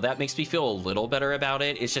 So that makes me feel a little better about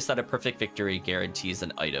it. It's just that a perfect victory guarantees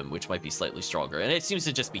an item, which might be slightly stronger. And it seems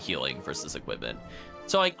to just be healing versus equipment.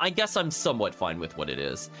 So I guess I'm somewhat fine with what it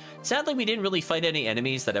is. Sadly, we didn't really fight any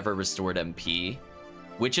enemies that ever restored MP,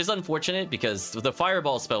 which is unfortunate because the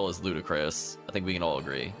fireball spell is ludicrous. I think we can all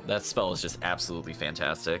agree. That spell is just absolutely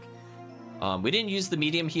fantastic. We didn't use the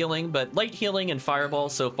medium healing, but light healing and fireball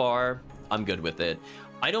so far, I'm good with it.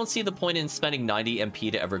 I don't see the point in spending 90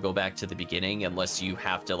 MP to ever go back to the beginning unless you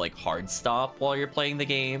have to like hard stop while you're playing the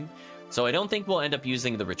game. So I don't think we'll end up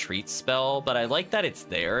using the retreat spell, but I like that it's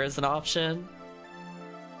there as an option.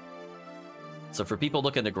 So for people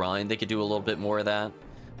looking to grind, they could do a little bit more of that.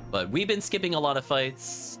 But we've been skipping a lot of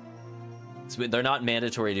fights. So they're not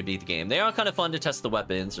mandatory to beat the game. They are kind of fun to test the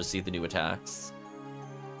weapons or see the new attacks.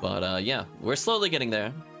 But yeah, we're slowly getting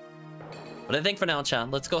there. But I think for now, chat,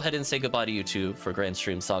 let's go ahead and say goodbye to YouTube for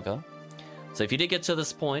Granstream Saga. So if you did get to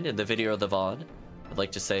this point in the video or the VOD, I'd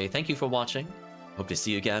like to say thank you for watching. Hope to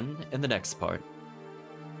see you again in the next part.